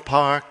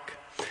ballpark.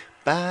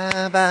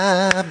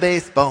 Bye-bye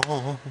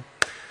baseball.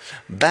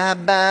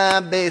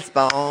 Bye-bye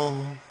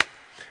baseball.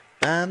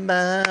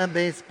 Bye-bye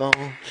baseball.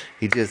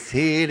 He just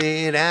hit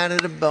it out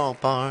of the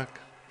ballpark.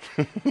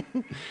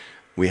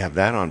 We have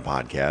that on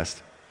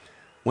podcast.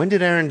 When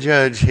did Aaron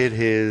Judge hit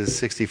his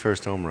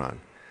 61st home run?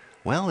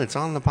 Well, it's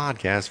on the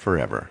podcast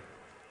forever.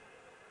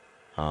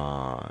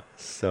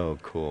 So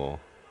cool.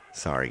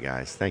 Sorry,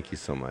 guys. Thank you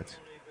so much.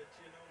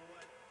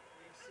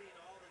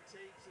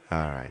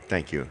 All right.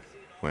 Thank you.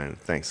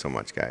 Thanks so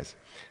much, guys.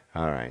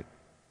 All right.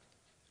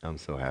 I'm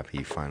so happy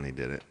he finally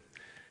did it.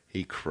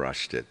 He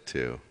crushed it,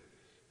 too.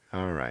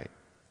 All right.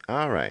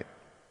 All right.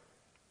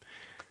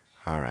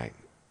 All right.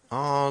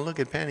 Oh,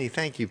 look at Penny.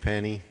 Thank you,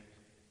 Penny.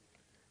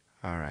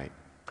 All right.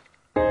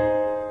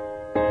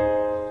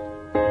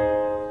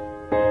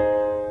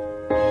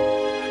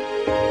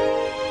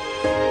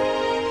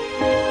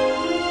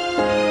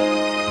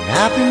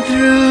 I've been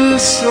through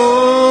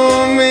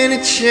so many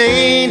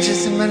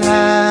changes in my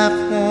life,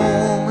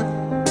 woman.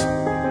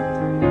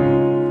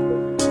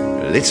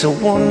 It's a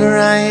wonder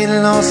I ain't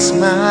lost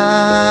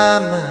my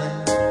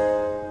mind.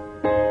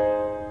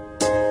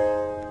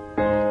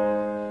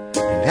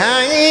 And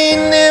I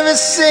ain't never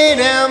said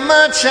how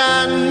much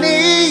I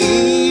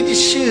need your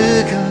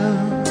sugar,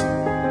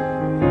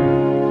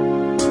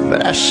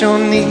 but I sure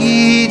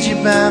need you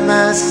by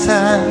my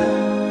side.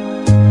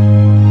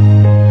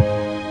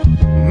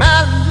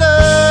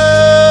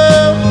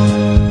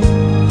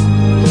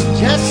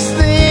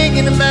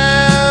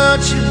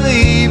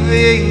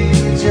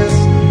 It just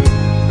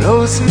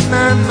blows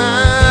my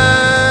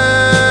mind,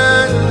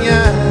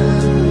 yeah.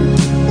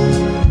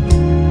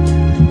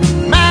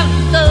 My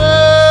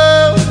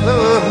love,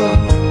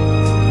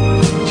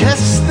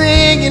 just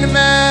thinking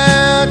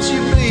about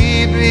you,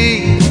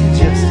 baby,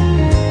 just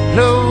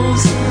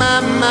blows my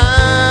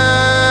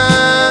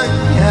mind,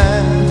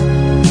 yeah.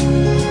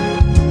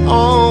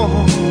 All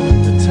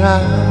the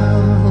time.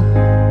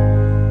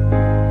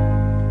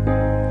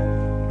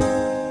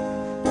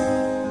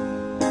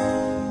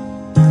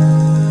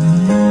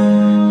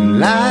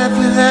 Life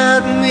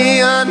without me,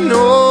 I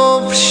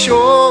know for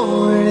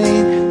sure it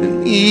ain't been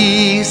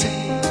easy,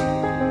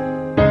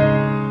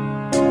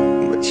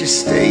 but you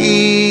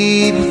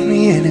stayed with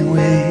me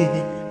anyway.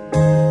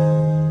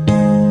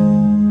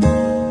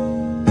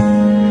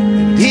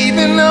 And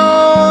even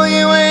though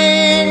you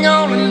ain't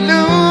gonna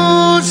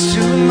lose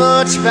too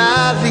much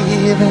by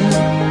leaving,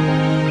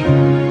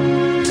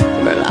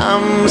 but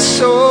I'm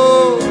so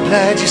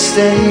glad you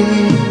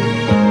stayed.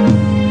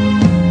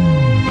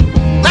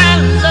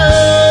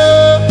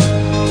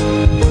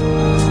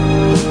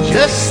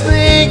 Just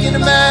thinking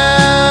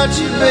about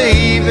you,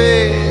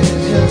 baby,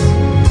 just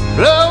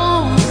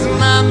blows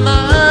my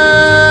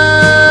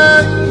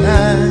mind.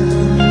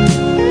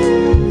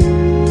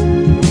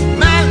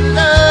 My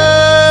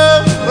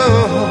love,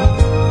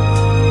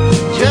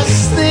 just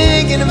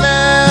thinking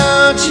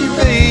about you,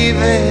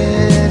 baby,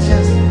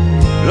 just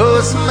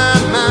blows my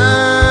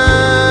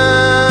mind.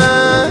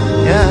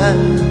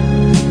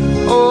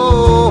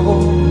 Oh,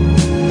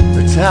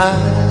 the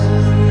time.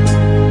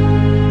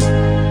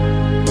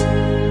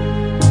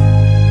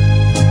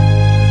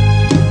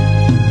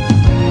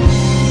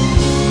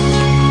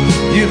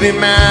 You've been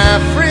my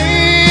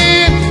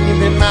friend, you've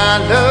been my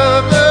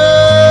lover,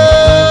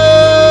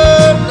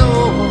 no,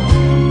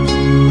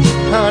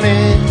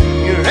 honey,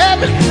 you're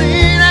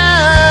everything I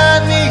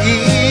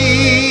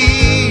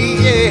need,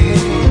 yeah.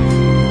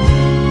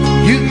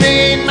 You've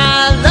made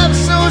my love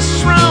so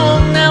strong,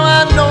 now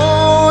I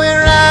know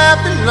where I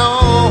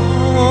belong.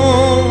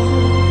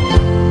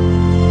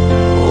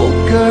 Oh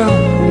girl,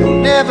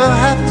 you'll never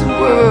have to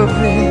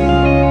worry,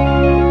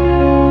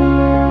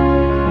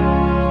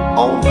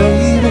 oh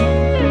baby,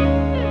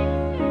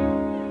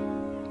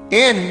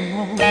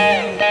 anymore.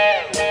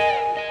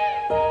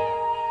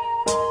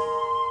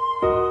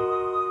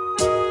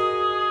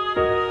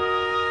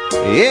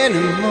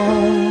 Anymore.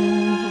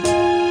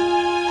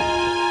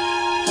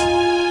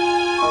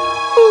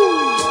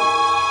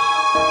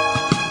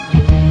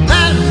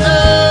 My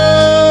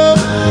love,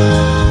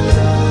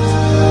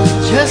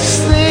 just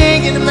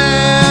thinking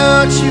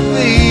about you,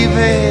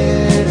 baby,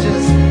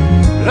 just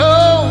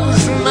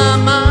blows my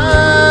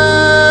mind.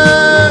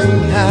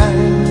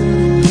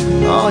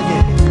 Oh yeah.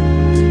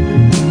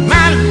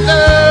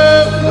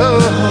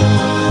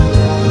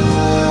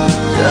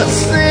 Just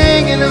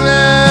thinking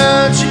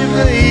about you,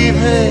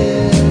 baby,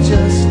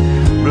 just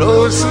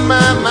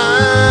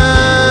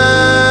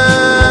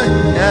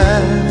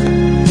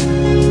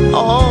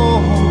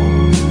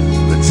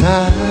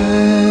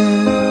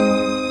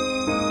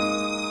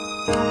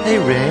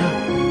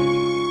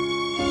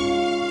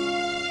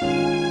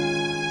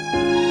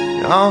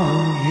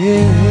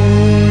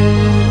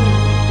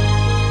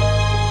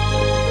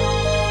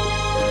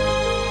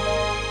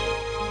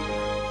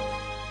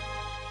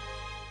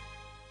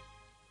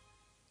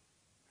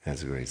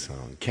That's a great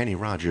song. Kenny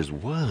Rogers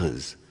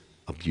was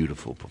a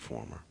beautiful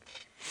performer.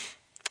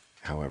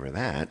 However,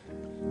 that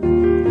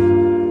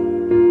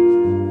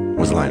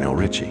was Lionel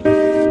Richie.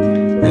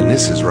 And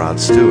this is Rod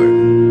Stewart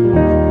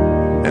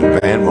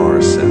and Van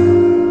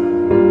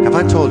Morrison. Have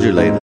I told you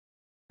lately?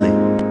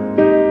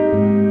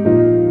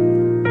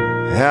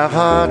 Have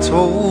I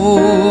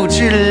told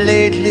you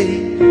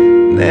lately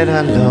that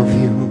I love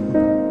you?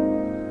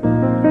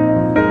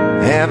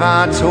 Have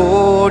I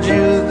told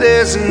you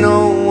there's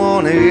no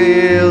one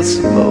else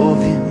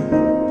above you?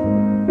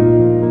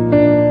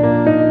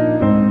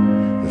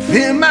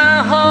 Fill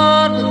my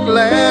heart with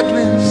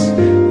gladness,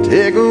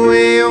 take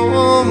away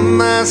all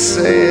my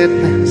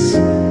sadness.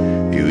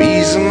 You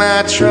ease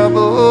my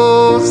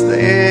troubles,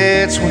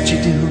 that's what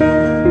you do.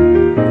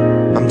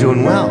 I'm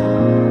doing well,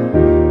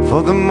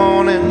 for the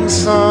morning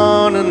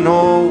sun and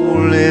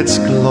all its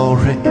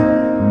glory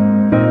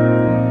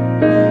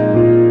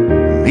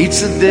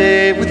meets the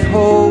day with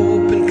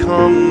hope and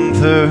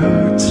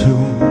comfort too.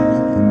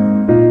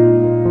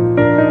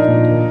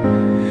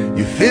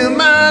 You fill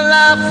my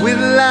life with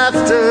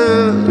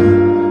laughter,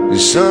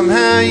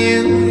 somehow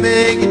you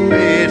make it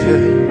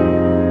better.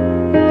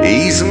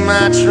 Ease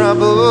my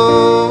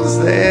troubles,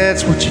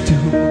 that's what you do.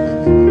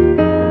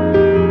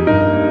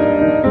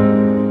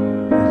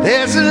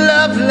 There's a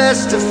love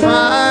less to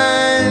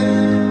find,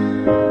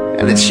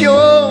 and it's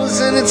yours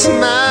and it's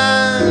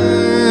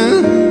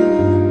mine.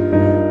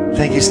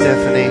 Thank you,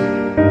 Stephanie.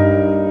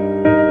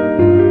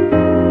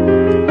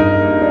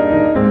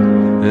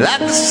 Like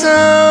the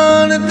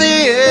sun at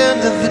the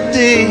end of the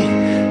day,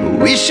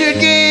 we should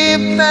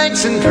give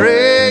thanks and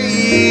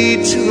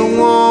pray to the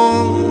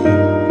one,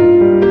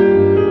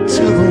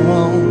 to the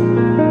one.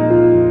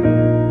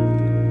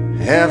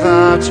 Have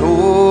I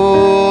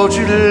told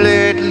you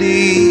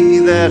lately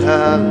that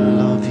I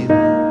love you?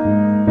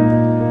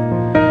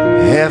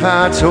 Have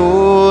I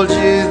told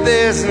you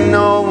there's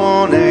no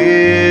one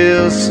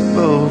else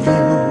above you?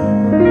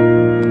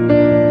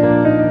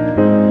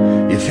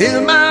 You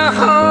fill my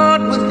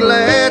heart with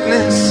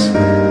gladness,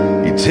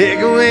 you take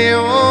away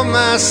all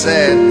my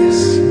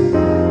sadness,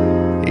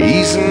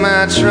 ease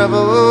my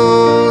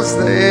troubles,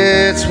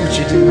 that's what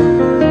you do.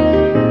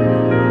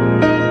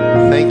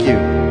 Thank you.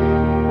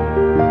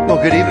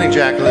 Well, good evening,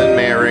 Jacqueline,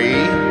 Mary.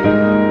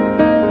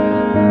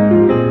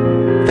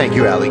 Thank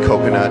you, Allie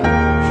Coconut.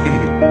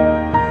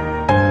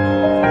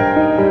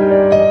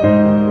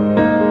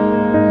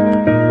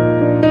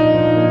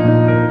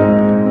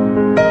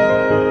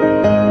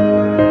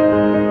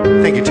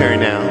 Thank you, Terry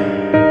Now.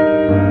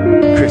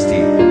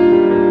 Christy.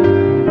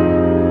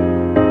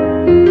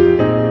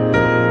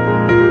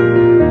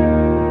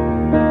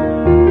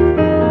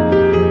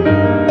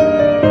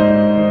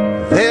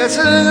 There's a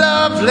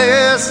love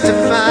less to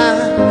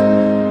find,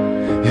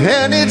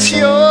 and it's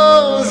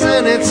yours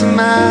and it's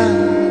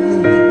mine.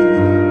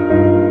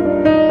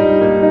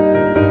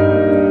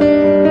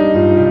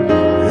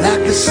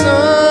 Like the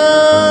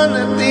sun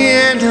at the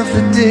end of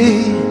the day,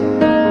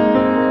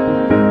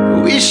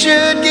 we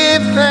should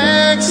give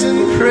thanks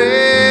and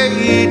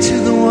pray to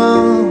the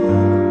one,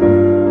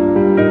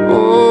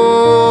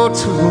 oh,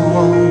 to the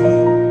one.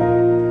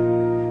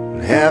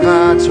 Have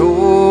I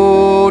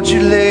told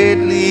you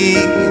lately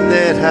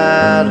that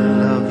I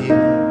love you?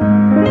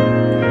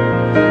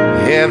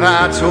 Have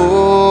I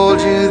told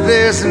you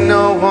there's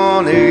no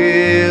one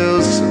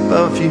else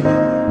above you?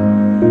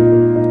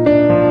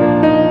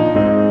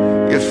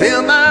 You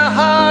fill my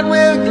heart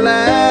with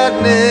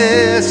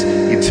gladness,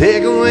 you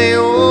take away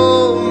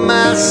all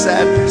my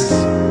sadness,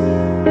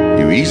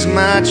 you ease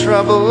my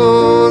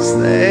troubles,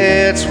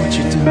 that's what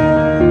you do.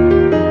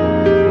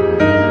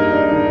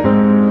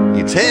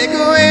 You take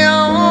away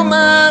all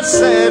my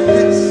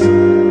sadness,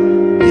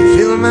 you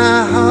fill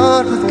my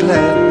heart with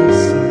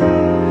gladness,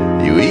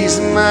 you ease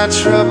my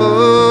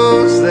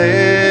troubles,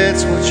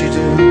 that's what you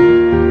do.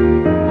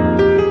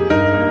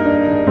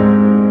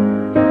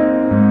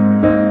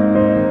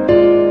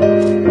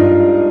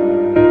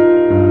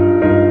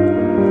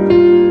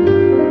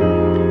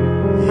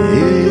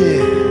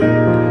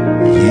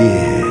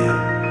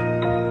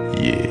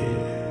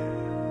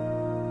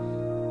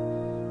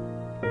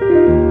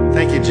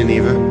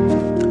 Geneva.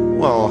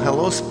 Well,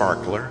 hello,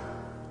 Sparkler.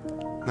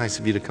 Nice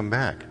of you to come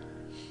back.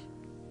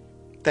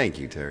 Thank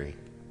you, Terry.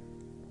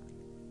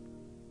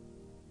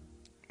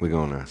 We're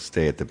going to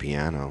stay at the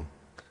piano,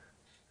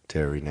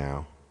 Terry,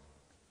 now.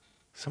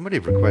 Somebody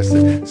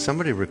requested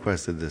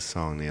this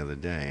song the other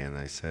day, and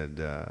I said,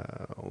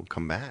 oh,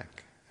 come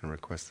back, and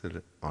requested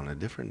it on a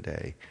different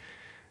day.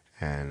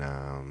 And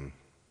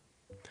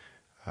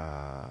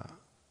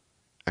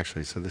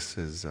actually, so this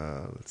is,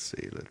 let's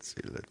see.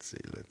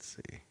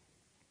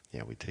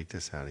 Yeah, we take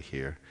this out of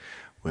here.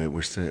 We're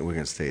going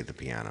to stay at the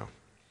piano.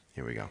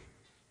 Here we go.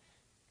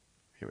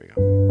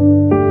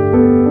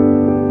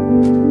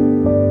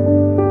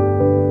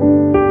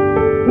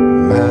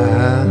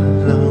 My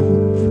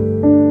love,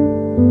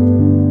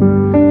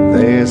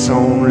 There's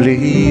only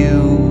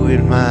you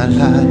in my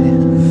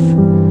life,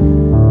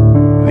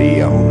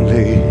 the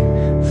only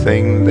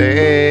thing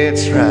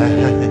that's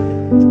right.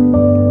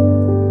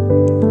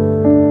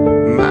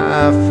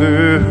 My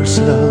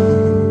first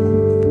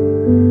love,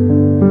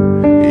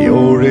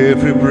 you're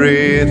every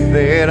breath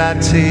that I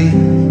take,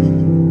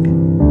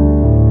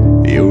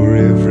 you're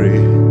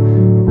every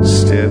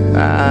step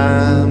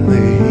I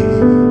make.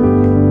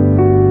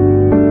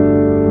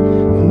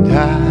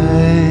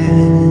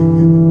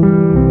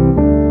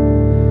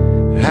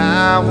 And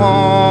I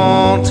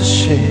want to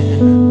share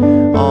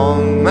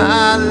all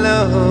my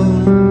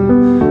love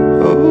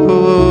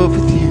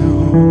with you.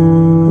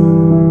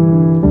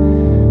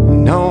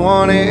 No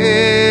one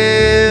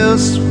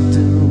else will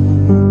do.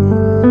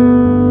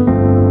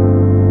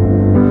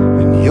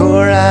 And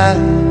your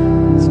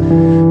eyes,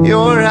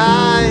 your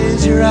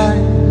eyes, your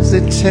eyes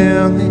that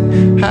tell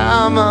me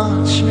how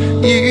much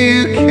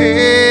you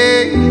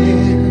care.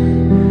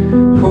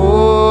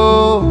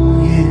 Oh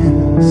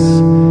yes,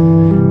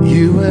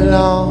 you will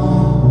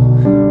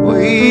always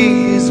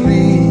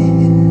be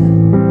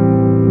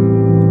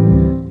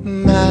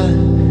my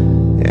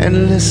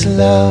endless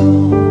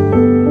love.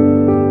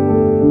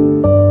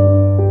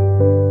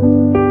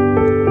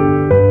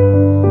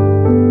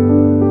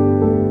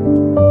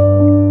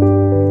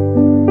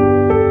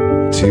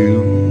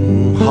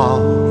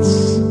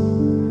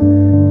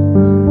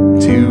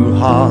 Two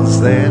hearts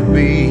that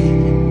beat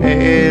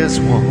as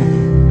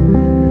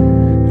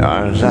one.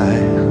 Our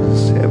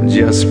lives have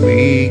just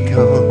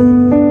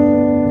begun.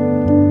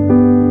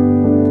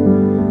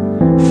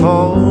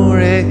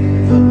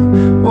 Forever,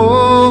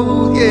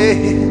 oh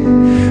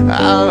yeah,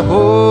 I'll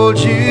hold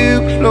you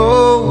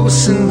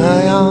close in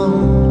my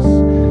arms.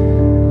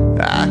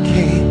 I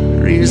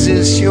can't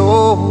resist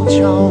your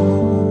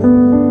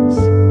charms.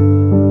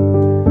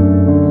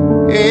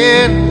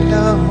 And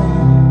love,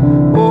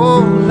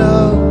 oh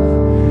love,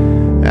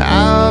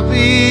 I'll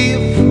be a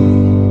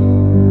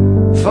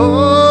fool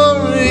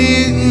for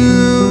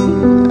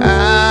you,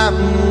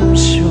 I'm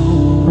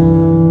sure.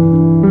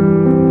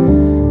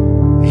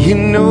 You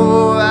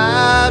know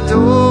I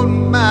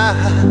don't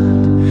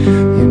mind,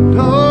 you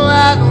know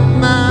I don't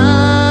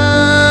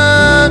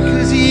mind,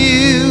 'cause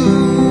you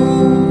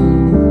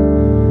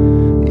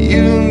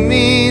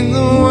mean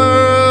the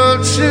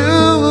world to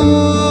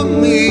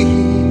me.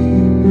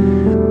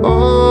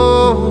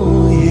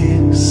 Oh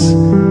yes,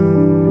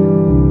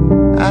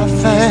 I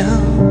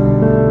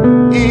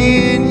found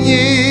in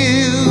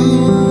you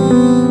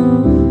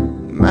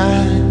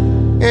my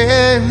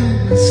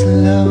endless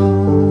love.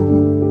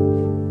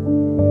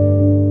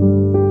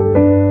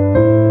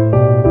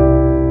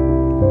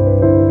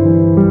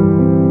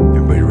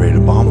 Everybody ready to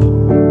bump?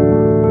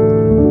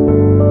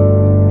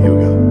 Here we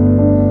go.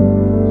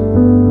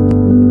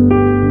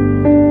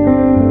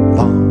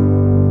 Bump,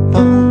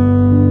 bump,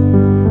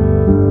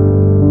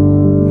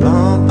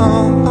 bump,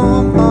 bump,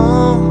 bump,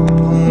 bump,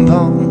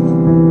 bump.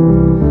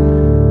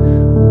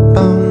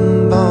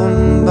 Bum, bum,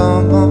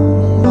 bum, bum,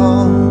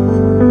 bum.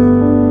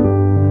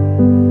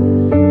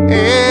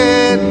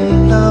 And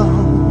love,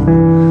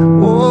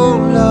 oh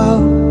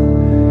love,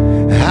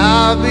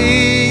 I'll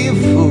be a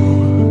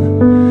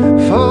fool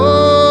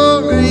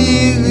for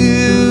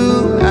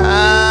you,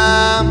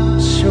 I'm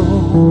sure.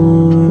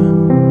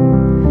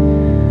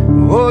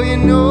 Oh, you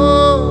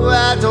know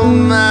I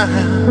don't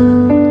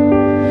mind,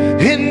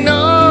 you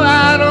know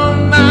I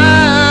don't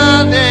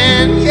mind,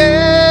 and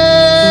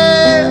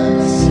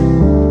yes,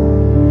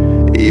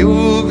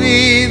 you'll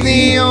be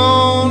the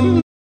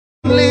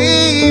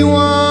only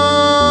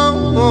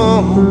one,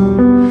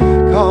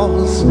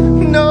 'cause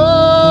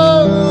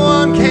no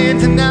one can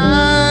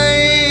deny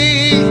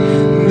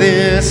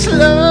this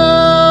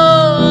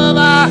love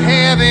I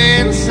have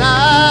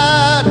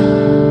inside,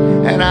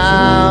 and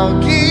I'll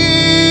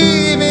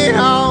give it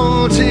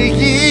all to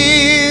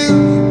you,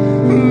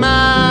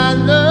 my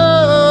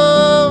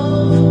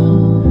love,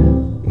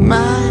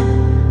 my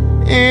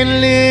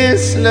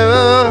endless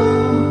love.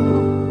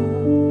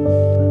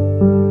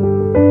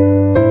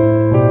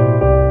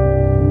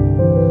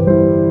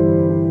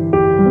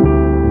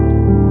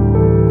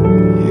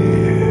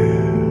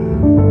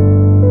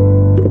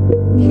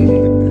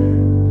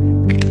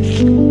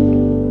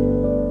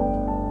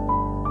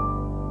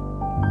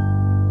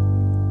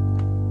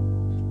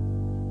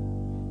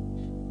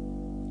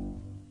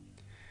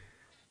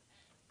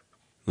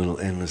 Little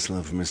endless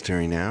love for Miss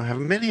Terry Now.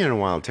 Haven't been here in a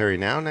while, Terry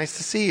Now. Nice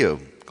to see you.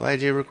 Glad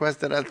you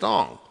requested that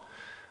song.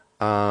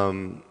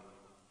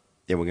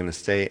 Yeah, we're gonna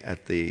stay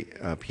at the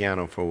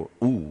piano for.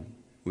 We're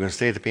gonna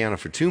stay at the piano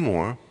for two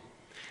more,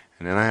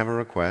 and then I have a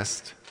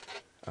request.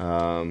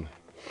 And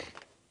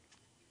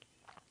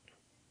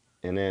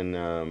then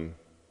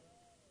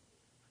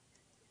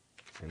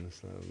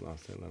endless love,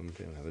 lost that love,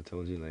 have I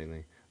told you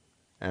lately?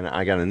 And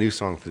I got a new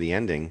song for the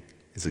ending.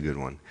 It's a good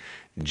one.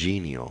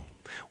 Genial.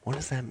 What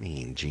does that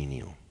mean,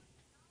 genial?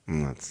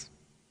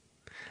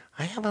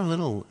 I got a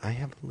little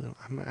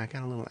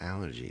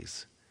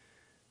allergies.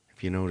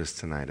 If you notice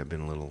tonight, I've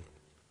been a little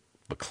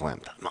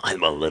Verklempt.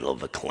 I'm a little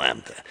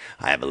verklempt.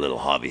 I have a little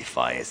Harvey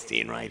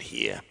Fierstein right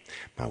here.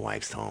 My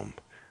wife's home.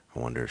 I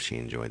wonder if she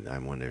ate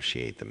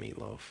the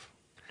meatloaf.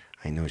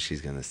 I know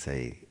she's going to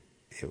say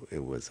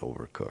it was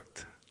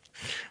overcooked.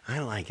 I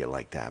like it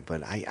like that,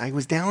 but I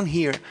was down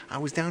here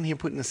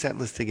putting the set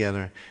list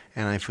together,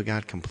 and I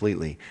forgot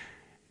completely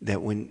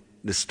that when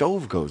the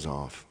stove goes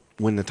off,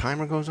 when the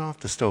timer goes off,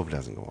 the stove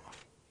doesn't go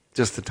off.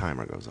 Just the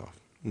timer goes off.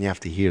 And you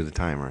have to hear the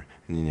timer,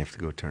 and then you have to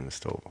go turn the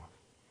stove off.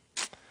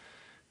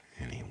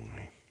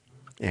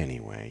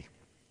 Anyway.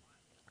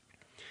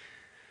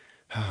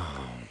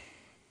 Oh,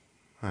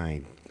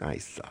 I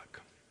suck.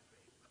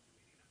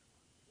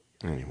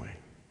 Anyway,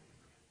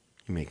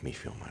 you make me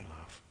feel my love.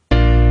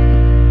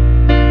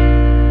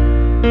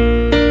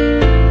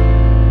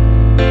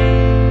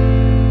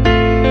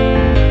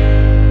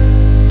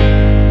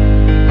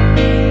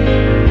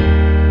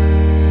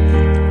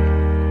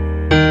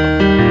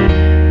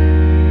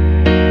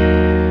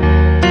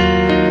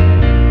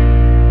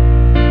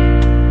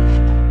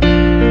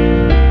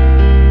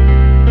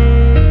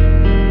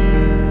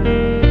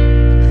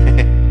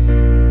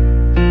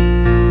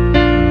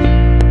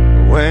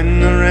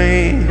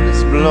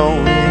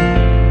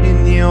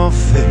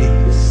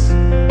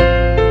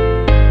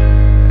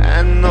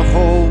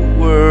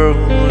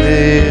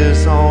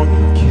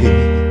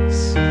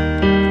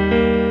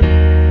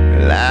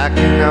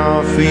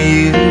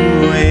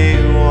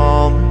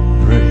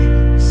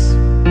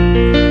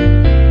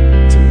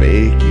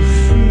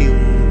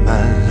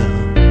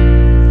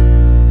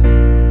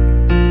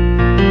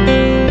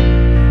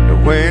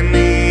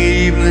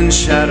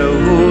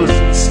 Shadows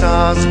and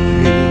stars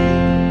appear,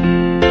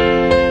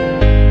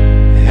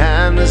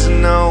 and there's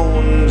no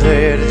one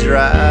there to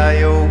dry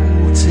your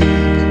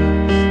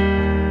tears.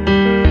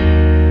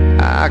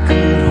 I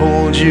could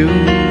hold you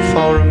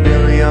for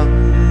 1,000,000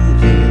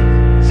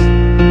 years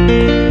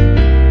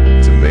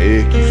to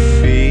make you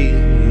feel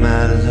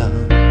my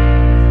love.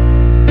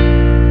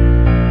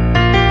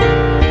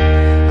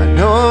 I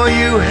know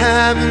you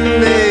haven't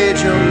made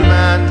your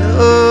mind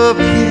up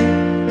yet,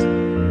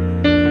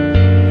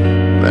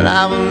 but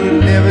I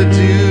will never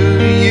do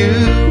you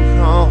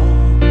wrong.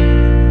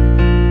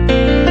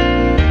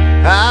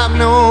 I've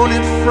known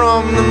it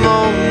from the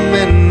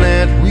moment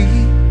that we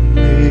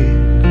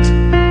met.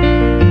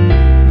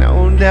 No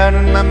doubt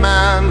in my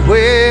mind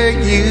where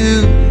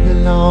you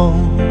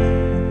belong.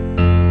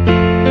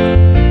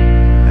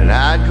 And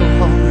I'd go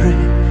hungry,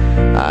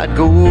 I'd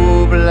go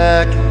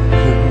black and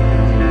blue,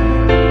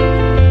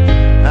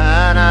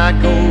 and I'd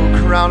go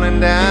crawling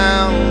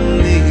down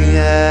the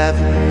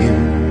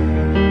avenue.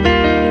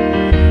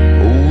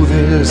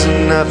 There's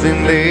nothing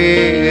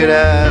that I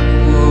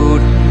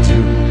wouldn't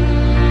do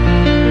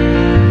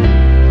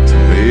to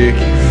make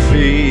you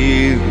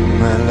feel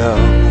my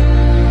love.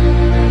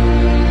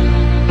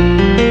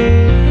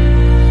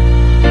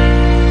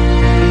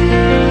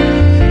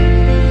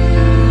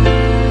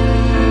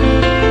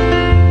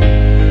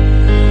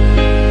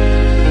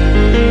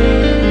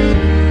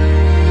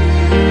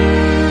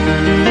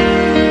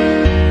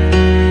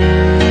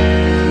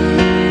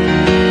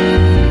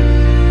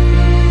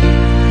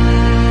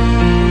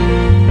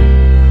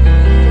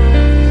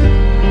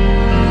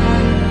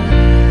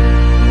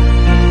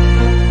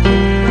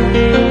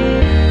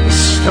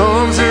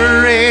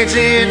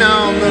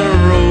 On the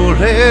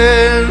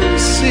rolling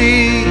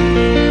sea,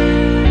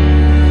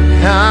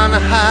 on the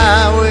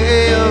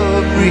highway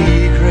of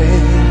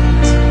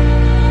regret,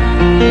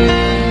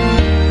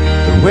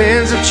 the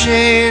winds of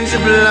change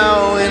are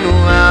blowing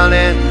wild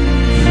and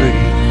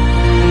free.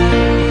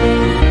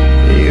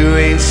 You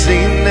ain't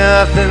seen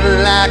nothing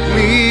like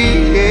me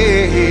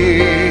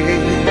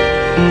yet.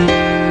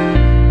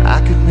 I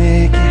could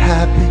make you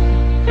happy,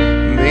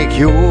 make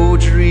your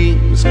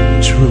dreams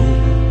come true.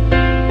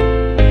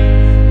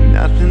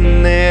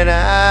 That I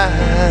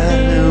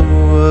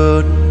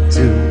wouldn't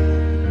do.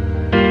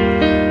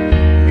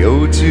 Go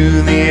to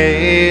the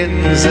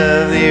ends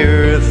of the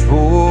earth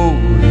for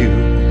you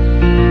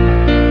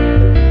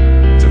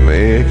to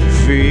make you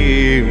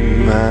feel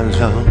my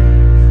love,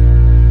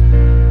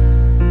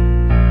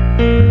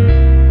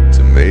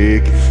 to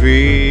make you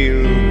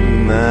feel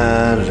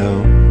my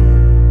love.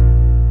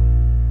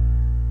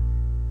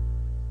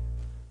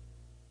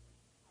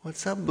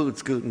 What's up, Boot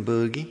Scootin'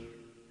 Boogie?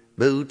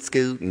 Boot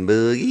Scootin'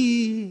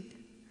 Boogie.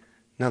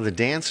 Now the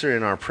dancer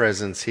in our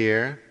presence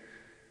here,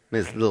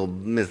 Miss Little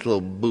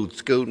Boot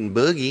Scootin'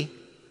 Boogie.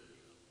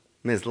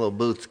 Miss Little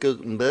Boot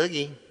Scootin'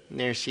 Boogie. And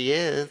there she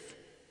is.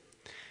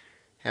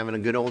 Having a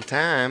good old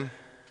time.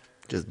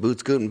 Just Boot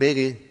Scootin'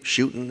 Boogie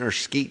shooting or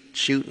skeet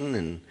shooting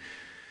and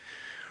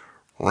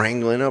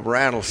wrangling up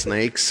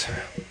rattlesnakes.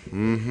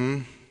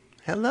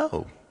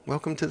 Hello.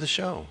 Welcome to the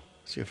show.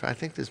 See, I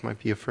think this might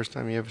be your first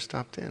time you ever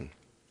stopped in.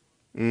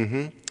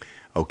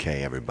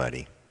 Okay,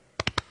 everybody.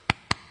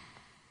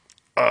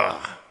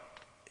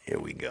 Here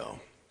we go.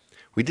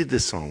 We did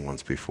this song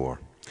once before.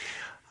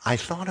 I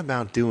thought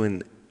about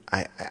doing,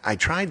 I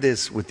tried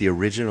this with the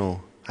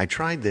original, I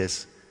tried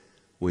this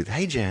with,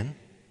 hey Jen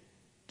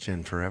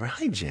Forever.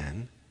 Hi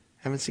Jen.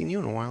 Haven't seen you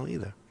in a while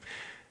either.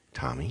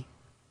 Tommy,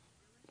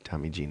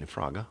 Tommy Gina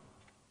Fraga.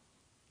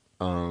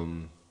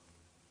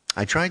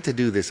 I tried to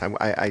do this.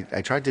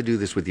 I tried to do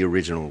this with the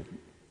original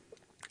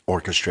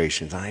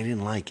orchestrations, and I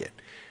didn't like it.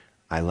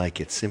 I like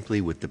it simply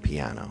with the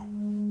piano.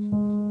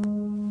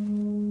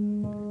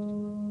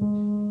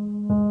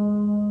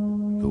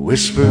 The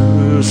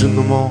whispers in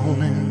the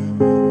morning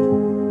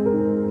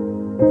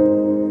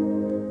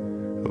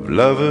of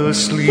lovers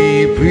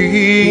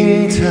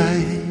sleeping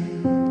tight,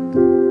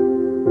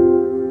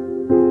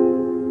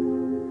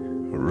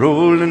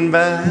 rolling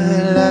by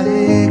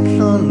like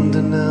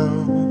thunder now,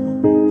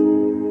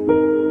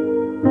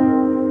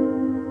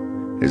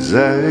 as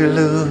I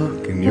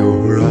look in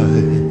your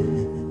eyes.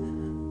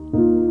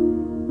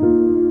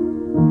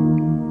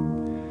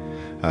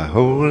 I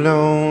hold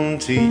on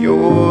to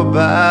your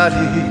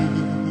body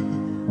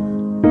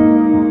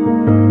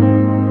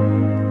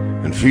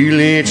and feel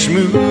each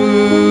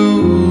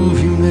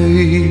move you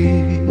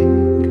make.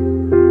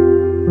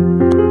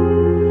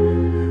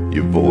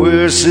 Your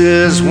voice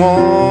is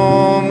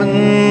warm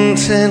and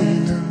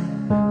tender,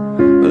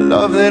 a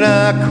love that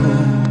I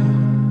could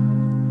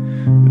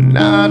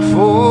not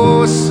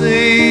forsake.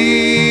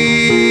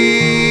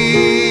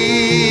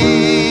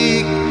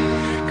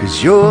 'Cause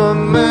you're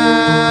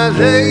my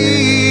lady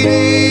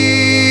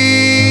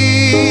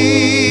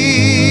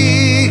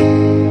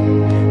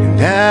and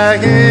I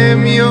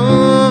am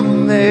your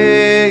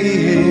man.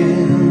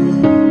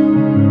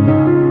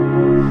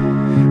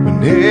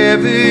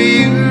 Whenever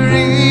you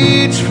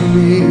reach for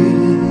me,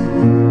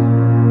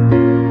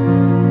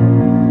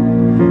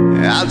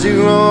 I'll do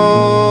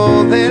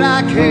all that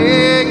I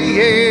can.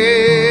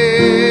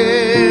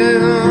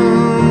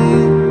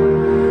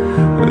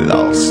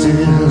 Lost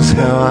is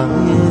how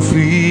I'm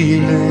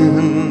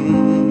feeling,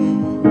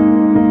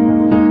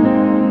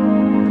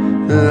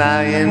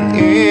 lying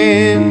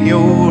in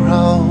your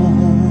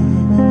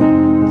arms,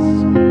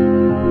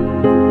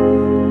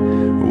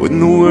 when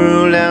the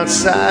world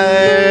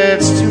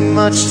outside's too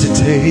much to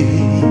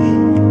take.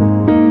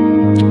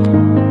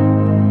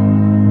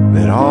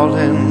 That all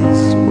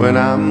ends when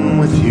I'm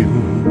with you.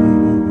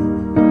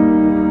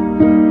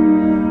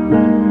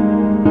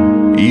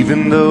 Even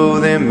though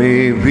there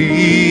may be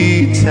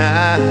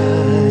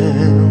times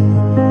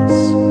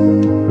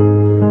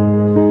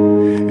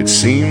it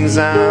seems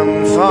I'm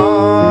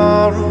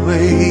far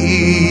away,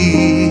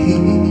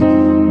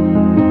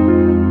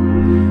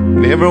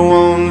 never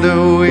wonder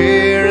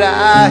where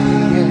I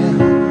am,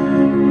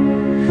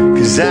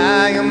 'cause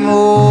I am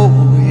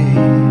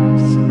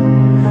always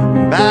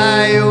by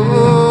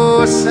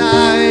your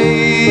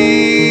side.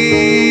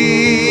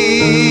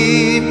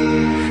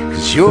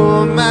 'Cause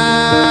you're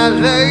my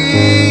lady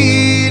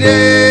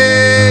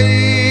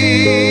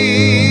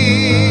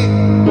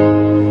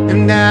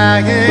and I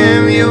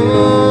am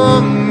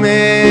your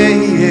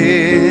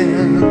man.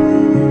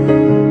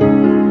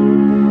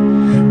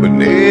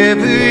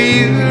 Whenever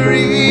you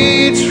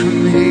reach for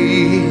me,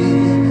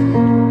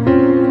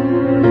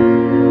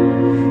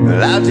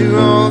 I'll do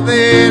all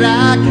that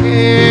I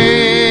can.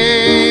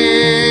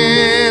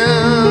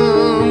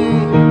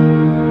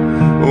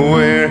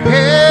 We're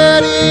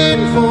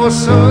heading for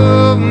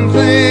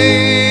something,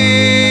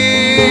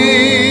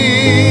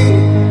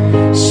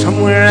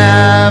 somewhere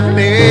I've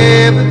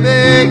never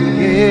been.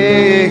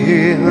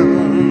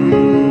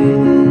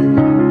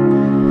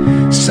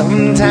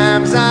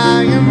 Sometimes I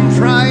am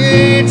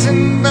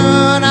frightened,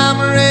 but I'm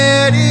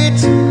ready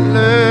to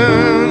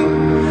learn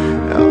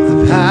of the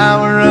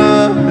power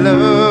of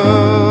love.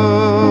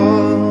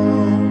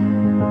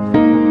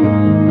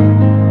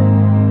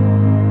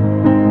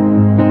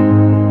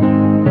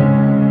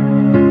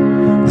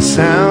 The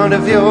sound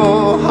of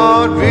your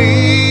heart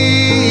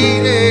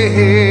beating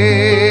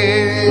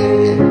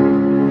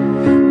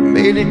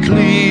made it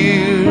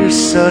clear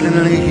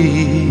suddenly.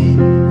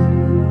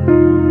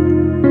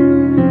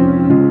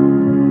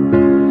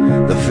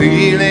 The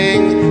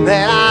feeling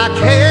that I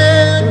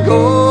can't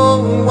go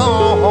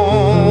on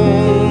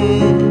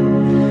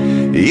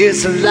is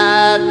a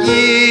light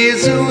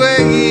years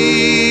away.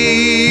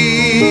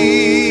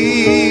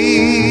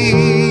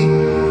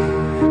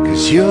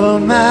 'Cause you're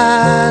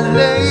my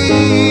lady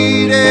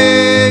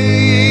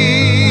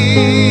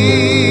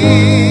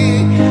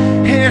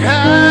and I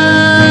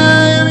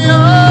am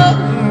your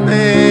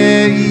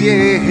man.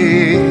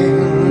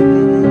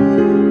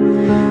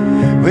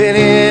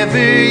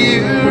 Whenever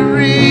you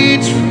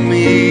reach for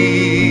me,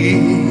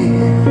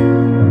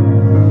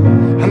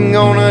 I'm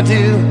gonna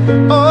do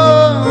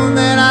all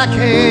that I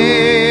can.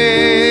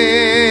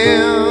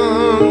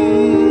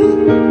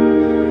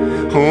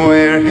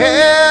 We're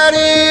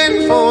heading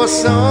for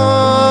something,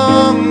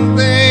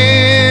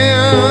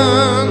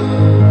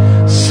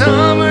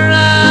 somewhere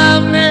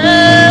I've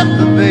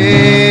never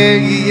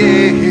been.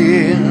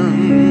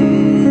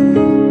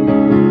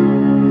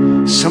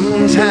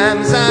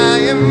 Sometimes I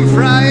am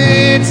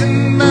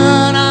frightened,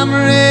 but I'm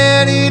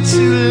ready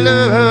to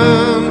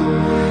learn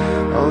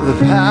of the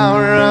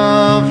power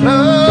of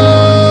love.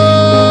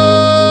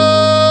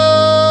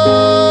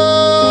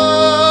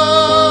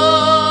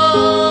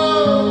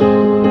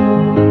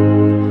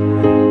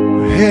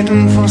 We're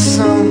heading for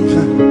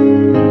something,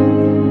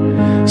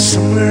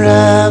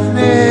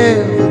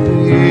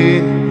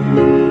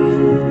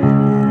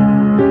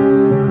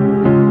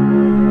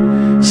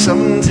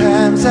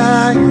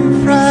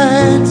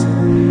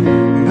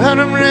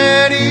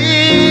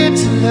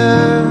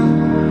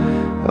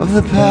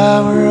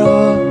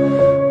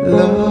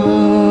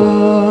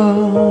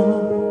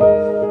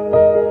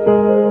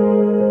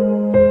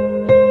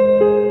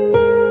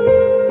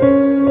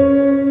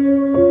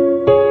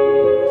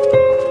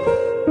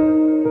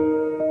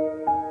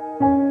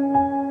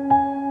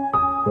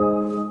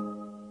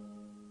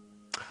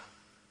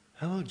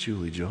 hello,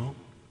 Julie Joel.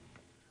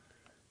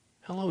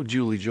 Hello,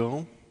 Julie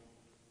Joel.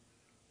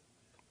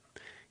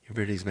 Your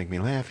birthdays make me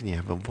laugh and you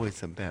have a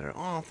voice that's better.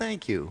 Oh,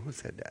 thank you. Who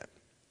said that?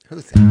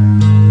 Who said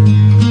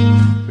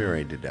that? We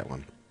already did that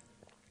one.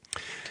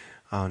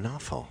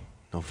 Novel.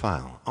 No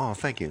file. Oh,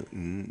 thank you.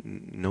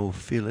 No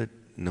feel it.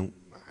 No.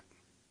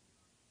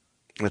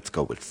 Let's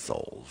go with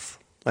souls.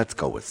 Let's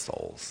go with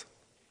souls.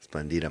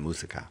 Splendida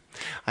musica.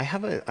 I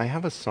have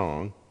a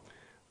song.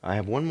 I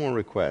have one more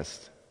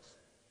request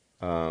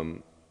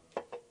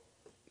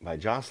by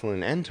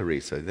Jocelyn and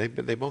Teresa.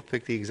 They both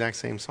picked the exact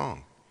same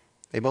song.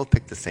 They both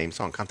picked the same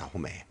song. Canta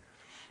Home.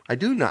 I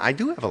do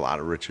have a lot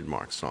of Richard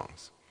Marx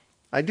songs.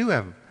 I do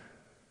have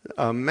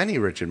many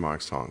Richard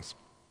Marx songs.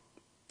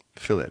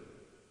 Feel it.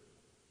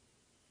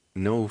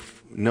 No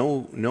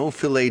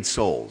filleted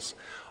souls.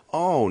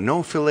 Oh,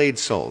 no filleted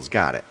souls.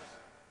 Got it.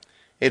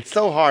 It's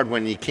so hard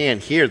when you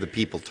can't hear the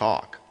people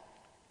talk.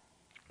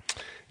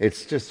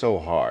 It's just so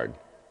hard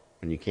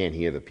when you can't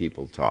hear the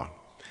people talk.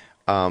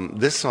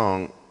 This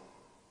song,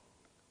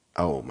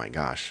 oh my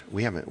gosh,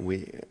 we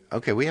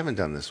haven't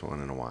done this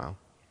one in a while.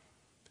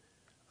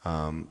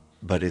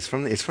 But it's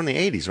from the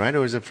 80s, right?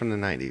 Or is it from the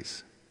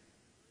 90s?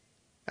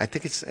 I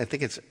think it's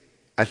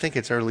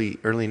early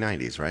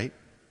 90s, right?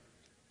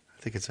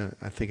 I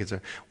think it's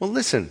a. Well,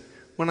 listen.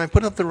 When I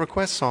put up the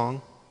request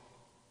song,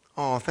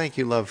 oh, thank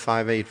you, love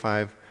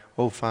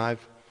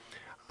 58505.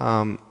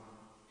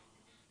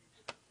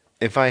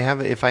 If I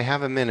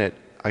have a minute,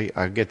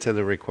 I'll get to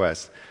the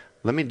request.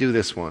 Let me do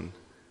this one.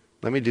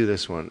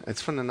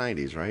 It's from the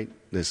 90s, right?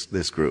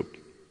 This group.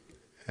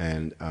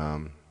 And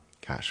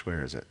gosh,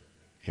 where is it?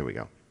 Here we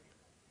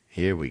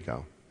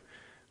go.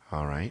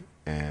 All right,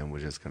 and we're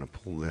just gonna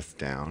pull this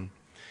down.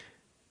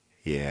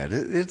 Yeah,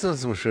 it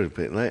doesn't should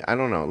be. I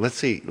don't know. Let's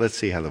see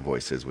how the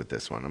voice is with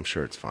this one. I'm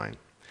sure it's fine.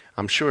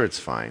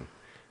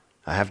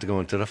 I have to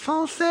go into the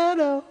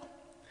falsetto.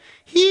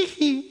 Hee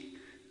hee.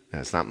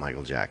 No, it's not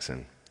Michael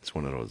Jackson. It's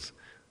one of those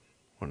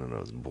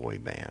boy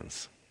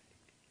bands.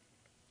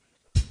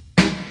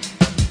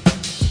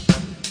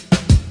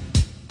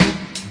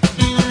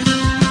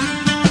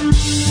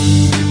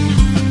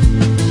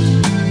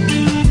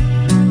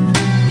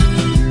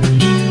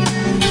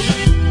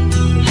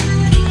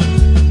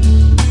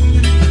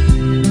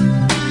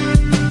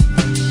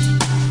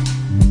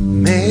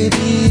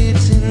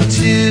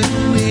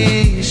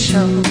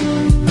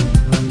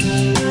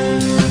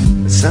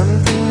 Some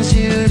things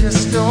you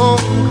just don't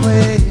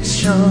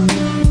question.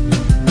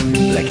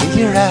 Like in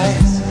your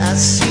eyes, I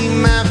see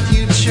my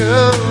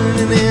future in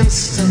an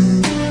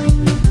instant.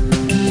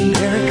 And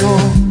there it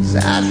goes,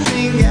 I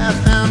think I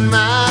found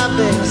my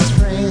best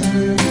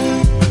friend.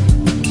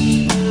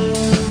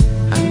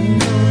 I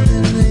know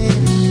the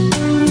name.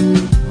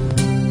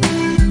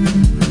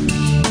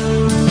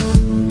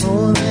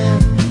 More than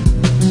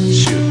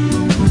shoot.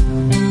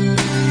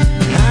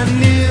 I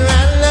knew I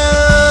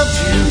loved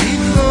you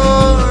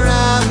before I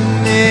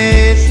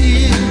met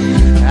you.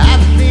 I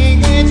think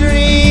I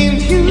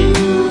dreamed you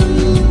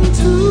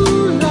into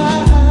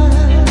life.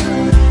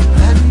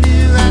 I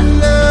knew I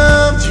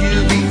loved you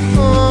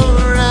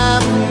before I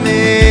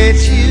met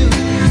you.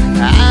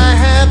 I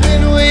have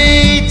been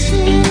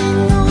waiting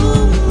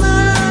all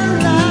my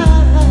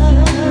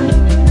life.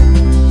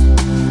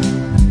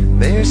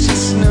 There's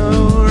just no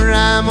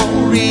rhyme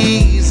or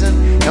reason.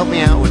 Help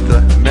me out with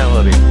the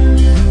melody.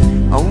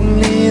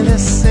 Only the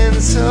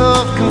sense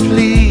of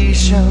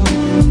completion.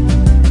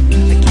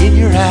 Like in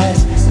your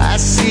eyes, I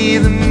see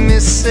the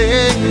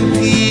missing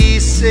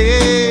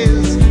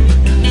pieces.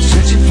 I'm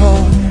searching for,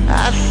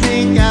 I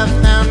think I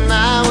found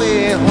my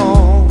way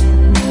home.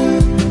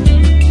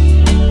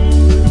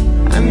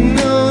 I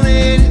know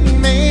that it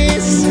may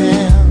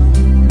sound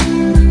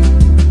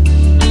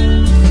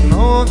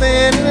more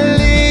than a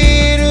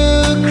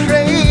little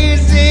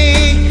crazy.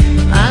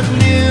 I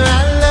knew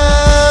I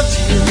loved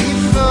you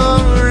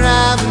before I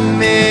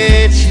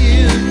met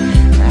you.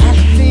 I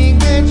think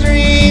I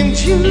dreamed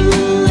you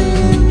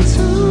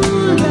into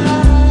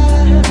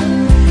life.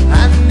 I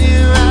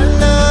knew I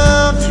loved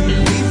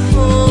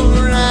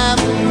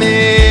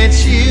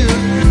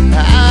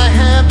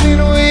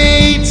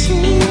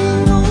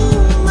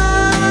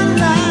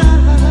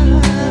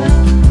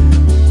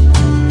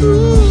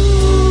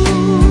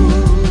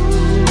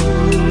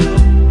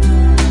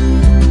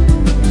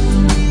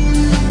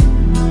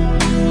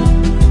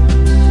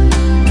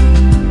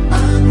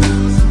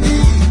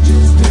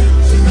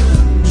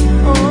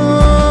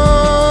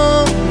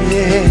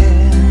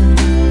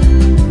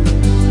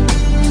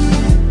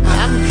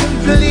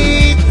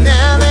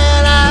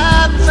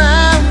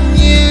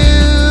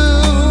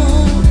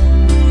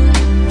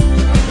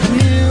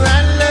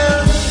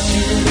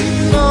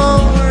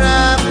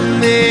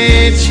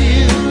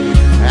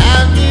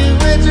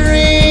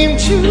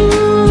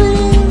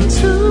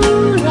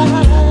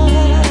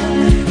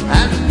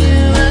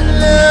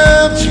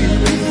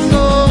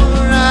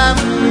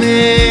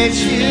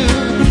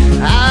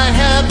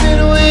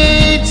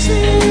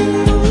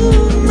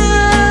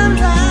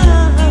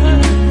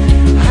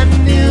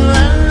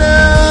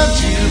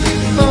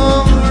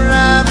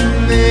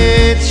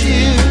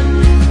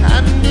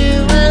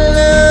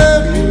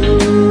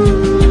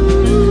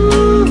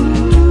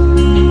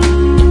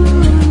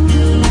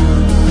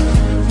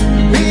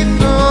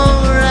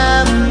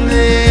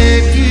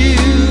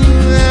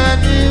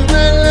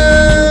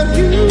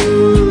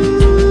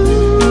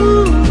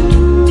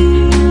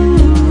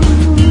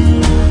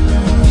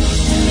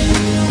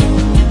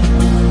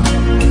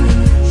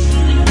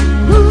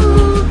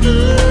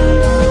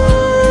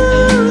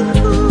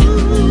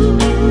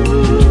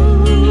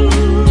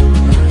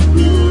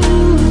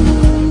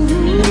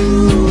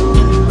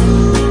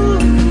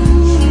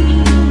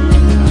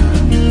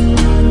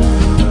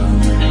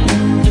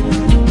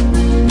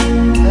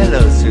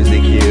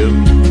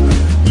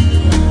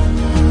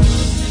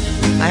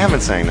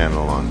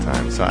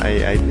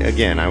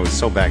again, I was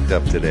so backed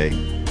up today.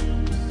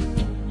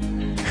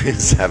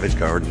 Savage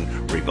Garden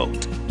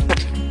Revolt.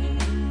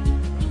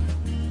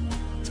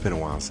 It's been a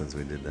while since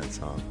we did that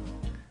song.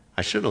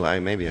 I should have. I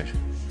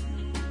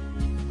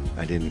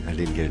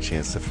didn't get a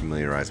chance to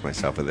familiarize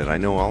myself with it. I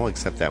know all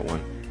except that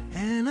one.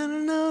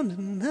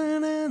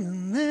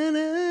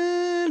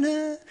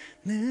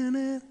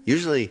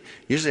 Usually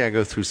I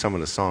go through some of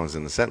the songs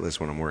in the set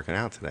list when I'm working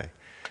out today,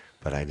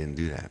 but I didn't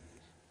do that.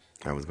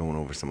 I was going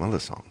over some other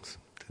songs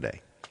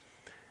today.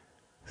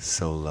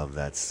 So love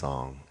that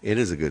song. It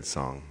is a good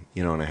song,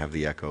 you know. And I have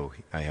the echo.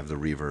 I have the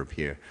reverb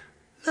here.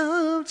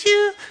 Loved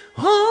you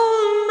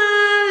all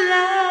my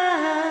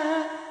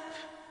life.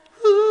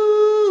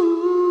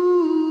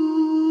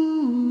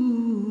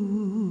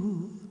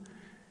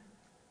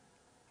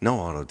 No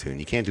auto-tune.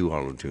 You can't do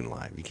auto-tune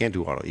live. You can't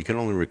do auto. You can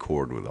only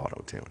record with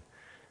auto-tune.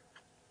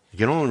 You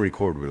can only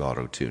record with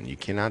auto-tune. You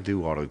cannot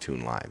do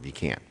auto-tune live. You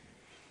can't.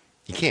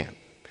 You can't.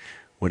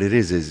 What it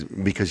is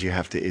because you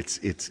have to. It's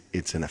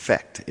an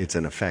effect. It's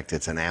an effect.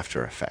 It's an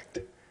after effect.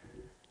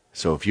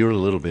 So if you're a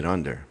little bit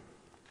under,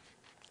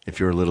 you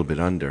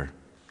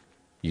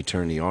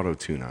turn the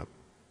auto-tune up,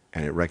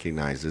 and it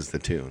recognizes the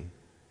tune.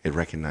 It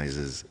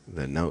recognizes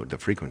the note, the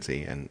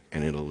frequency, and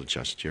it'll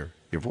adjust your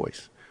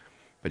voice.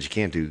 But you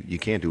can't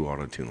do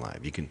auto-tune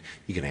live. You can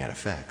add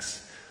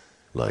effects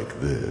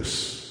like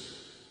this.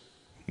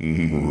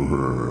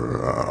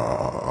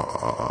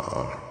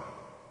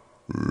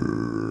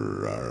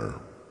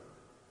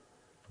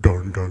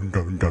 Dun, dun,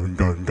 dun, dun,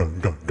 dun, dun,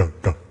 dun, dun,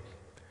 dun.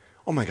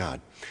 Oh my God.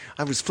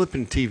 I was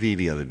flipping TV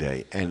the other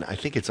day, and I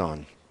think it's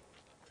on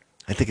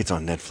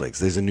Netflix.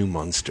 There's a new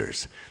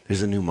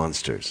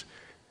Munsters.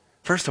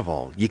 First of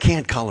all, you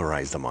can't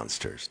colorize the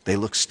Munsters. They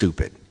look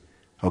stupid.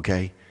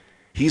 Okay?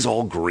 He's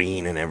all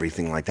green and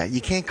everything like that.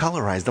 You can't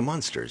colorize the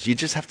Munsters. You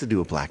just have to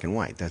do it black and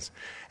white.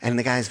 And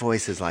the guy's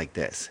voice is like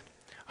this.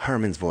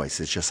 Herman's voice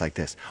is just like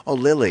this. Oh,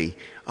 Lily.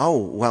 Oh,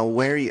 well,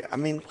 where are you? I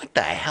mean, what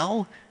the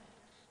hell?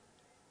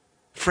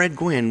 Fred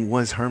Gwynn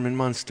was Herman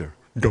Munster.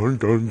 Dun,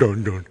 dun,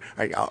 dun, dun.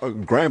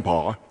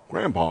 Grandpa.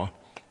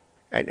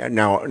 And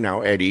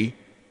now Eddie,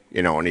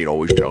 you know, and he'd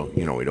always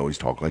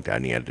talk like that,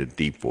 and he had a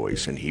deep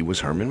voice, and he was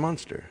Herman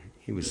Munster.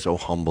 He was so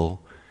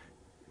humble,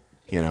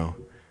 you know.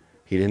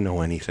 He didn't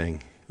know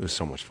anything. It was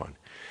so much fun.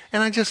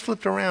 And I just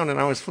flipped around, and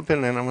I was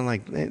flipping, and I was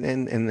like,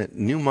 and the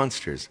new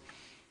Munsters.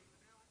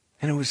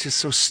 And it was just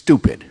so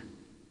stupid.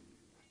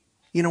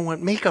 You know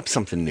what? Make up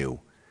something new.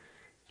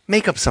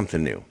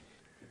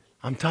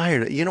 I'm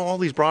tired. You know all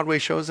these Broadway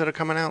shows that are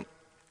coming out?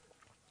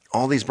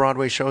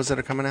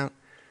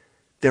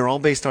 They're all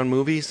based on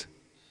movies,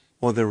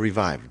 or they're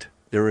revived.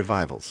 They're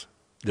revivals.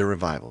 They're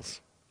revivals.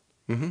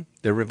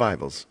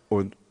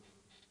 Or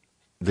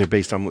they're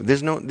based on.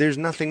 There's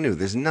nothing new.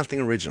 There's nothing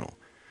original.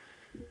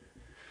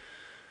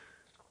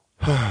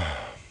 I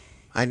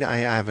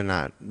have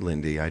not,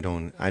 Lindy. I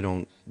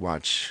don't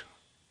watch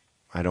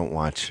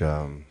network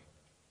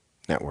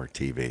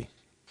TV.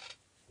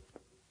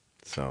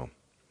 So,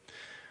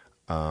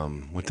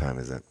 what time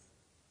is it?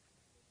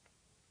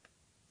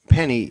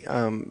 Penny,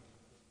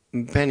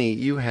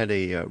 you had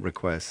a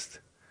request.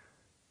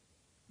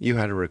 You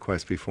had a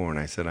request before, and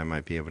I said I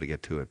might be able to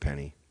get to it,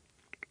 Penny.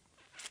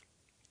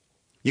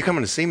 You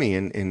coming to see me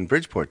in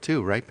Bridgeport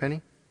too, right,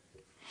 Penny?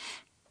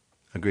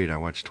 Agreed. I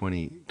watched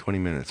 20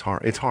 minutes.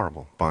 It's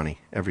horrible, Bonnie.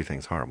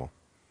 Everything's horrible.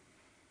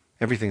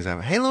 Everything's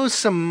horrible. Hello,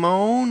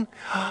 Simone.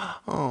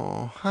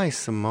 Oh, hi,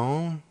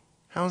 Simone.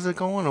 How's it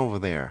going over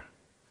there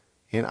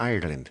in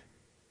Ireland?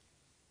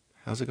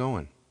 How's it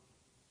going?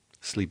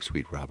 Sleep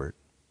sweet, Robert.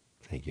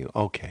 Thank you.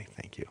 Okay,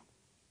 thank you.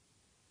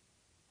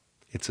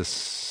 It's a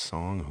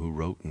song who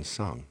wrote and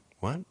sung.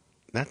 What?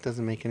 That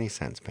doesn't make any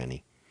sense,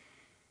 Penny.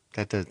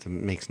 That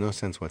makes no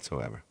sense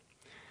whatsoever.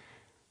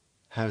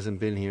 Hasn't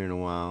been here in a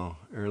while.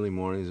 Early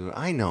mornings.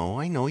 I know.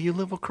 You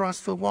live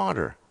across the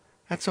water.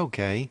 That's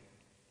okay.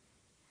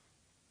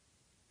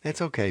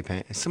 It's okay,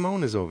 Penny.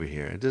 Simone is over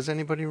here. Does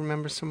anybody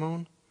remember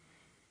Simone?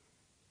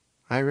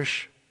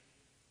 Irish?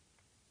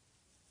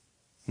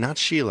 Not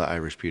Sheila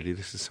Irish Beauty.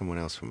 This is someone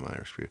else from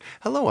Irish Beauty.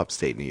 Hello,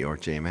 upstate New York,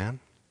 J-Man.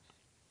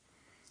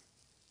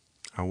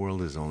 Our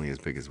world is only as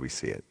big as we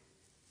see it.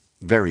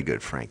 Very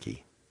good,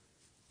 Frankie.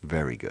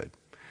 Very good.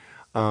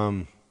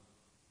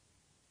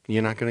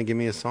 You're not going to give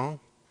me a song?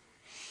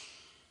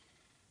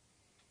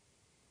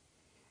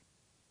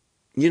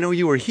 You know,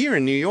 you were here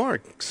in New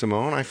York,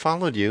 Simone. I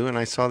followed you, and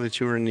I saw that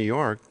you were in New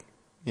York,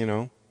 you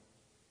know.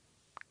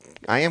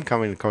 I am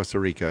coming to Costa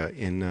Rica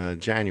in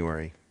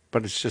January,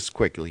 but it's just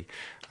quickly.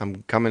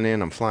 I'm coming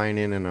in, I'm flying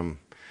in, and I'm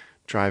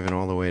driving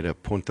all the way to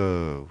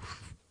Punta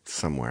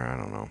somewhere, I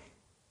don't know.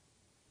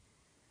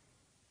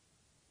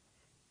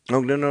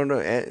 Oh, no.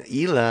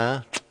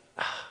 Ela.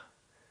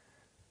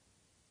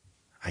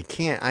 I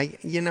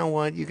can't. You know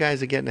what? You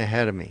guys are getting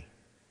ahead of me.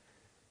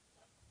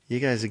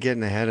 You guys are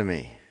getting ahead of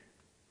me.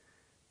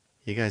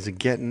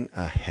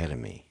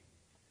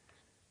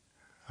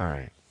 All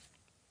right.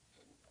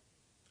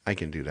 I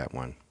can do that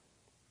one.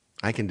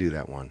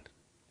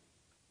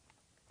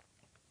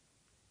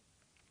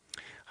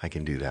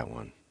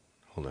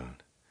 Hold on.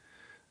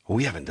 Well,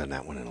 we haven't done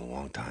that one in a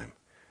long time.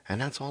 And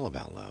that's all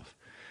about love.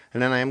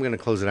 And then I am going to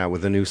close it out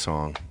with a new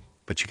song.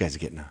 But you guys are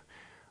getting a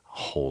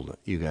hold.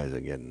 You guys are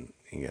getting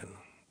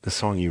the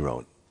song you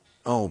wrote.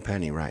 Oh,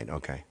 Penny, right.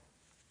 Okay.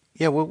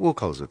 Yeah, we'll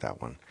close with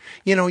that one.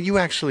 You know, you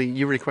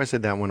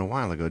requested that one a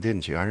while ago,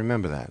 didn't you? I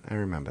remember that,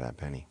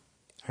 Penny.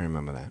 I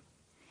remember that.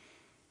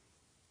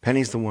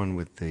 Penny's the one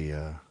with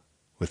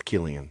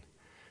Killian.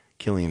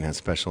 Killian has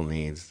special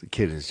needs. The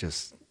kid is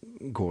just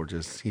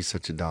gorgeous. He's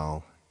such a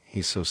doll.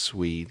 He's so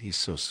sweet. He's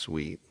so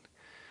sweet.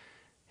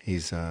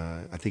 He's,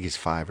 I think he's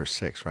 5 or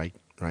 6, right?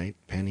 Right,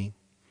 Penny?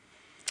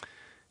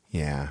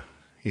 Yeah,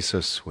 he's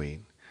so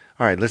sweet.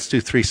 All right, let's do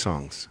 3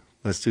 songs.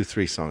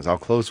 I'll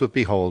close with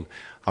Behold.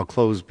 I'll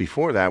close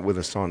before that with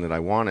a song that I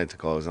wanted to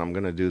close. I'm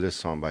going to do this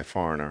song by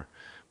Foreigner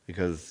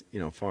because, you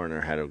know,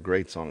 Foreigner had a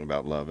great song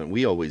about love, and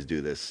we always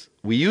do this.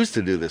 We used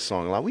to do this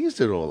song a lot. We used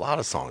to do a lot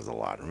of songs a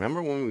lot.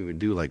 Remember when we would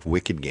do, like,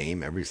 Wicked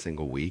Game every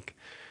single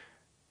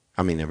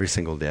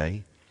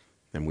day?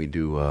 And we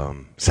do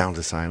Sounds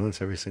of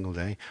Silence every single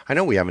day. I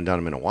know we haven't done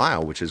them in a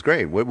while, which is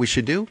great. What we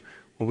should do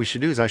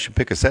is I should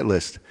pick a set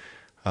list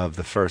of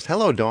the first.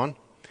 Hello, Dawn.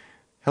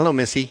 Hello,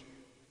 Missy.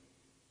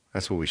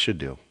 That's what we should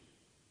do.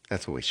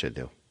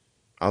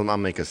 I'll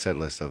make a set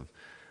list of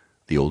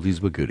the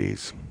oldies but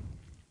goodies.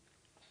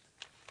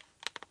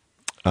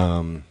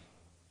 I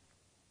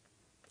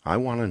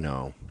want to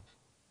know.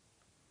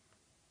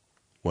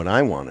 What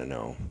I want to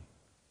know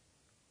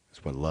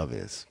is what love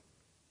is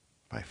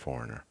by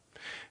Foreigner.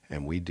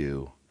 And we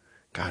do,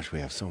 gosh, we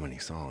have so many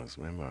songs.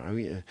 Remember,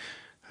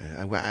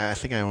 I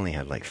think I only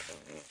had like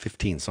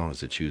 15 songs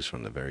to choose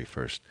from the very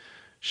first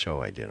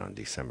show I did on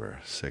December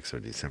 6th or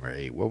December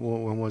 8th.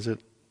 When was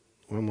it?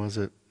 When was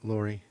it,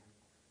 Lori?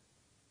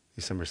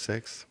 December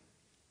 6th?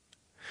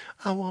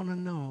 I want to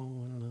know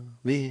what love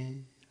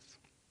is.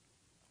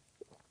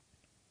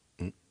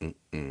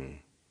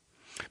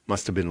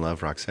 Must Have Been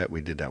Love, Roxette. We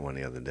did that one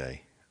the other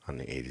day on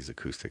the 80s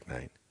acoustic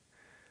night.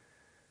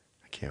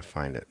 I can't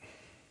find it.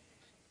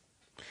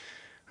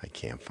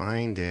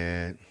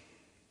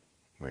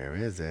 Where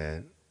is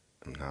it?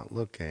 I'm not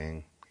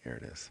looking. Here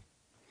it is.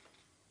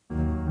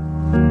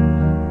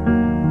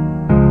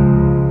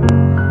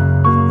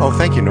 Oh,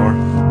 thank you, Nora.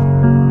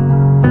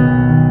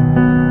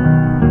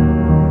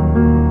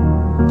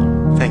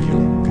 Thank you.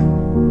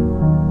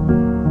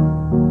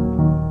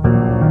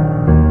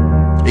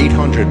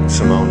 800,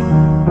 Simone.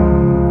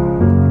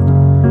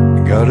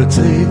 Gotta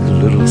take a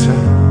little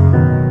time.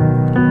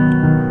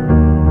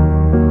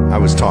 I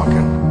was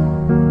talking.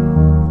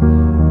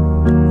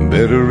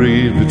 Better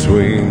read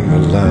between the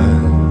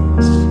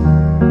lines.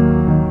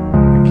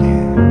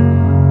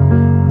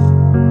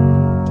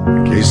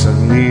 In case I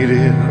need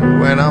it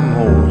when I'm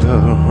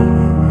older.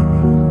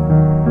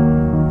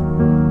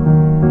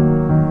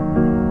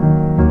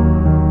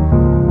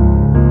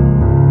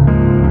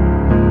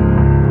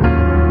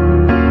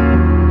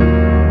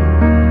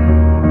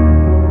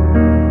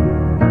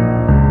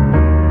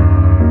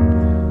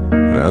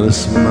 Now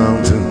this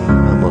mountain I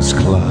must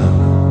climb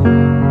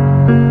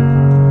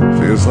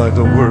feels like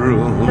the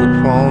world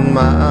upon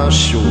my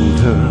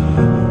shoulder.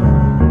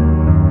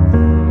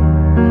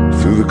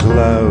 Through the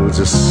clouds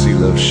I see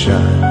love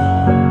shine.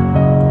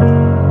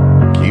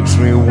 Keeps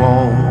me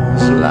warm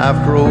as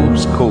life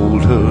grows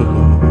colder.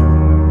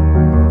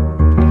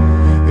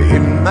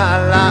 In my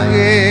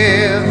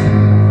life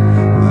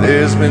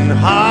there's been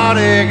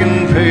heartache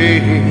and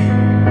pain,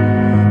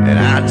 and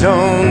I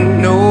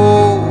don't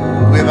know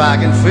if I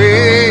can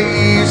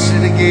face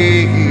it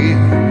again.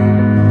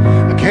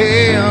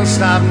 Can't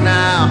stop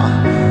now.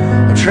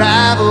 I've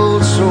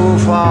traveled so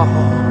far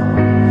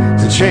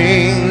to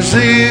change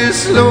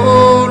this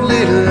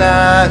lonely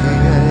life.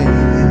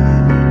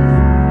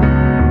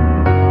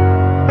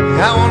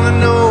 I wanna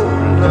know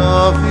what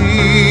love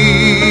is.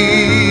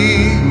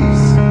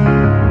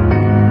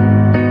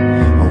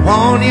 I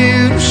want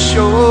you to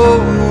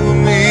show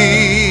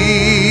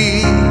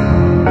me.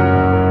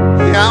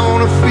 I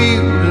wanna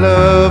feel what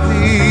love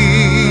is.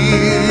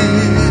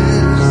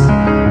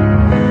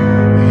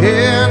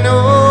 Yeah, I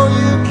know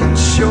you can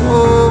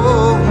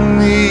show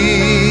me.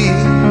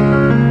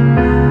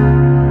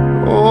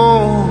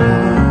 Oh,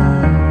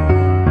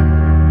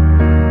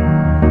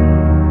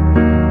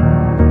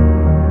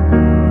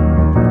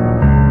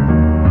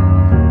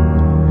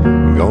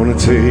 I'm gonna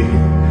take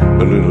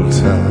a little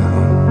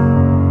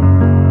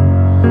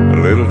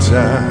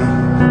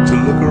time to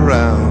look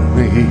around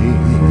me.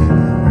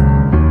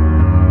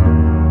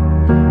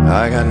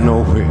 I got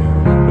nowhere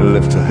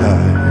left to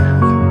hide.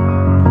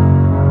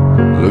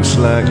 Looks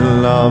like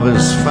love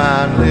has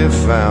finally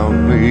found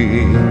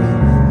me.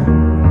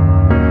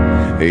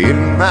 In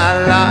my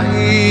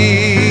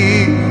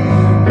life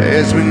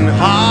there's been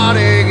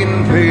heartache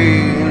and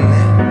pain,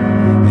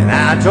 and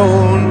I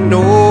don't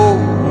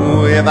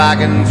know if I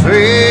can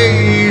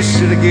face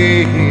it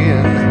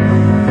again.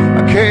 I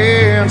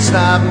can't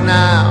stop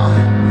now.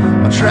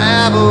 I've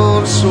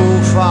traveled so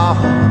far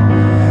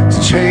to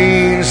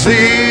change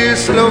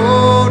this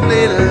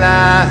lonely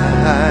life.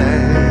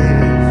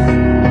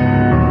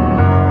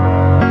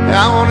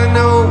 I wanna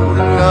know what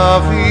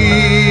love is.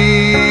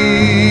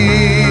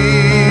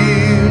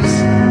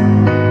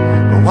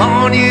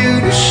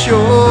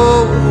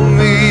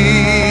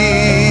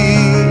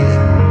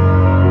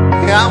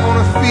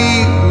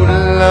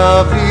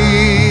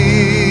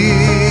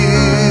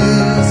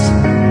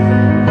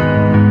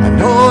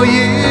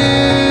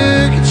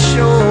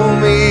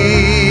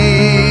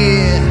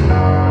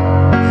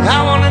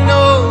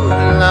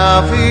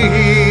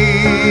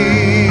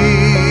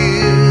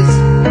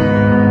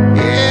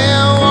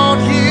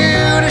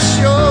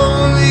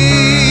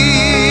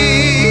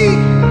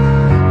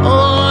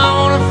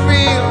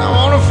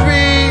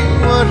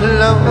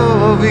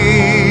 love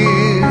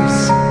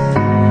is.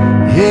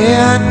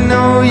 Yeah, I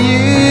know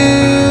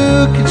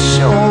you could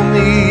show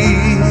me.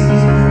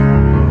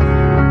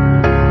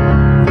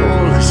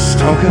 Oh, let's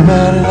talk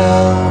about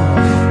love.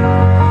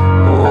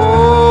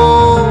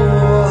 Oh,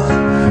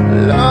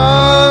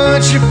 love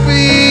what you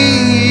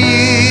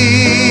feel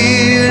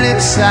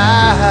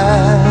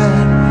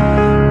inside.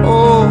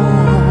 Oh,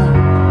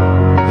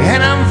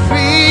 and I'm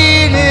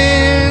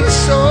feeling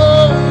so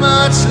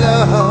much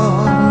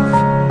love.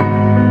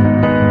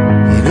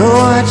 You know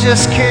I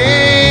just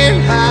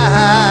can't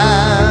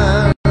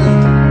hide.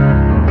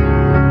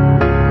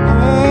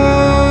 Oh,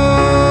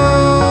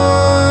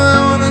 I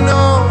wanna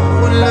know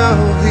what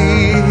love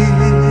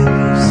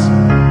is.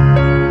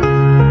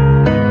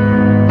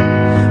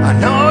 I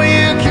know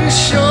you can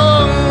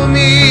show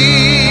me.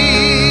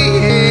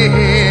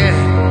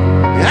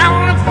 I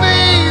wanna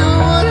feel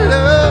what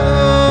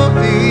love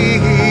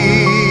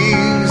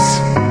is.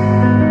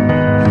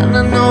 And I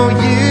know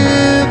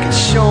you can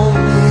show me.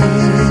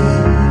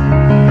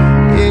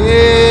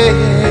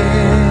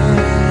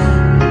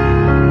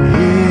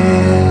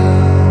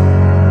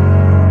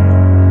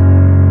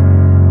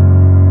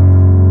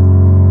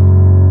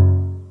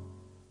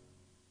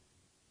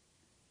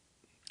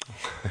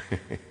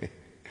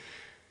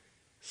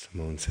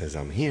 Simone says,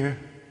 I'm here.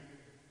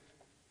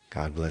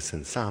 God bless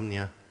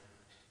insomnia.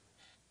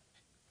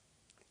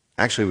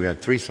 Actually, we had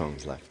 3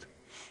 songs left.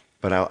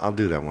 But I'll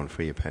do that one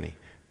for you, Penny.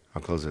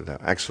 I'll close it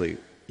out. Actually,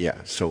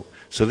 yeah. So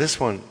this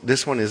one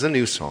is a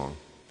new song.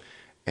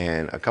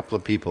 And a couple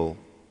of people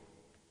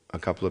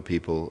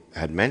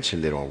had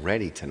mentioned it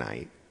already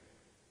tonight.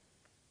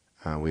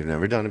 We've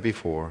never done it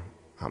before.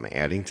 I'm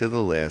adding to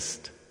the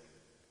list.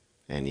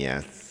 And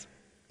yes,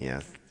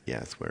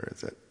 where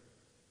is it?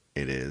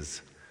 It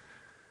is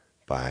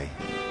by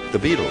the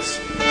Beatles.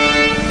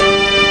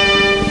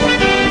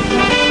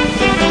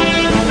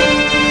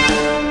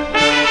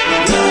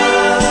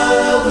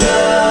 Love,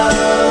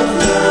 love,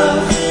 love.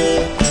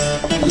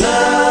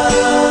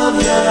 Love,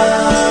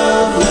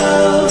 love,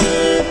 love.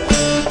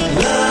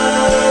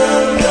 Love,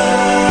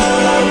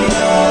 love,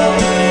 love.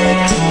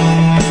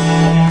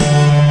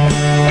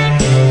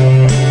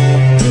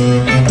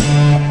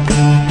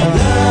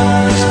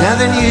 There's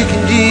nothing you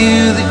can do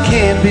that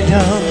can't be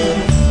done.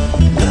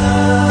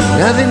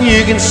 Nothing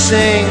you can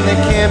sing that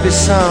can't be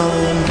sung.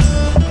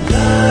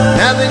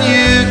 Nothing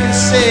you can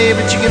say,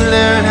 but you can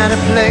learn how to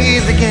play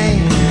the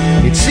game.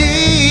 It's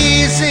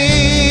easy.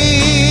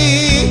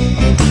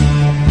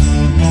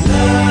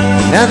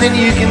 Nothing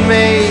you can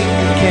make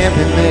that can't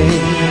be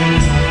made.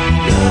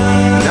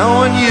 No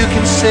one you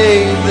can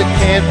save that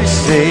can't be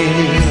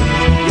saved.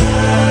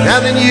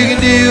 Nothing you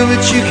can do,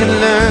 but you can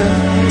learn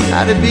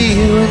how to be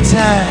you in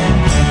time.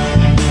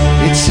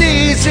 It's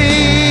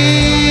easy.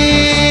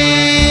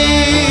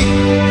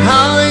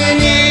 All you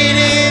need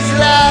is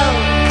love.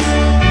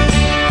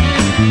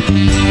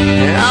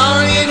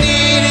 All you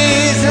need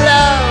is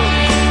love.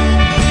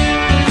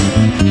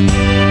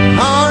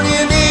 All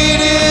you need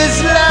is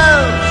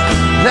love.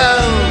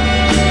 Love.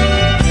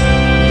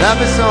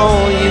 Love is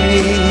all you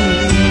need.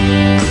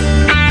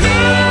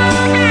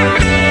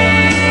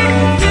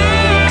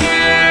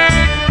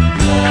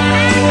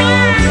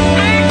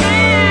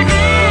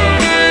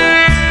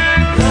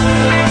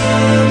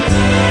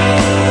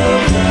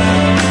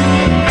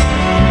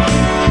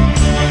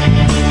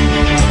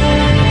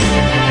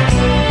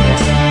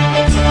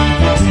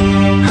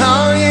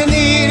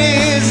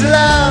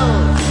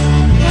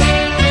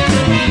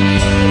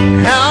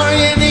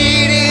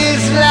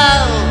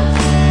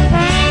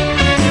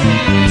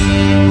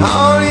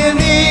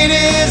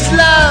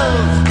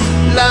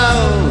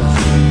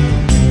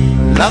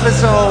 Love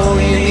is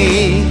all you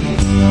need.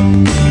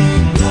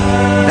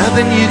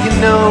 Nothing you can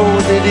know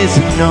that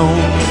isn't known.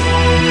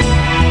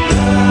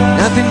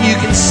 Nothing you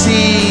can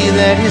see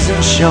that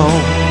isn't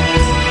shown.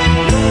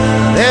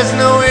 There's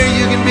nowhere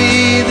you can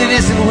be that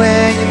isn't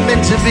where you're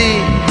meant to be.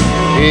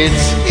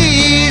 It's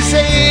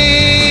easy.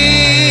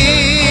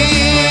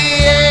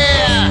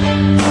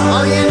 Yeah.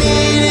 All you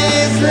need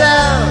is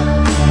love.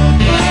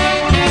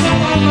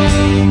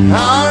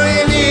 All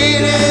you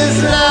need is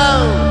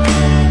love.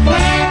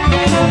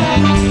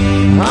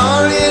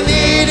 All you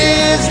need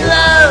is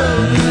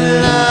love,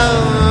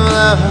 love,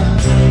 love.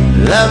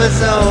 Love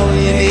is all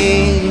you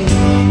need.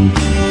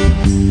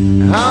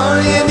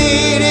 All you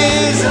need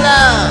is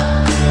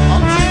love. All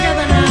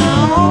together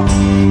now.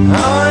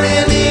 All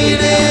you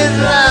need is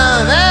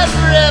love,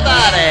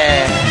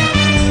 everybody.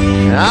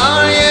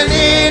 All you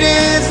need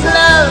is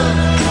love,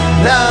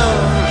 love.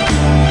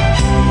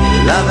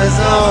 Love is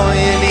all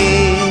you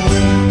need.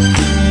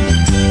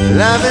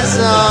 Love is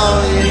all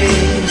you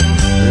need.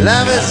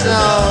 Love is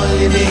all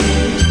you need.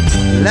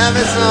 Love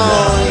is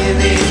all you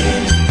need.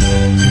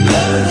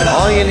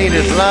 All you need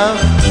is love.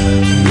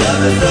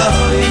 Love is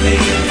all you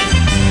need.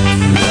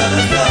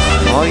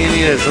 All you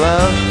need is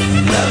love.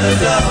 Love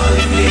is all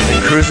you need.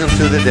 And cruising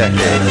through the decade.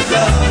 Love is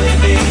all you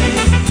need.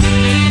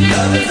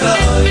 Love is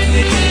all you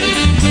need.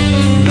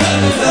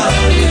 Love is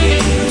all you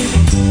need.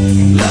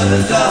 Love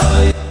is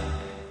all you need.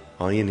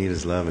 All All You Need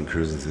Is Love and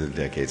Cruising Through the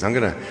Decades. I'm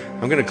gonna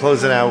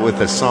close it out with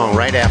a song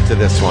right after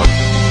this one.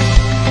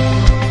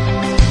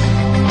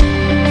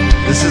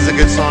 This is a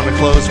good song to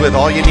close with.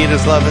 All You Need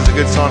Is Love is a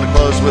good song to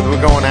close with. We're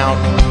going out.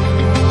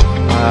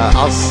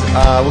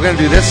 We're gonna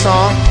do this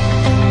song,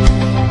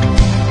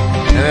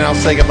 and then I'll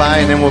say goodbye,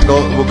 and then we'll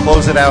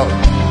close it out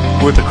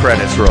with the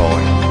credits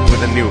rolling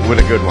with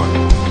a good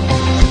one.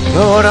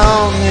 Lord,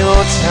 on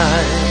your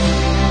time,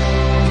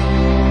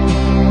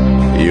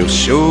 you'll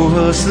show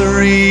us the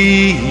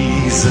reasons,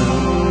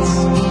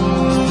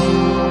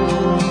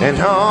 and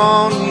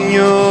on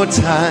your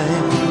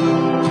time,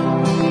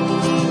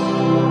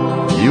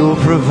 you'll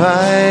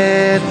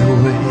provide the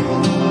way.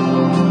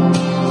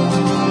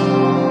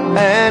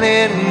 And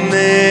in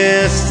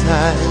this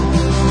time,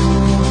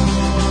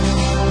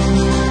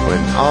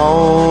 when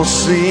all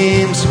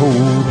seems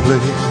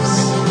hopeless,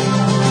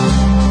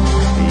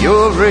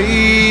 you're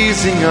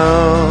raising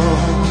up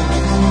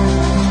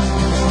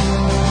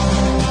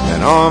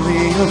an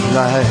army of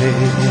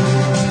light.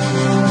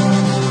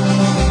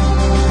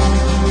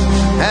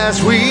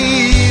 As we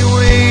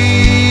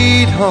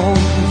wait on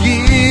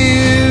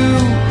you,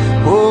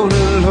 oh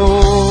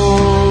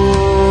Lord,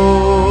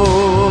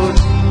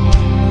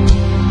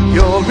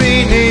 you'll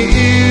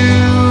renew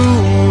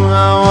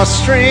our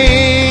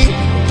strength,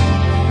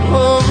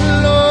 oh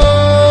Lord,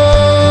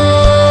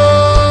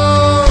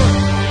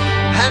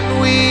 and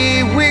we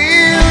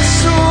will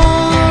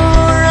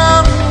soar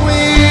on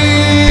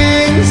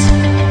wings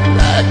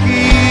like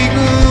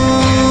eagles.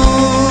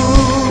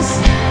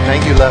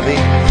 Thank you, Lovey.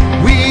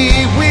 We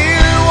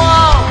will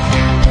walk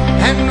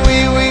and we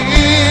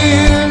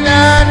will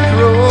not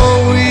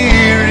grow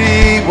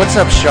weary. What's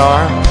up,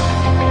 Shar?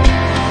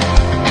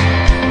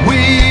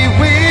 We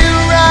will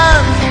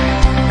run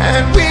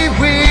and we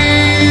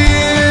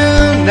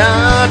will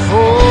not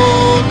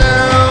fall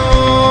down,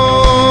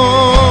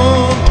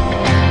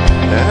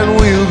 and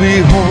we'll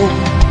behold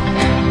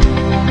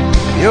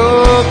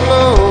your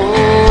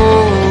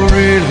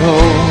glory,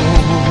 Lord.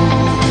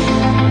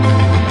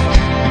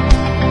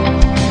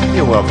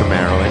 You're welcome,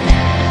 Marilyn.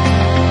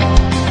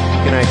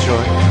 Good night,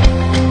 Joy.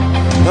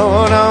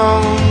 Lord,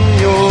 on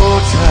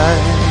your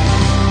time,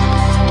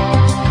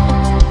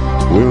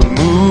 we'll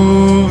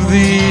move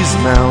these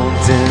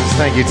mountains.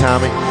 Thank you,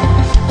 Tommy.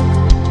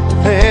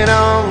 And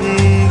on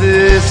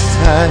this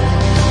time,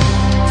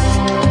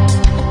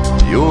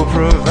 you'll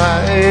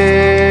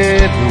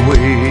provide the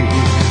way.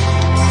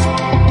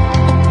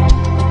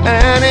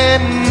 And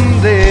in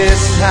this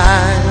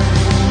time,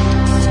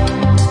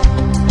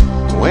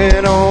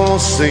 when all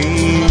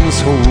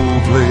seems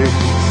hopeless,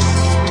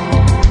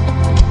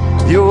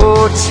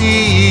 you're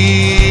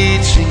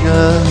teaching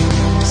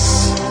us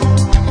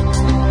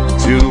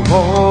to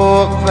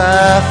walk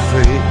by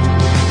faith.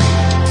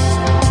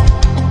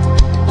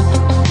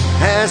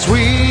 As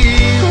we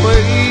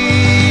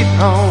wait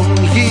on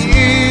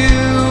you,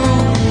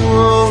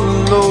 oh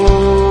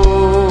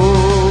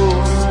Lord,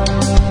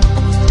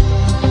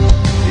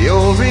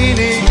 you'll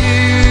renew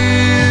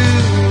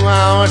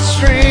our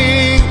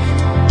strength,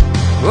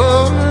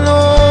 oh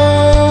Lord,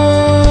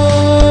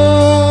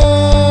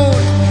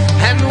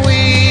 and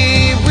we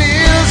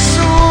will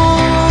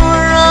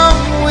soar on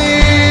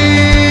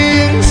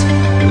wings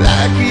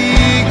like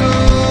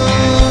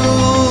eagles.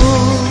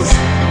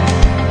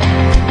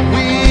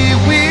 We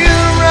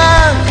will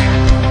run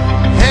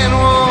and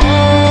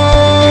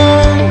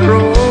won't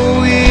grow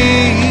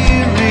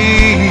weary.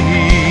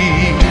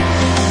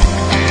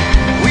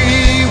 We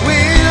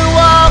will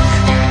walk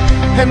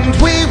and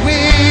we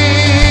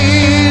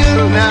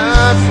will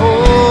not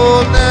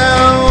fall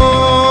down,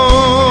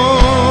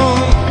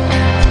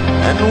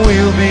 and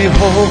we'll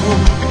behold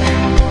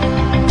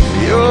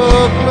your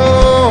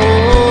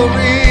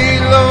glory,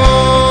 Lord.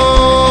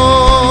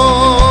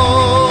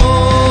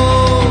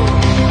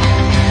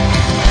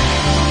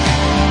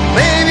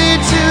 Maybe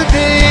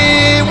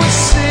today we'll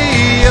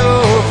see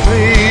your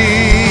face,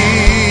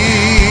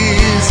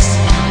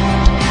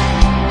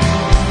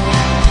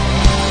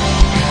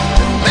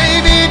 and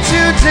maybe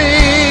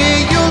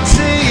today you'll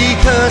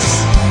take us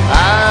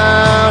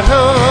out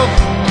of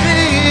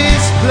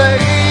this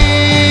place,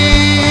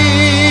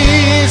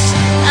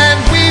 and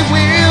we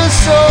will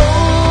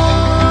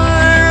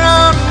soar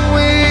on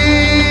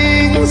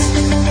wings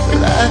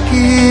like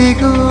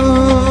eagles.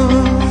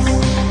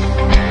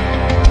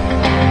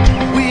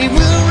 We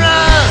will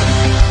run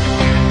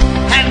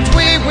and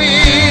we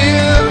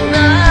will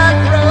not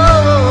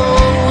grow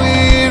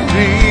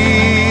weary.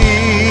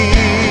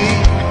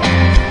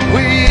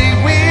 We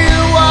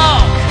will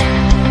walk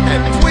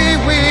and we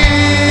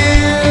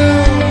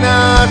will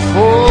not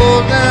fall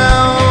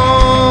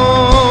down,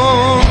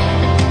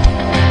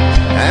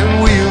 and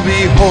we'll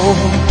behold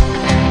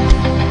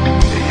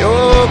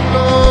your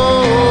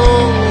glory,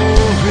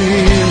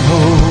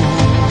 Lord.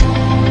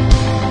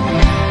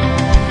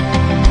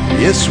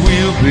 Yes,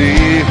 we'll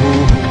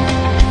behold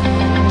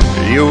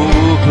your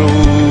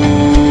glory.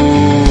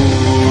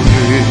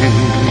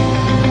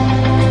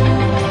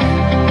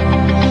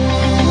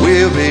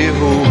 We'll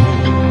behold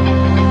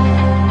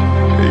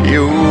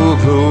your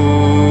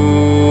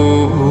glory.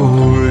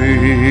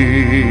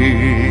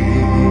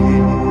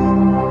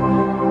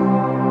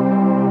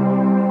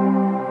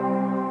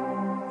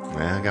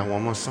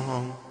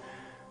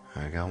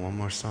 got one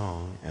more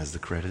song as the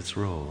credits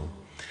roll.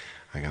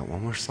 I got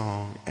one more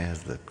song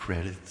as the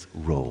credits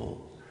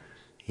roll.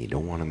 You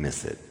don't want to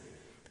miss it.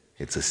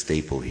 It's a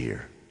staple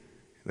here,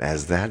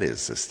 as that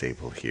is a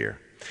staple here.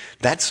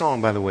 That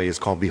song, by the way, is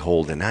called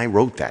Behold, and I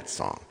wrote that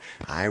song.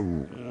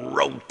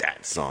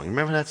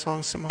 Remember that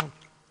song, Simone?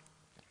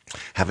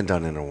 Haven't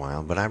done it in a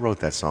while, but I wrote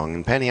that song.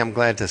 And Penny, I'm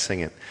glad to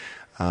sing it,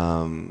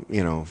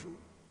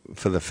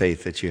 for the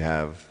faith that you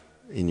have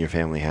and your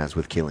family has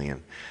with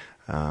Killian.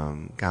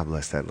 God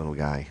bless that little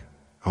guy.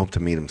 I hope to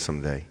meet him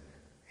someday.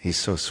 He's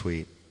so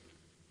sweet.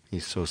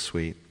 He's so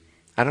sweet.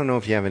 I don't know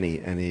if you have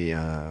any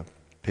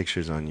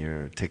pictures on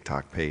your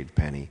TikTok page,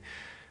 Penny,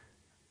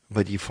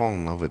 but you fall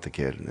in love with the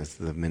kid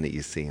the minute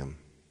you see him.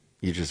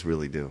 You just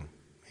really do.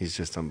 He's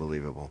just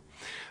unbelievable.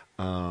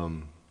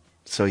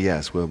 So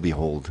yes, we'll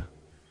Behold.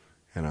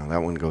 That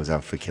one goes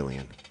out for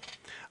Killian.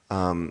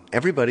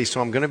 Everybody,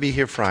 so I'm going to be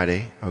here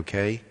Friday,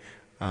 okay?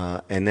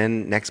 And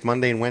then next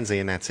Monday and Wednesday,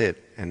 and that's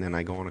it. And then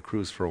I go on a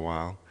cruise for a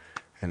while,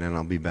 and then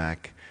I'll be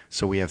back.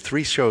 So we have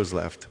 3 shows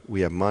left.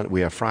 We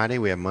have Friday,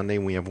 we have Monday,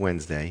 and we have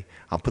Wednesday.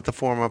 I'll put the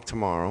form up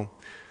tomorrow.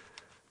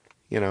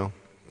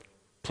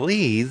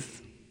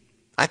 Please.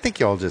 I think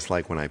y'all just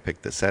like when I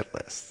pick the set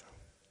list.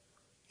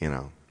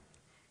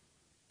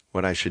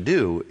 What I should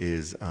do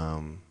is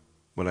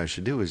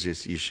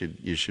just you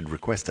should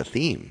request a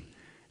theme,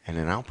 and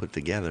then I'll put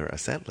together a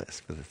set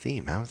list for the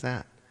theme. How's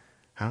that?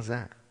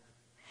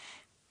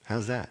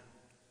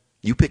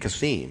 You pick a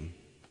theme,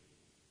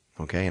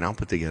 okay, and I'll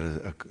put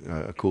together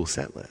a cool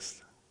set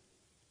list.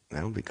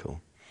 That'll be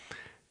cool.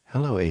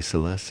 Hello,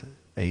 Asa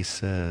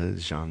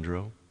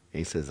Zandro.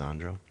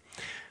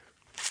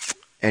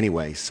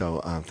 Anyway,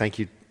 so thank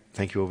you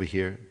over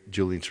here,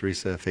 Julie and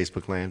Teresa,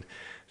 Facebook land.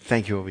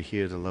 Thank you over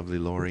here to lovely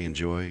Lori and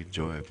Joy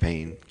and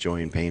Pain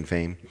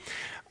fame.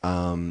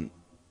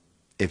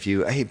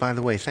 Hey, by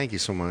the way, thank you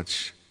so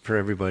much for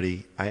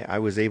everybody. I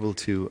was able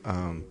to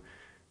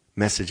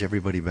message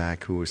everybody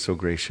back who was so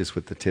gracious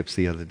with the tips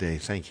the other day.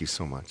 Thank you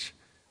so much.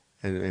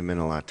 It meant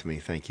a lot to me.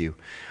 Thank you.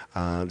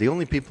 The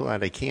only people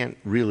that I can't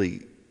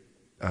really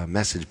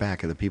message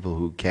back are the people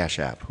who Cash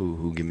App,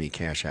 who give me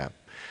Cash App.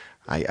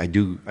 I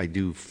do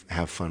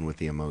have fun with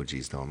the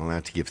emojis though. I'm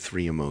allowed to give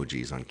 3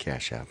 emojis on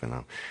Cash App, and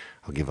I'll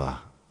give a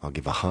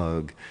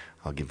hug,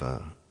 I'll give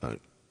a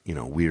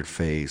weird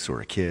face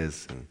or a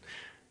kiss, and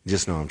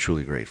just know I'm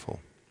truly grateful.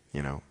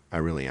 I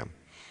really am.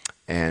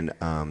 And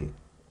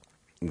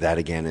that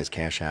again is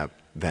Cash App,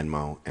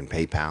 Venmo, and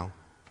PayPal.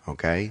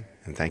 Okay,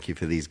 and thank you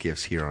for these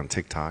gifts here on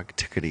TikTok,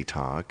 Tickety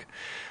Talk.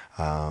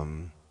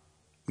 Go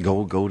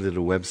to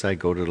the website,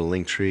 go to the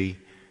Linktree,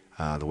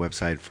 the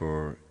website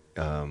for.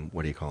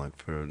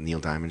 For Neil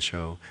Diamond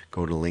Show.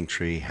 Go to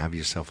Linktree, have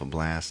yourself a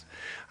blast.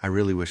 I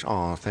really wish,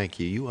 thank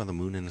you. You are the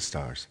moon and the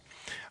stars.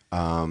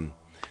 So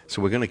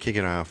we're going to kick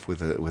it off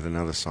with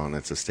another song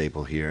that's a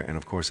staple here, and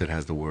of course it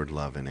has the word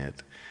love in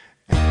it.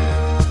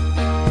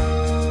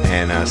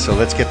 And so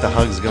let's get the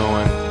hugs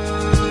going.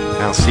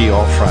 I'll see you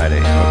all Friday,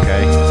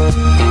 okay?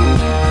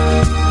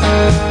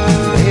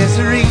 There's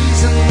a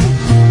reason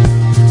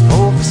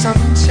for the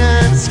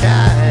sunshine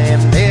sky,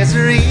 and there's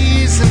a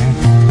reason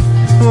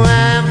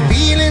why I'm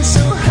feeling so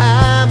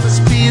high.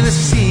 Must be the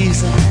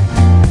season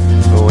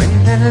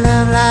when that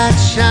love light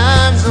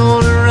shines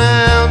all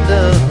around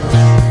us.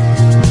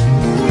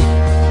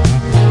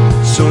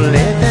 So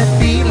let that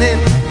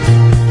feeling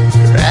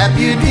grab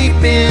you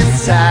deep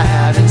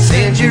inside and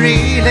send you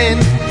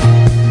reeling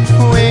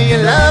where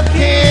your love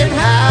can't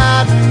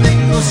hide, and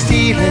then go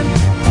stealing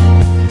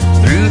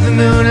through the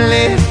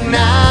moonlit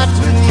nights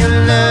with your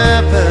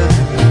lover.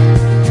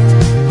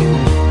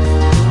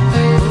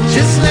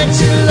 Just let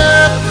your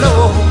love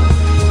flow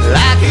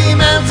like a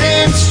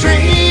mountain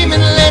stream,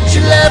 and let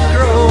your love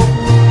grow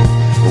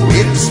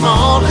with the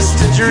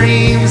smallest of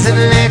dreams, and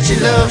let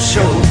your love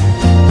show.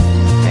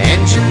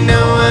 And you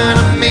know what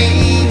I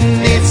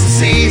mean, it's the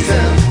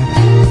season.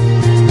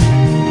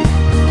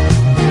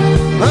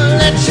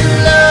 Let your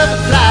love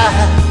fly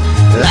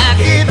like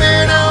a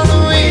bird on the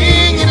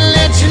wing, and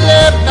let your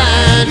love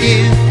bind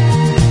you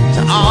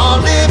to all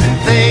living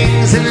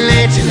things, and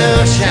let your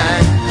love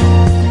shine.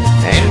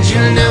 And you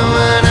know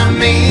what I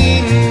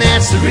mean,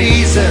 that's the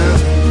reason.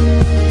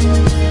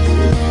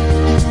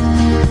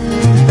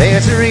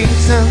 There's a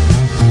reason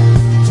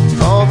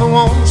for the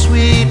warm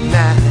sweet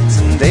nights,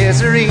 and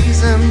there's a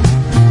reason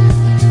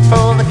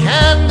for the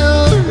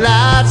candle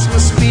lights.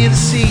 Must be the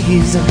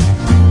season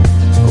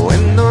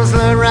when those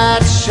love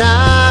lights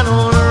shine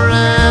all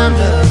around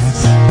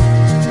us.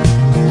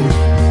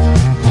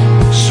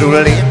 So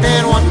let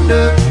that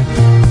wonder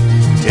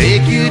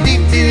take you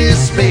deep to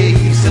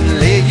space and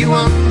lay you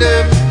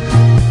under.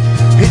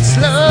 It's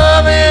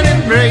love and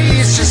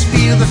embrace, just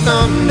feel the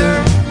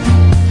thunder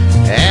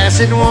as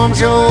it warms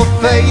your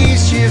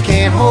face. You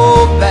can't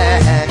hold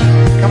back.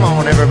 Come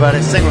on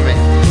everybody, sing with me.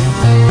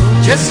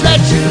 Just let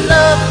your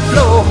love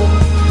flow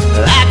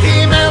like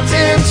a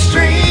mountain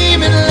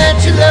stream, and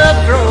let your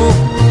love grow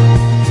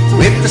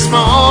with the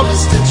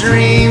smallest of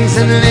dreams,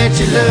 and let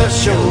your love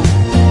show.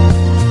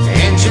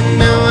 And you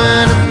know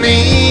what I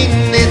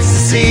mean, it's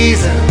the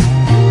season.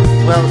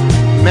 Well,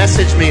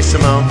 message me,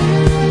 Simone.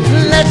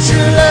 Let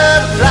your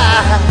love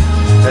fly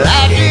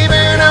like a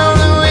bird on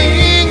the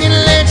wing, and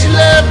let your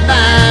love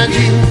find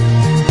you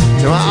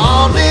to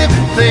all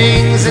living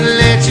things, and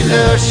let your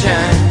love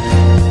shine.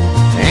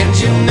 And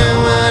you know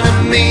what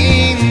I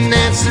mean,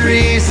 that's the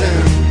reason.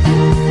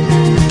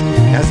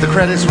 As the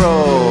credits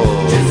roll.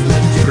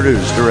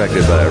 Produced,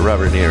 directed by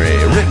Robert Neary,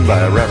 written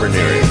by Robert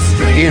Neary,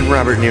 in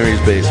Robert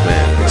Neary's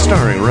basement,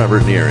 starring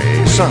Robert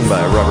Neary, sung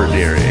by Robert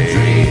Neary,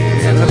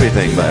 and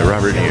everything by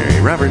Robert Neary.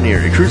 Robert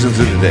Neary, cruising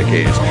through the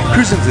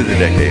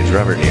decades,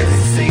 Robert Neary.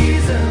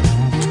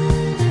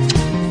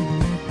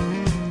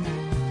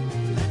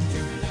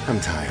 I'm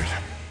tired.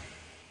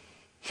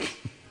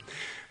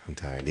 I'm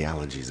tired. The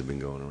allergies have been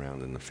going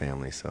around in the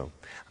family, so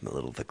I'm a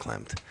little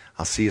verklempt.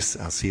 I'll see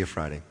you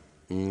Friday.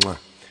 Mwah.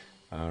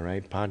 All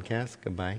right, podcast. Goodbye.